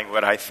identifying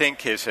what I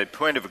think is a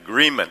point of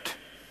agreement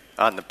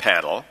on the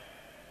panel.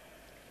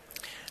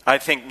 I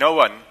think no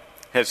one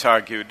has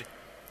argued,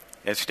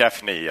 as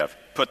Stephanie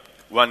put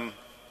one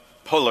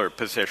polar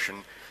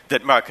position,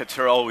 that markets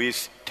are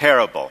always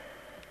terrible.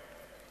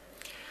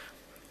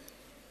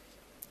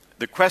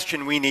 The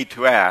question we need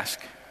to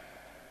ask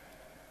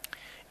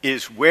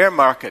is where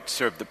markets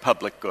serve the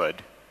public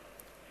good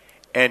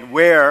and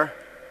where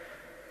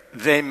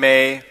they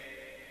may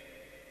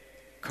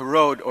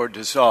corrode or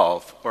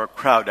dissolve or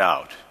crowd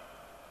out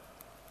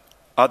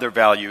other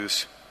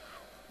values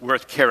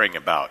worth caring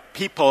about.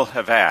 People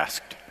have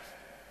asked,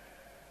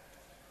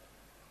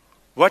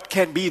 what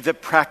can be the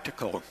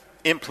practical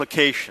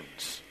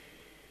implications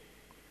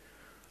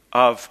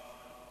of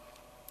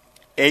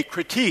a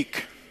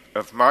critique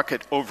of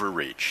market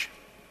overreach?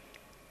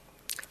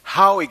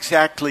 How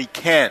exactly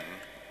can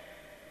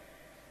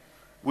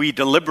we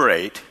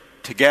deliberate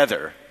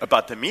together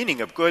about the meaning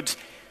of goods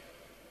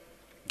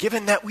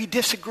given that we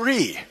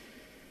disagree?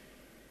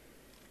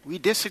 We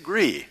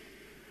disagree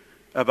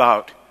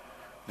about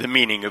the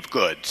meaning of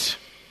goods,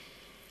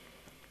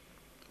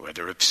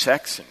 whether of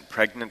sex and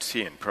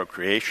pregnancy and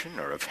procreation,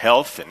 or of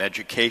health and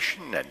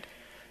education and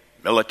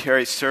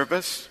military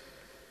service,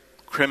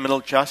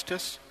 criminal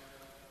justice.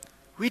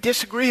 We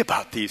disagree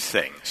about these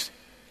things.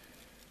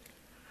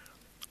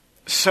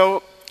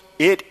 So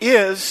it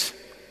is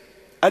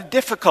a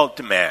difficult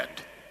demand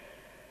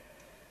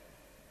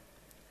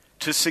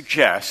to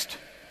suggest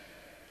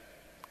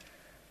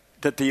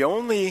that the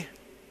only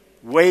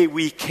way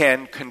we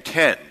can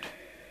contend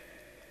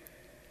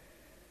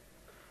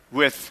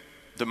with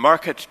the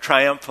market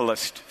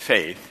triumphalist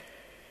faith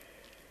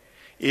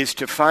is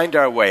to find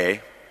our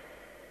way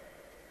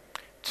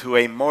to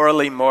a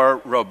morally more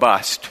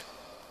robust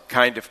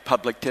kind of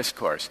public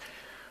discourse.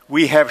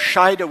 We have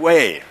shied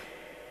away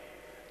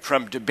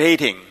from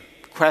debating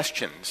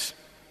questions,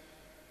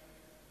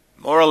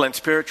 moral and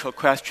spiritual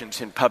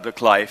questions in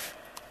public life,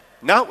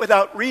 not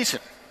without reason.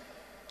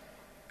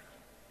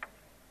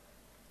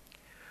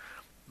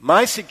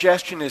 My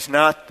suggestion is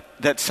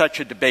not that such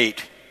a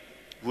debate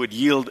would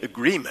yield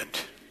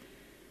agreement,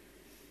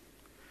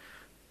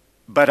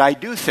 but I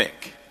do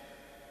think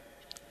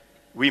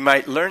we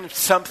might learn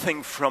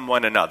something from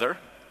one another.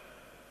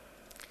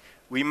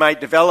 We might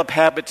develop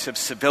habits of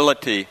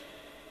civility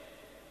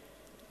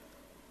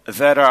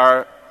that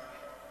are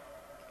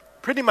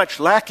pretty much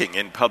lacking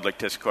in public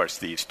discourse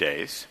these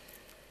days.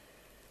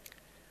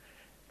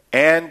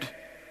 And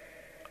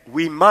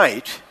we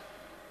might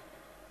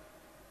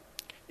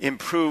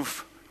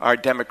improve our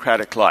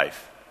democratic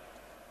life.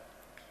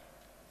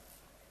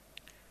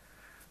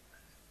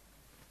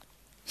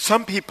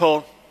 Some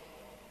people,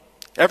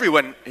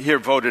 everyone here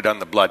voted on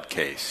the blood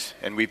case,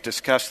 and we've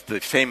discussed the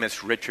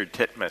famous Richard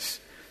Titmuss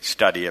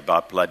study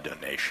about blood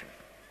donation.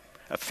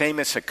 A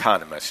famous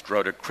economist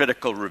wrote a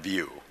critical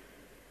review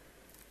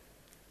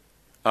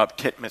of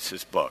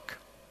Titmuss's book.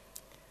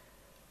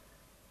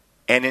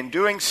 And in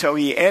doing so,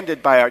 he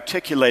ended by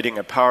articulating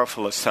a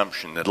powerful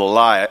assumption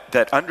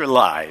that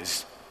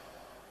underlies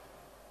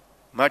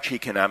much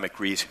economic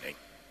reasoning.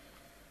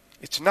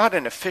 It's not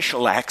an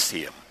official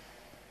axiom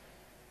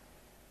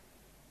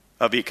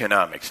of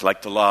economics,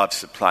 like the law of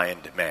supply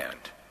and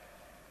demand.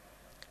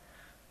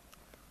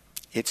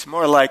 It's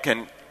more like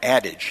an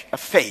adage, a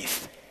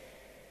faith.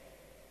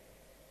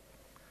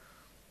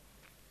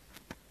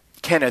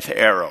 Kenneth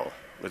Arrow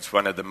was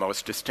one of the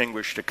most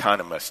distinguished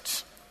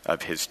economists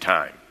of his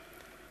time.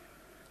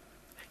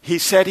 He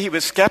said he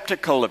was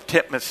skeptical of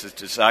Titmuss's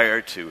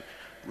desire to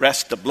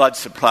rest the blood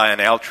supply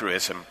on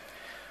altruism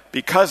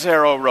because,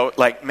 Arrow wrote,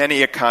 like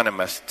many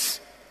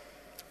economists,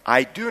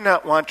 I do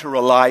not want to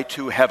rely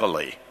too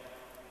heavily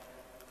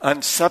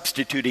on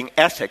substituting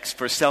ethics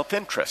for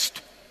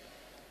self-interest.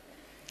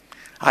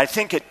 I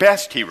think it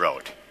best, he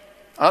wrote,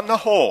 on the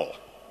whole,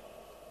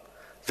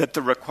 that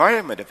the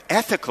requirement of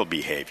ethical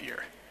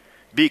behavior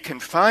be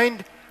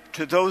confined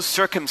to those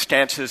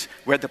circumstances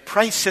where the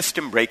price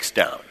system breaks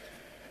down.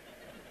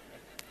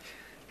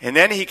 And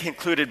then he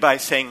concluded by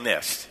saying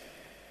this: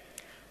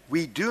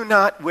 we do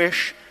not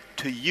wish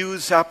to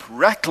use up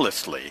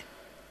recklessly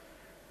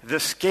the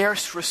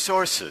scarce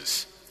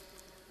resources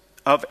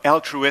of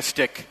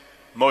altruistic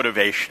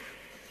motivation.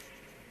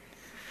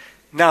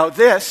 Now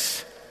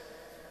notice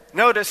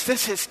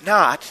this is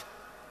not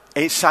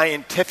a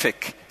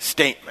scientific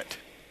statement.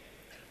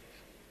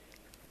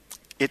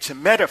 It's a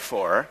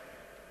metaphor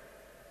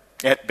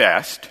at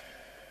best,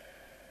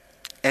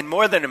 and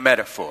more than a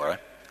metaphor,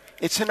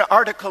 it's an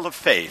article of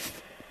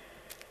faith.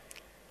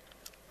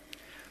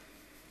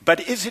 But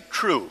is it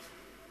true?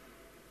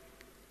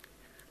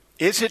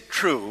 Is it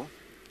true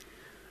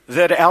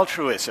that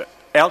altruism,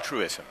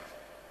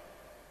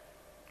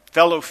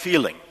 fellow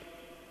feeling,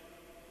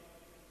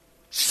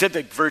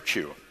 civic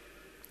virtue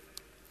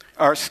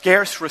are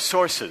scarce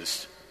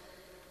resources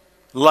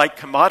like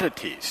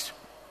commodities,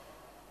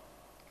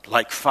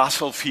 like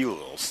fossil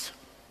fuels,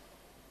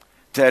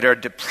 that are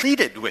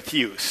depleted with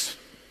use?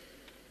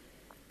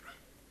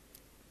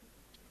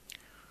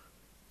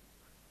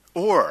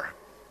 Or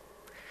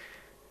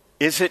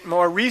is it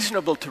more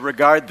reasonable to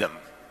regard them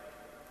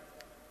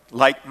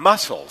like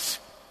muscles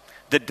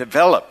that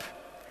develop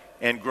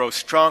and grow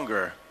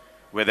stronger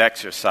with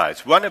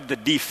exercise? One of the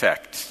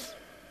defects,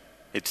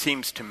 it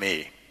seems to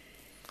me,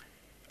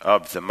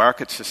 of the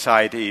market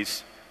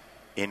societies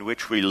in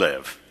which we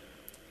live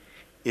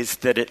is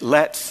that it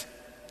lets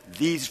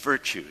these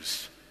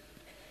virtues,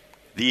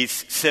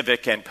 these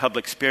civic and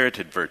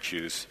public-spirited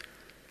virtues,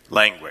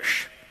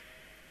 languish.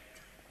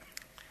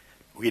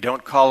 We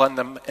don't call on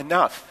them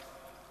enough.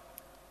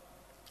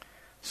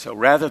 So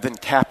rather than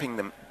tapping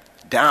them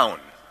down,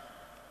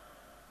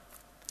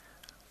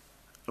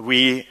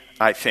 we,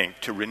 I think,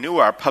 to renew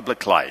our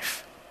public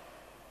life,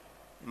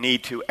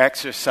 need to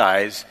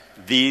exercise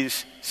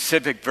these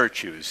civic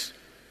virtues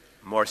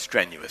more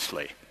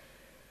strenuously.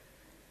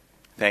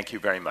 Thank you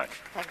very much.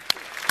 Thank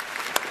you.